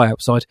purple-orange sky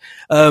outside.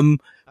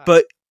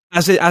 But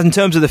as in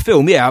terms of the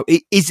film, yeah,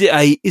 is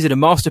it a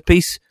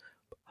masterpiece?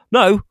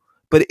 No,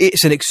 but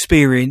it's an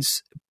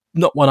experience,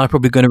 not one I'm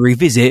probably going to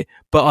revisit.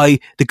 But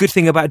the good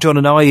thing about John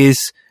and I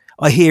is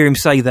I hear him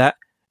say that,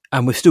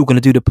 and we're still going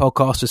to do the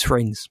podcast as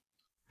friends.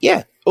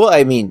 Yeah. Well,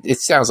 I mean, it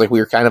sounds like we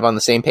were kind of on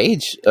the same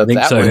page of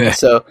that so, one. Yeah.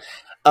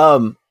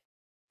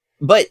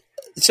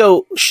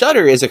 So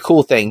Shudder is a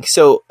cool thing.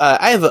 So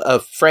I have a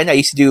friend I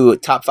used to do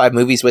top 5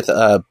 movies with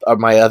on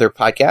my other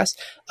podcast,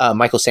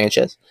 Michael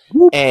Sanchez.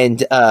 Whoop.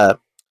 And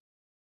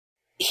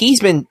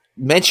he's been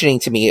mentioning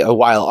to me a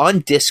while on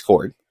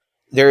Discord,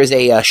 there is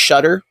a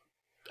Shudder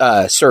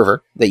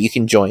server that you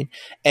can join.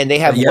 And they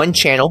have one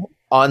channel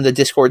on the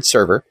Discord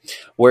server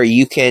where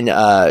you can,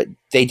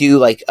 they do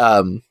like,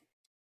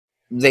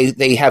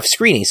 they have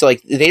screenings. So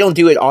like they don't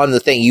do it on the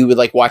thing. You would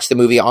like watch the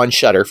movie on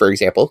Shudder, for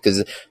example,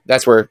 because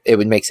that's where it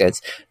would make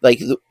sense. Like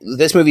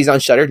this movie's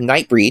on Shudder.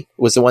 Nightbreed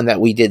was the one that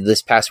we did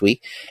this past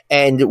week.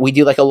 And we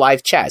do like a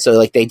live chat. So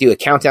like they do a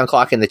countdown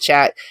clock in the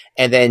chat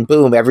and then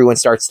boom, everyone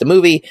starts the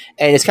movie.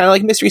 And it's kind of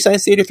like Mystery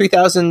Science Theater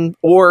 3000,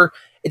 or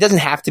it doesn't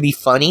have to be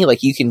funny.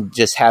 Like you can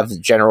just have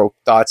general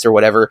thoughts or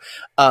whatever.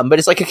 But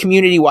it's like a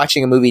community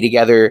watching a movie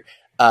together.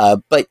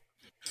 But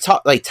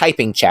like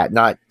typing chat,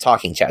 not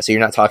talking chat. So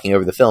you're not talking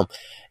over the film.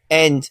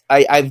 And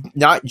I've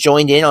not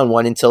joined in on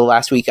one until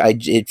last week. I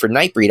did for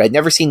Nightbreed. I'd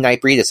never seen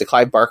Nightbreed. It's a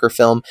Clive Barker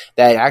film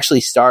that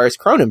actually stars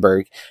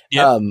Cronenberg.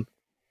 Yep.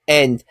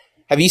 And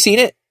have you seen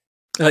it?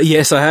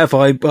 Yes, I have.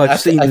 I've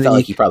seen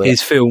like you probably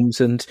his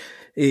films, and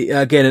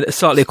again, a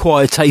slightly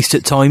acquired taste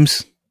at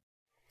times.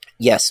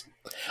 Yes.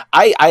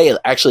 I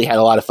actually had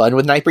a lot of fun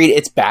with Nightbreed.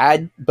 It's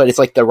bad, but it's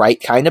like the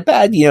right kind of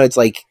bad. You know, it's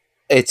like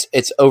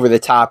it's over the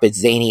top. It's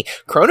zany.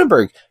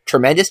 Cronenberg,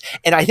 tremendous.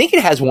 And I think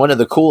it has one of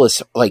the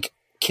coolest like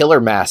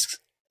killer masks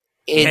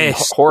in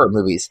horror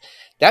movies.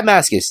 That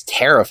mask is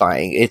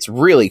terrifying. It's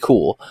really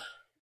cool.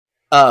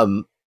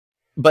 But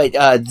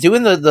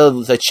doing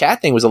the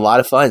chat thing was a lot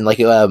of fun. Like,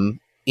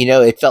 you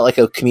know, it felt like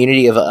a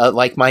community of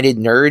like-minded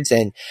nerds,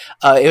 and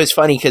it was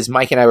funny because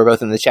Mike and I were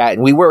both in the chat,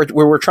 and we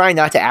were trying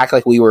not to act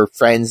like we were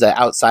friends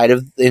outside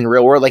of in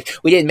real world. Like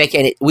we didn't make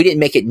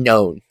it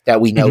known that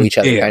we know each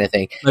other, kind of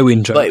thing. No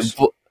in jokes.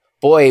 But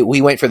boy,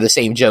 we went for the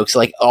same jokes.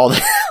 Like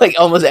like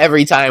almost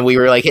every time we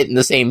were like hitting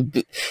the same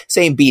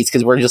beats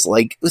because we're just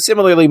like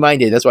similarly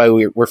minded. That's why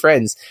we're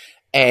friends.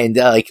 And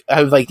like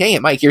I was like, dang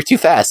it, Mike, you're too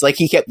fast. Like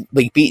he kept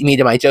like beating me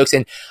to my jokes,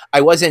 and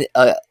I wasn't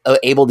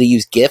able to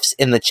use GIFs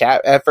in the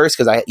chat at first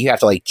because you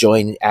have to like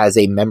join as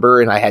a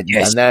member, and I hadn't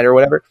done that or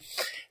whatever.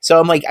 So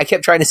I'm like, I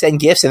kept trying to send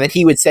GIFs, and then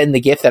he would send the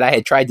GIF that I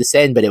had tried to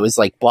send, but it was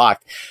like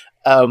blocked.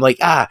 Like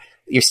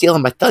you're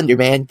stealing my thunder,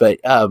 man. But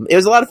it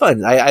was a lot of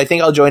fun. I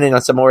think I'll join in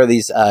on some more of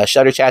these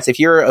Shudder chats. If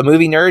you're a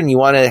movie nerd and you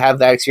want to have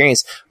that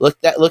experience,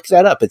 look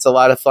that up. It's a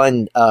lot of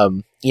fun.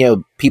 You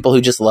know, people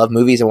who just love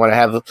movies and want to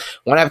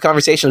have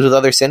conversations with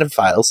other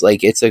cinephiles.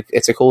 Like it's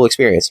a cool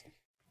experience.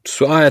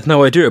 So I had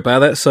no idea about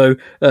that. So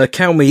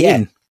count me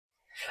in.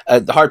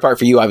 The hard part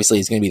for you, obviously,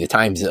 is going to be the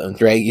time zone,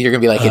 right? You're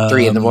going to be like at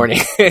 3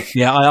 a.m.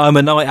 Yeah, I'm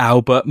a night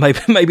owl, but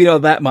maybe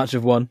not that much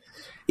of one.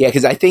 Yeah,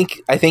 because I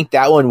think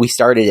that one we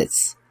started at.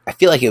 I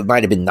feel like it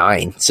might have been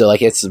 9, so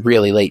like it's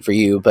really late for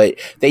you. But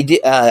they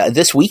did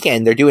this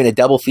weekend. They're doing a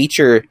double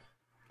feature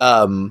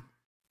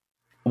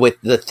with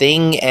The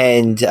Thing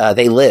and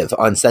They Live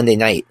on Sunday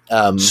night,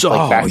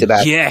 like back to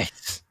back.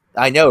 Yes,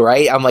 I know,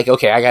 right? I'm like,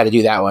 okay, I got to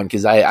do that one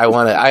because I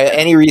want to.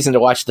 Any reason to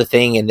watch The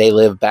Thing and They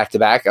Live back to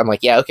back? I'm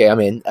like, yeah, okay, I'm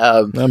in.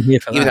 I'm here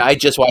for even that. though I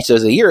just watched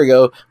those a year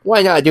ago,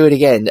 why not do it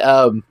again?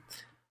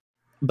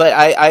 But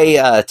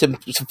I to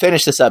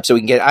finish this up so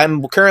we can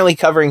I'm currently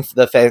covering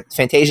the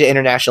Fantasia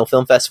International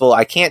Film Festival.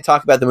 I can't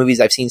talk about the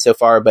movies I've seen so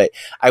far, but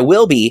I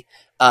will be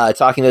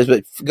talking those.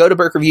 But go to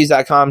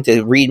BurkeReviews.com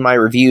to read my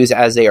reviews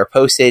as they are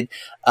posted.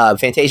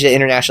 Fantasia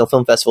International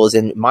Film Festival is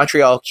in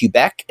Montreal,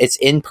 Quebec. It's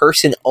in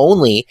person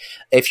only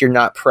if you're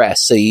not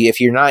pressed. So if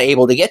you're not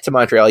able to get to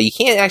Montreal, you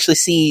can't actually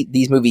see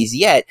these movies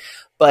yet.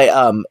 But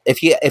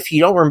if you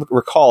don't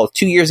recall,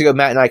 2 years ago,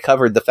 Matt and I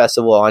covered the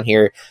festival on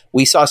here.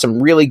 We saw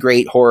some really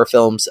great horror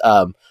films,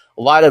 a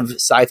lot of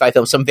sci-fi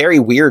films, some very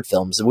weird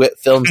films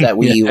that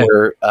we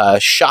were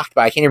shocked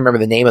by. I can't even remember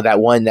the name of that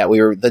one that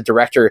the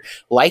director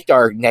liked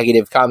our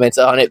negative comments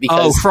on it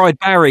because Fried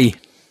Barry.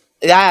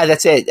 Yeah,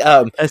 that's it.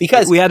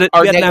 Because we had an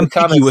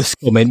ambiguous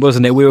comment,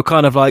 wasn't it? We were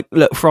kind of like,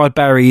 look, Fried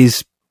Barry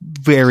is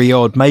very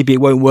odd. Maybe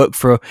it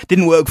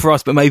didn't work for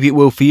us, but maybe it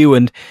will for you.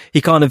 And he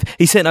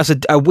sent us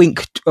a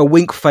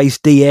wink face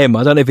DM.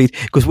 I don't know if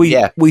because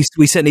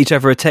we sent each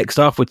other a text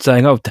afterwards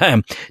saying, "Oh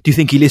damn, do you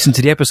think he listened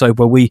to the episode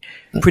where we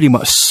pretty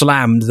much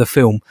slammed the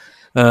film?"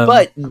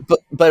 But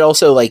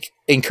also like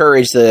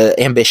encourage the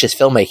ambitious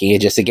filmmaking.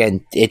 It just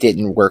again, it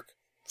didn't work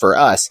for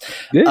us.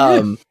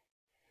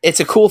 It's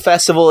a cool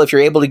festival if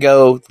you're able to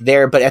go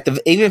there, but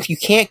even if you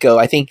can't go,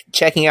 I think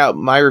checking out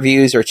my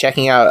reviews or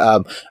checking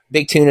out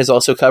Big Tune is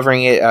also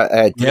covering it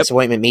at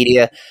Disappointment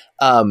Media.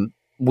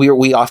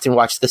 We often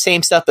watch the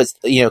same stuff, but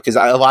because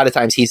a lot of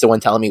times he's the one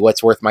telling me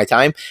what's worth my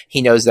time.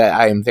 He knows that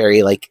I am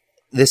very like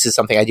this is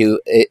something I do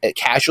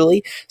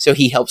casually, so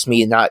he helps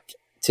me not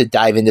to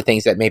dive into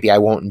things that maybe I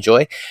won't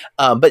enjoy.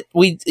 But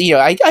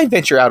I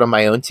venture out on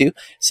my own too.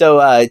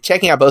 So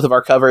checking out both of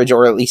our coverage,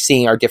 or at least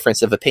seeing our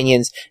difference of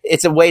opinions,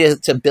 it's a way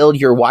to build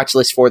your watch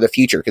list for the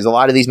future, because a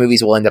lot of these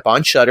movies will end up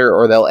on Shudder,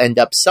 or they'll end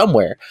up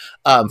somewhere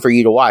for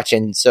you to watch.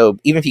 And so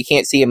even if you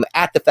can't see them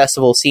at the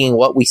festival, seeing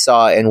what we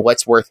saw and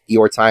what's worth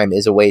your time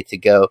is a way to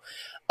go.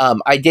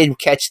 I did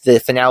catch the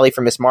finale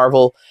for Miss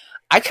Marvel.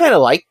 I kind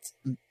of liked,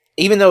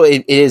 even though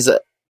it is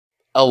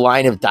a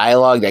line of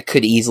dialogue that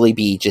could easily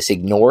be just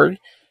ignored,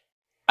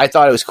 I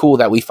thought it was cool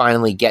that we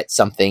finally get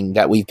something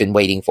that we've been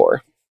waiting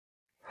for.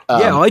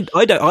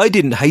 I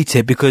didn't hate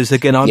it because,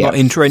 again, I'm not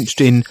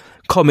entrenched in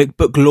comic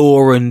book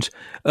lore, and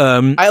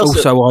I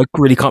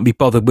really can't be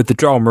bothered with the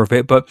drama of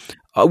it. But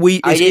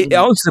it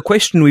answers the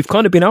question we've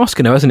kind of been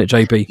asking now, hasn't it,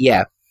 JB?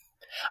 Yeah.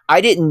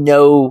 I didn't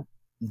know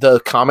the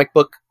comic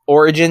book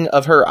origin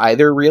of her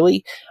either,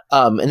 really.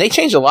 And they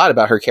changed a lot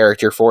about her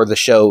character for the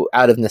show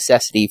out of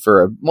necessity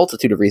for a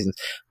multitude of reasons.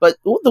 But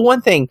the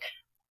one thing,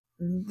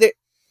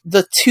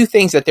 the two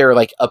things that they're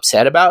like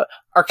upset about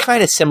are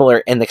kind of similar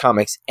in the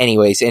comics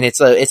anyways. And it's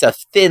a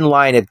thin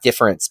line of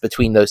difference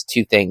between those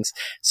two things.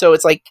 So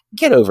it's like,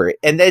 get over it.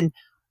 And then,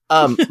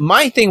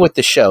 my thing with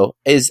the show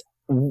is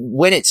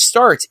when it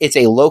starts, it's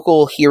a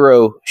local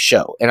hero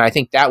show. And I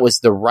think that was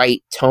the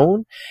right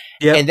tone.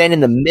 Yep. And then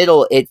in the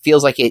middle, it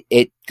feels like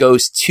it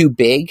goes too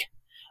big,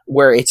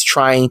 where it's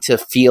trying to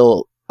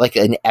feel like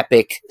an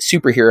epic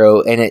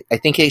superhero. And I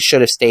think it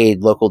should have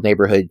stayed local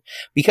neighborhood,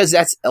 because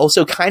that's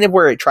also kind of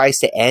where it tries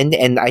to end.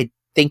 And I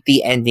think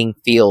the ending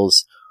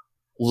feels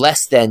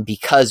less than,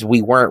 because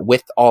we weren't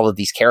with all of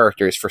these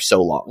characters for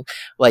so long.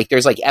 Like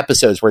there's like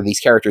episodes where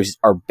these characters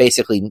are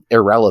basically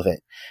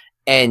irrelevant.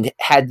 And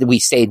had we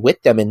stayed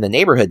with them in the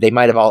neighborhood, they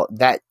might have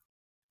that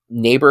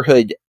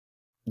neighborhood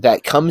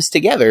that comes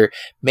together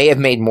may have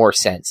made more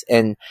sense.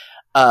 And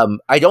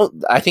I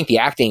think the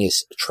acting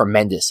is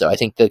tremendous. So I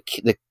think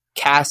the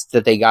cast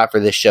that they got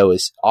for this show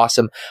is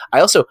awesome.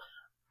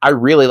 I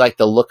really like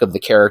the look of the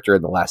character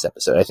in the last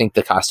episode. I think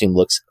the costume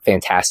looks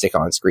fantastic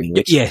on screen.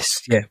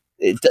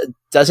 It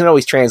doesn't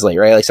always translate,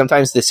 right? Like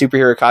sometimes the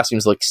superhero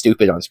costumes look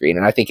stupid on screen,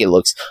 and I think it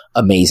looks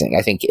amazing.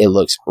 I think it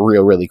looks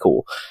really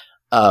cool.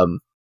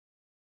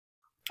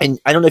 And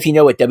I don't know if you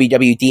know what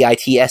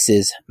WWDITS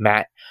is,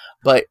 Matt,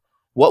 but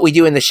What We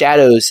Do in the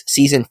Shadows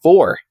season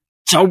 4.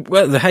 Oh,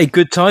 well, hey,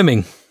 good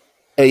timing.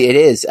 It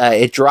is.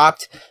 It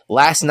dropped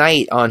last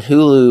night on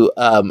Hulu.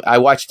 I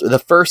watched the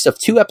first of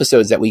 2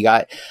 episodes that we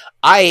got.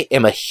 I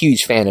am a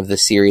huge fan of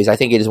this series. I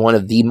think it is one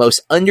of the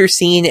most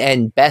underseen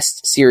and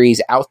best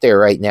series out there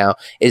right now.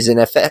 It is an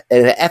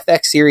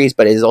FX series,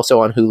 but it is also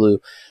on Hulu.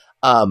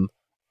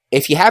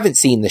 If you haven't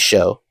seen the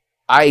show,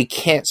 I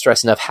can't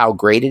stress enough how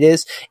great it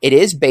is. It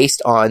is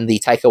based on the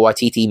Taika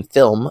Waititi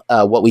film,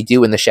 What We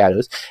Do in the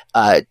Shadows.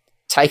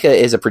 Taika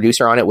is a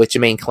producer on it with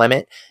Jermaine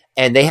Clement,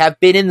 and they have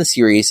been in the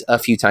series a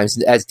few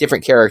times as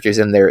different characters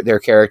in their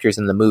characters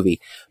in the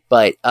movie.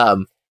 But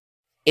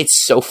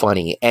it's so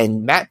funny.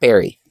 And Matt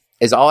Berry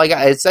is all I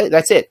got.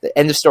 That's it.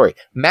 End of story.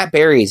 Matt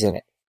Berry's in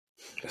it.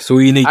 That's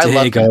all you need to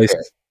hear, guys.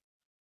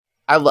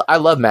 I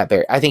love Matt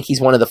Berry. I think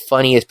he's one of the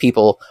funniest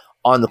people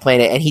on the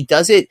planet, and he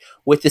does it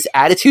with this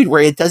attitude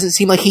where it doesn't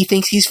seem like he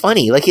thinks he's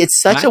funny. Like it's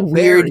such a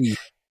weird.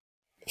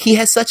 He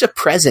has such a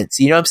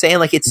presence. You know what I'm saying?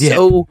 Like it's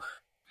so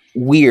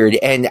weird,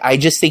 and I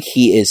just think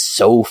he is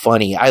so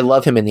funny. I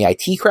love him in the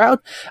IT Crowd.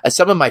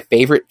 Some of my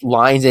favorite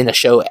lines in a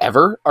show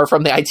ever are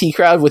from the IT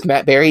Crowd with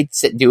Matt Berry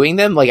doing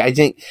them. Like I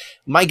think,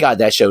 my God,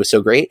 that show is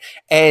so great.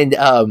 And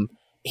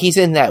he's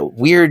in that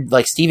weird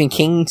like Stephen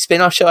King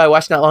spinoff show I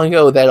watched not long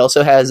ago that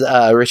also has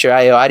Richard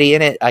Ayoade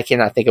in it. I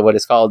cannot think of what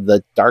it's called.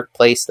 The Dark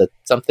Place,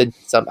 something.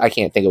 I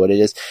can't think of what it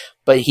is,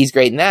 but he's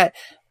great in that.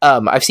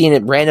 I've seen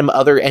it, random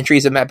other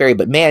entries of Matt Berry,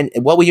 but man,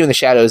 What We Do in the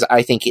Shadows,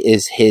 I think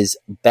is his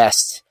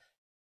best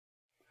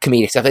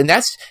comedic stuff. And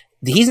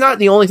he's not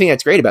the only thing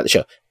that's great about the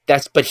show.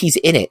 But he's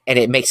in it, and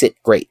it makes it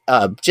great.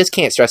 Just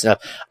can't stress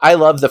enough. I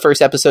love the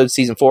first episode,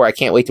 season 4. I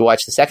can't wait to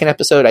watch the second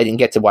episode. I didn't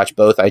get to watch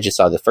both. I just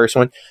saw the first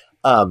one.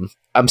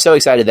 I'm so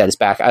excited that it's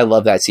back. I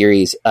love that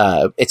series.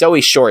 It's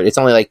always short. It's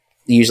only like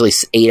usually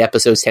 8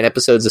 episodes, 10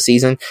 episodes a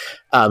season.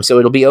 So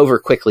it'll be over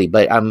quickly,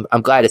 but I'm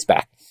glad it's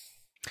back.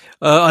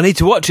 I need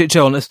to watch it,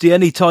 John. It's the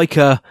only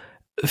Taika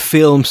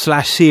film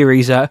 /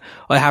 series that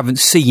I haven't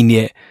seen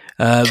yet.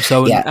 And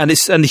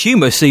the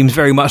humour seems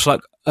very much up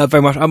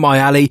my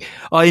alley.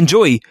 I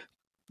enjoy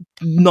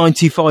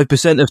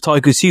 95% of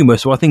Taika's humour,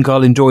 so I think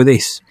I'll enjoy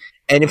this.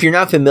 And if you're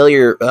not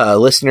familiar,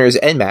 listeners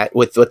and Matt,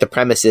 with what the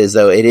premise is,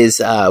 though, it is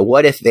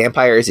what if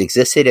vampires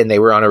existed and they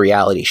were on a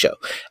reality show?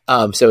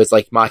 So it's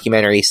like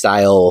mockumentary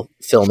style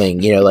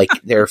filming, like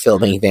they're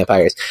filming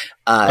vampires.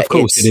 Of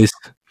course it is.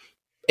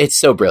 It's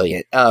so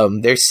brilliant.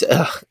 There's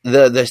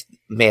the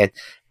man.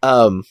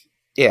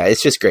 Yeah,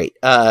 it's just great.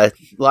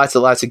 Lots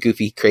of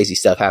goofy, crazy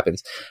stuff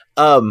happens.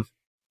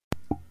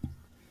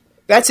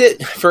 That's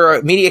it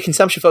for media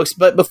consumption, folks.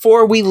 But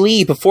before we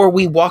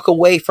walk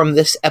away from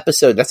this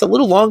episode, that's a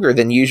little longer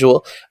than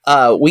usual.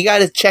 We got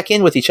to check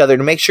in with each other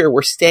to make sure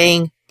we're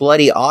staying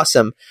bloody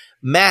awesome.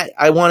 Matt,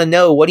 I want to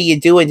know, what are you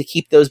doing to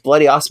keep those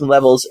bloody awesome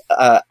levels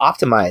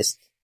optimized?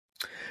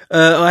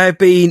 I have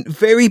been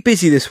very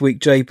busy this week,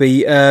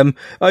 JB.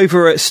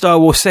 Over at Star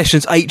Wars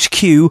Sessions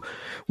HQ,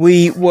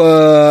 we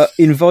were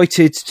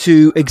invited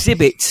to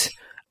exhibit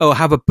or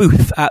have a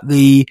booth at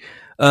the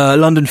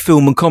London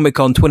Film and Comic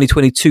Con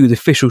 2022, the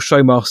official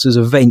Showmasters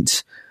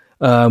event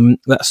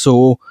that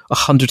saw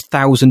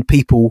 100,000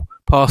 people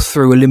pass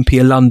through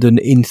Olympia, London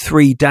in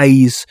 3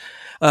 days.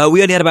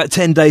 We only had about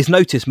 10 days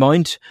notice,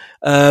 mind.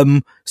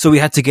 So we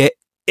had to get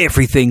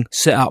everything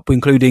set up,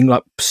 including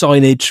like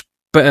signage,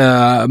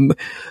 what's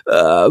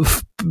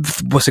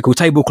it called,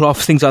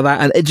 tablecloths, things like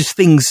that, and just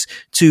things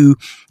to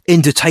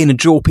entertain and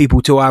draw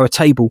people to our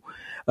table.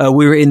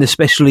 We were in the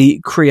specially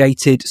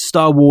created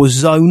Star Wars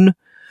zone.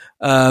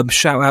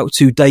 Shout out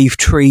to Dave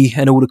Tree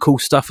and all the cool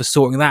stuff for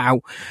sorting that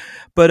out.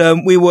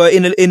 But we were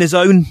in a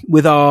zone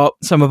with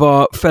some of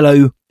our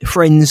fellow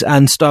friends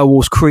and Star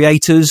Wars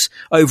creators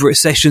over at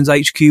Sessions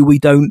HQ. We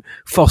don't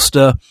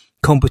foster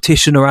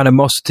competition or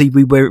animosity.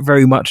 We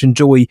very much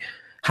enjoy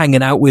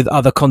hanging out with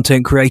other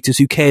content creators.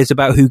 Who cares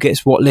about who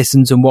gets what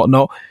lessons and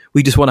whatnot?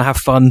 We just want to have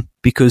fun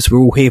because we're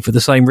all here for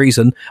the same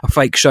reason, a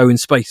fake show in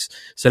space.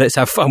 So let's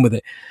have fun with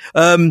it.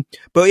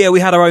 But yeah, we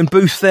had our own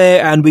booth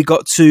there, and we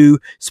got to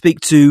speak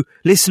to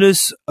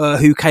listeners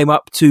who came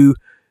up to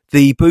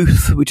the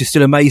booth, which is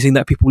still amazing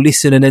that people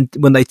listen. And then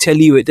when they tell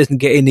you, it doesn't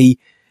get any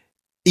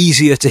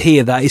easier to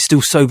hear that. It's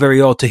still so very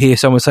odd to hear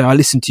someone say, I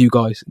listen to you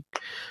guys.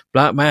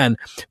 Black man,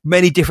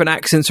 many different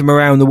accents from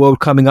around the world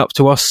coming up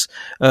to us.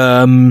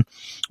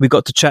 We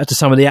got to chat to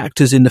some of the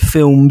actors in the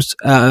films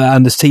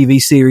and the TV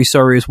series,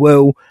 as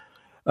well.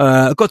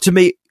 Got to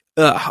meet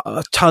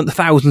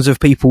thousands of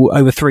people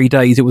over 3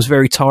 days. It was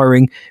very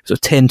tiring. It was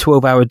 10,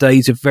 12-hour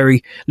days of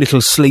very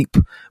little sleep.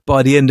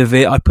 By the end of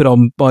it, I put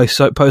on my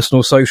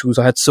personal socials.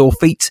 I had sore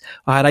feet.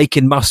 I had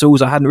aching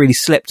muscles. I hadn't really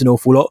slept an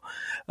awful lot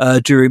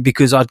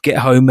because I'd get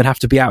home and have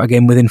to be out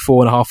again within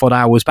 4.5 odd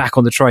hours back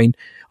on the train.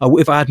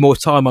 If I had more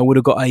time, I would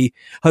have got a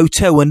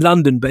hotel in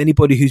London. But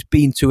anybody who's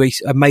been to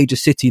a major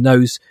city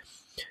knows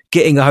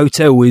getting a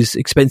hotel is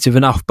expensive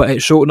enough. But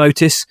at short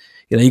notice,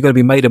 you've got to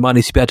be made of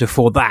money to be able to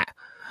afford that.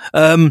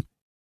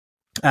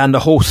 And a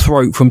hoarse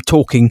throat from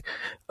talking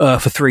for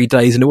 3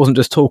 days. And it wasn't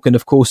just talking,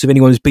 of course. If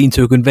anyone's been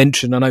to a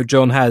convention, I know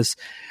John has,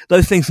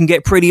 those things can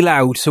get pretty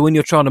loud. So when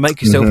you're trying to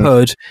make yourself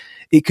heard,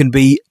 it can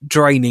be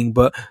draining.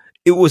 But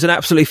it was an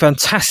absolutely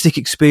fantastic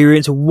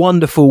experience, a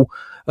wonderful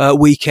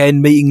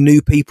weekend, meeting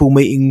new people,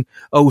 meeting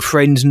old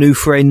friends, new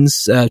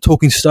friends,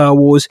 talking Star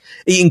Wars,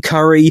 eating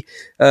curry,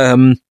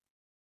 and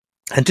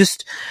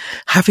just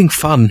having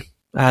fun.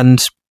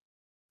 And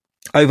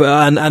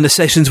the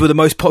sessions were the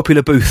most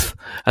popular booth,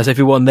 as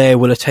everyone there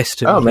will attest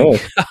to. Oh, man.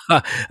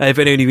 If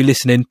any of you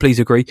listening, please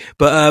agree.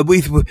 But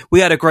we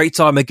had a great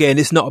time again.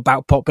 It's not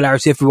about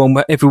popularity.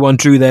 Everyone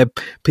drew their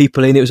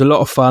people in. It was a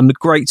lot of fun,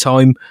 great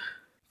time,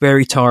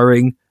 very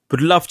tiring. Would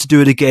love to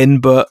do it again,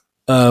 but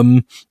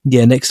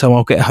next time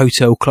I'll get a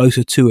hotel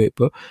closer to it.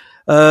 But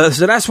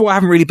so that's why I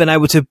haven't really been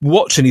able to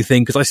watch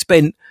anything, because I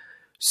spent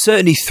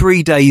certainly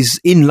 3 days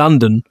in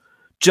London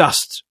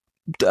just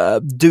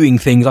doing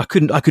things. I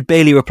could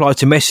barely reply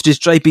to messages.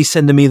 JB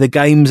sending me the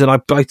games, and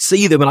I'd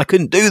see them and I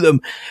couldn't do them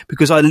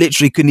because I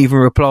literally couldn't even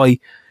reply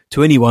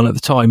to anyone at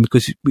the time,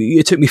 because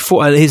it took me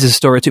here's a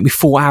story. It took me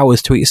 4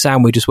 hours to eat a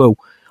sandwich as well.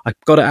 I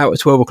got it out at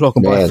 12 o'clock,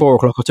 and by 4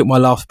 o'clock I took my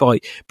last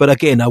bite. But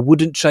again, I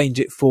wouldn't change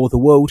it for the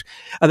world.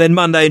 And then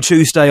Monday and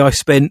Tuesday I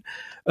spent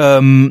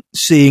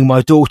seeing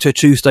my daughter.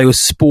 Tuesday was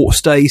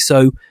sports day,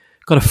 so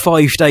kind of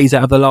 5 days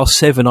out of the last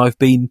 7 I've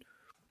been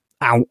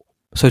out.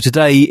 So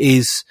today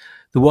is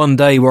the one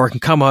day where I can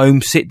come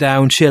home, sit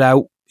down, chill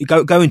out.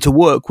 Going to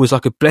work was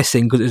like a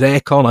blessing because it was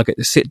aircon. I get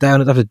to sit down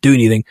and don't have to do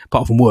anything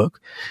apart from work.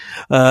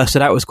 So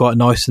that was quite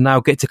nice. And now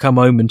get to come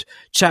home and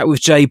chat with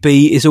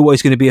JB is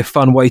always going to be a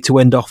fun way to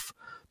end off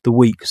the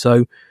week.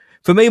 So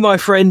for me, my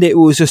friend, it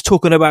was just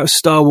talking about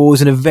Star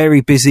Wars in a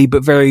very busy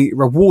but very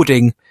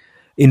rewarding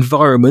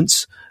environment.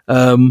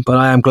 But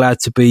I am glad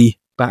to be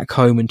back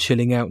home and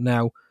chilling out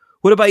now.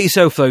 What about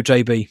yourself though,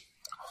 JB?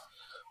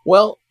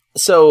 Well,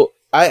 so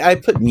I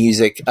put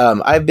music.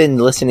 I've been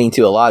listening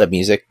to a lot of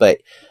music,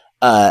 but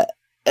a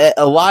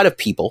lot of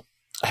people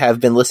have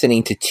been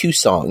listening to 2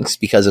 songs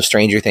because of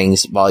Stranger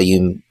Things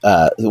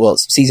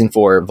season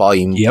 4,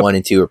 volume 1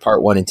 and 2, or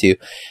part 1 and 2.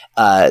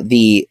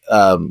 The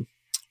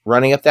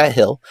Running Up That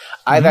Hill.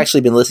 I've actually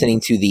been listening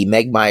to the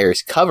Meg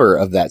Myers cover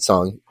of that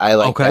song. I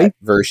like that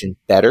version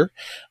better.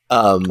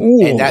 And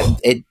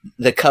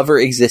the cover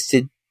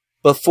existed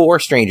before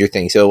Stranger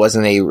Things, so it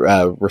wasn't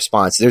a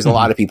response. There's a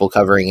lot of people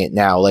covering it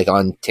now, like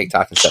on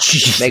TikTok and stuff.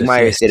 Jesus, Meg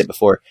Myers did it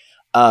before.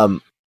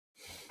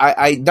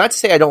 I not to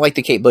say I don't like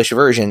the Kate Bush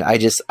version. I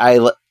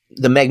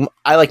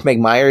like Meg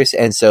Myers,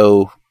 and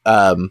so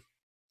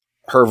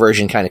her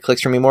version kind of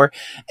clicks for me more.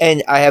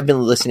 And I have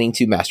been listening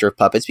to Master of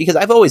Puppets because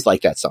I've always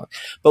liked that song.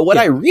 But what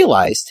I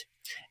realized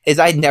is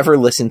I'd never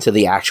listened to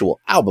the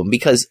actual album,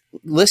 because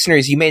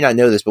listeners, you may not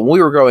know this, but when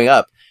we were growing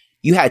up,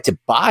 you had to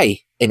buy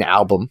an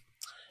album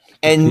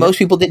And most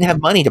people didn't have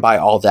money to buy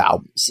all the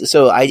albums.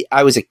 So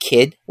I was a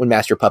kid when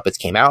Master of Puppets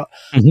came out.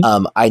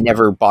 I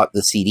never bought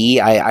the CD.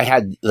 I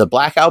had the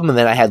Black Album, and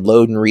then I had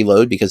Load and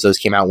Reload because those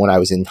came out when I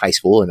was in high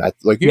school, and I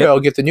like, I'll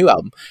get the new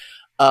album.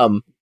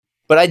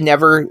 But I'd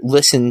never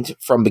listened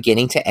from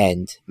beginning to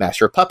end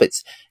Master of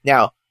Puppets.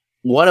 Now,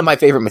 one of my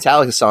favorite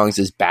Metallica songs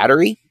is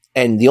Battery.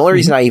 And the only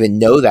reason I even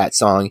know that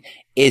song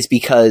is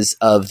because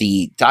of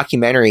the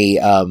documentary,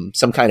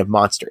 Some Kind of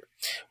Monster,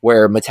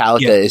 where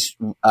Metallica is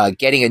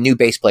getting a new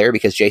bass player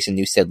because Jason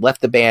Newsted left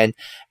the band.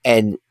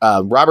 And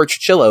Robert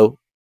Trujillo,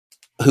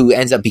 who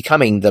ends up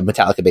becoming the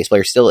Metallica bass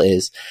player, still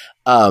is,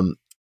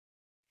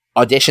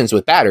 auditions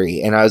with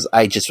Battery. And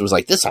I just was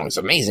like, this song is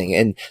amazing.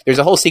 And there's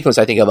a whole sequence,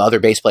 I think, of other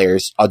bass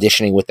players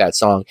auditioning with that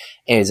song.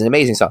 And it's an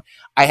amazing song.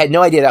 I had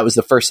no idea that was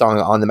the first song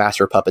on the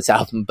Master of Puppets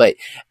album, but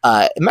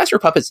Master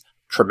of Puppets,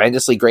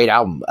 tremendously great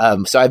album.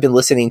 So I've been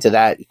listening to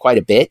that quite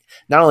a bit,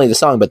 not only the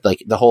song, but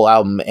like the whole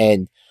album.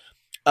 And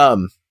I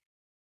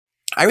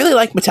really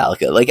like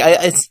Metallica. Like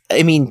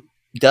I mean,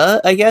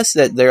 I guess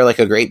that they're like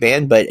a great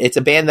band, but it's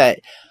a band that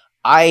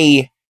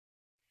they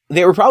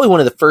were probably one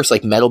of the first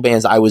like metal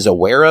bands I was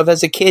aware of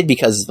as a kid,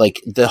 because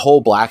like the whole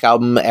Black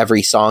Album,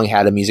 every song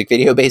had a music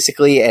video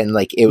basically, and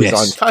like it was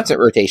on constant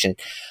rotation.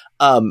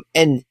 I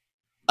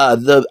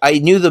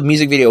knew the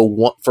music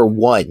video for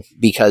One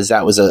because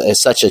that was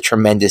such a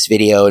tremendous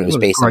video, and it was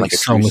based on like a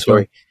true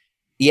story.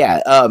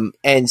 Yeah.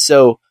 And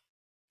so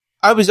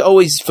I was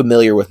always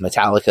familiar with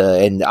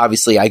Metallica, and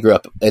obviously I grew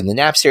up in the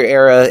Napster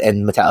era,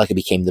 and Metallica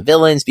became the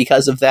villains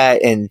because of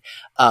that. And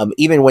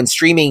even when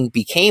streaming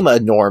became a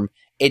norm,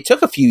 it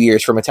took a few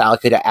years for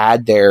Metallica to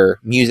add their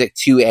music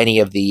to any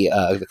of the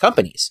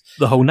companies.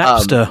 The whole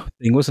Napster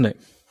thing, wasn't it?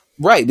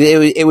 Right.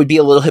 It would be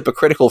a little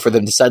hypocritical for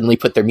them to suddenly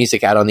put their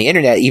music out on the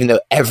internet, even though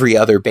every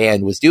other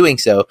band was doing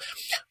so.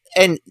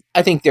 And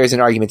I think there's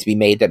an argument to be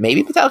made that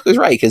maybe Metallica was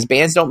right, because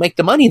bands don't make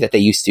the money that they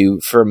used to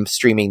from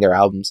streaming their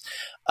albums.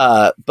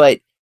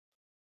 But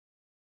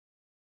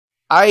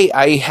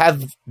I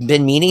have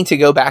been meaning to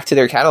go back to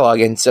their catalog,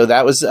 and so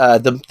that was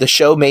the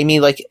show made me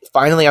like,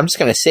 finally, I'm just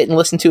going to sit and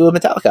listen to a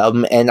Metallica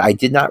album, and I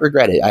did not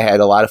regret it. I had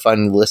a lot of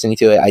fun listening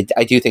to it.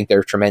 I do think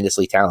they're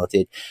tremendously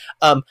talented.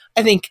 I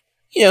think,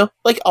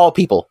 like all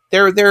people, they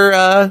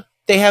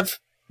have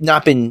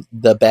not been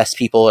the best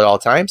people at all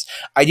times.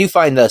 I do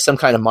find the Some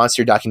Kind of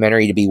Monster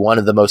documentary to be one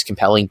of the most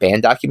compelling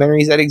band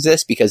documentaries that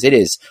exist, because it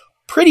is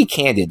pretty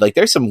candid. Like,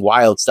 there's some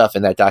wild stuff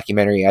in that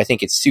documentary. I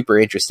think it's super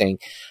interesting.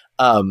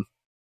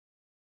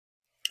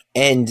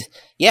 And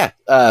yeah,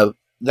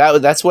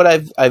 that's what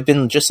I've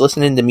been just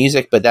listening to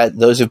music, but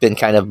those have been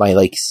kind of my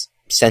like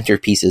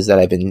centerpieces that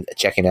I've been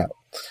checking out.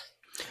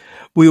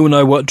 We all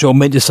know what John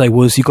meant to say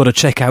was, you got to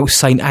check out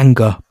Saint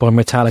Anger by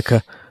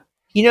Metallica.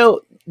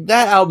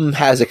 That album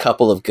has a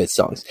couple of good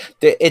songs.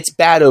 It's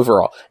bad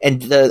overall.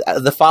 And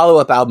the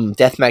follow-up album,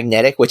 Death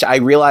Magnetic, which I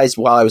realized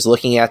while I was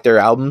looking at their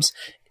albums,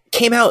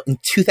 came out in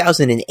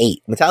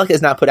 2008. Metallica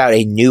has not put out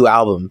a new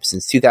album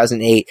since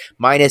 2008,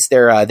 minus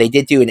they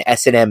did do an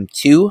S&M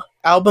 2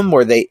 album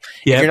where if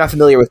you're not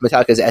familiar with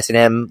Metallica's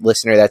S&M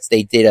listener,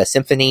 they did a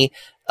symphony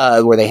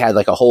where they had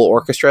like a whole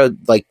orchestra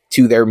like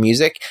to their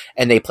music,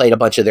 and they played a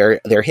bunch of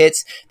their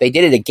hits. They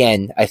did it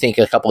again, I think,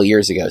 a couple of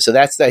years ago. So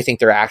that's, I think,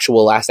 their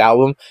actual last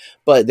album,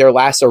 but their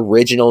last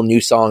original new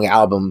song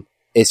album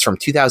is from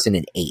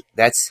 2008.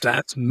 That's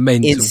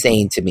mental.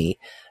 Insane to me.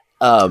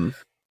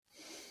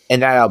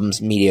 And that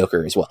album's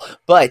mediocre as well.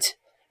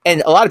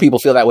 And a lot of people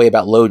feel that way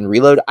about Load and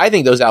Reload. I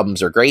think those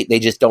albums are great. They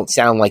just don't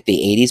sound like the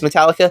 80s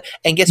Metallica.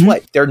 And guess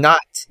what? They're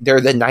not.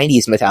 They're the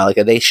 90s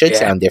Metallica. They should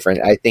sound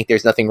different. I think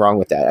there's nothing wrong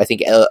with that. I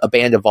think a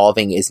band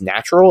evolving is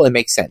natural and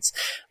makes sense.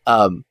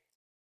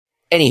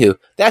 Anywho,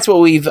 that's what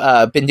we've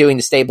been doing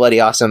to stay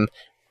bloody awesome.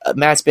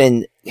 Matt's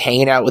been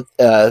hanging out with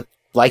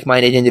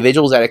like-minded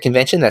individuals at a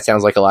convention. That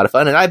sounds like a lot of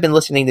fun. And I've been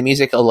listening to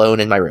music alone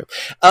in my room.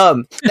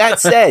 That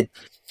said...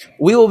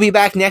 We will be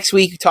back next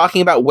week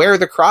talking about Where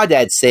the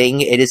Crawdads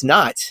Sing. It is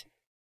not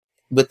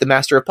with the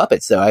Master of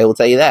Puppets, though, I will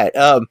tell you that.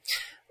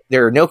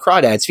 There are no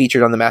crawdads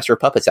featured on the Master of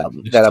Puppets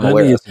album that I'm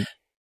aware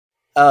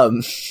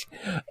of.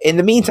 In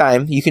the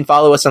meantime, you can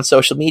follow us on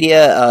social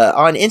media.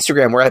 On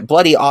Instagram, we're at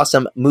Bloody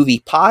Awesome Movie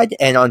Pod,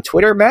 and on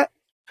Twitter, Matt?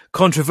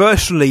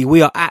 Controversially,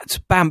 we are at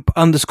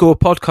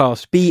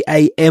BAMP_podcast,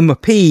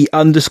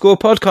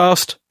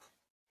 BAMP_podcast.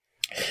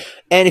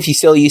 And if you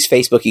still use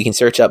Facebook, you can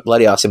search up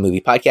Bloody Awesome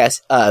Movie Podcast.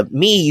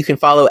 You can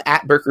follow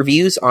at Burke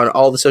Reviews on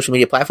all the social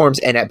media platforms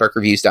and at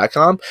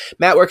BurkeReviews.com.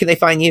 Matt, where can they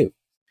find you?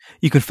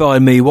 You can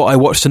find me,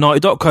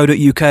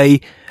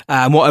 whatIwatchtonight.co.uk,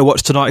 and What I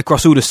Watched Tonight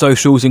across all the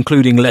socials,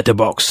 including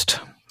Letterboxd.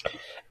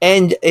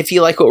 And if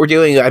you like what we're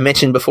doing, I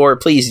mentioned before,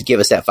 please give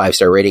us that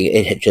 5-star rating.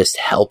 It just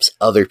helps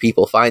other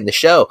people find the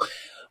show.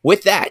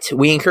 With that,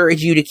 we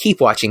encourage you to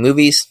keep watching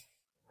movies.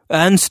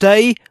 And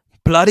stay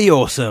bloody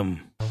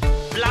awesome.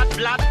 Bloody,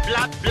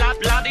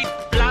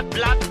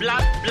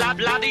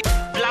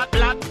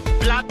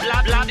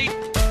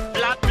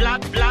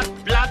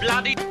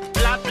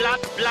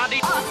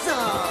 bloody,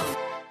 awesome.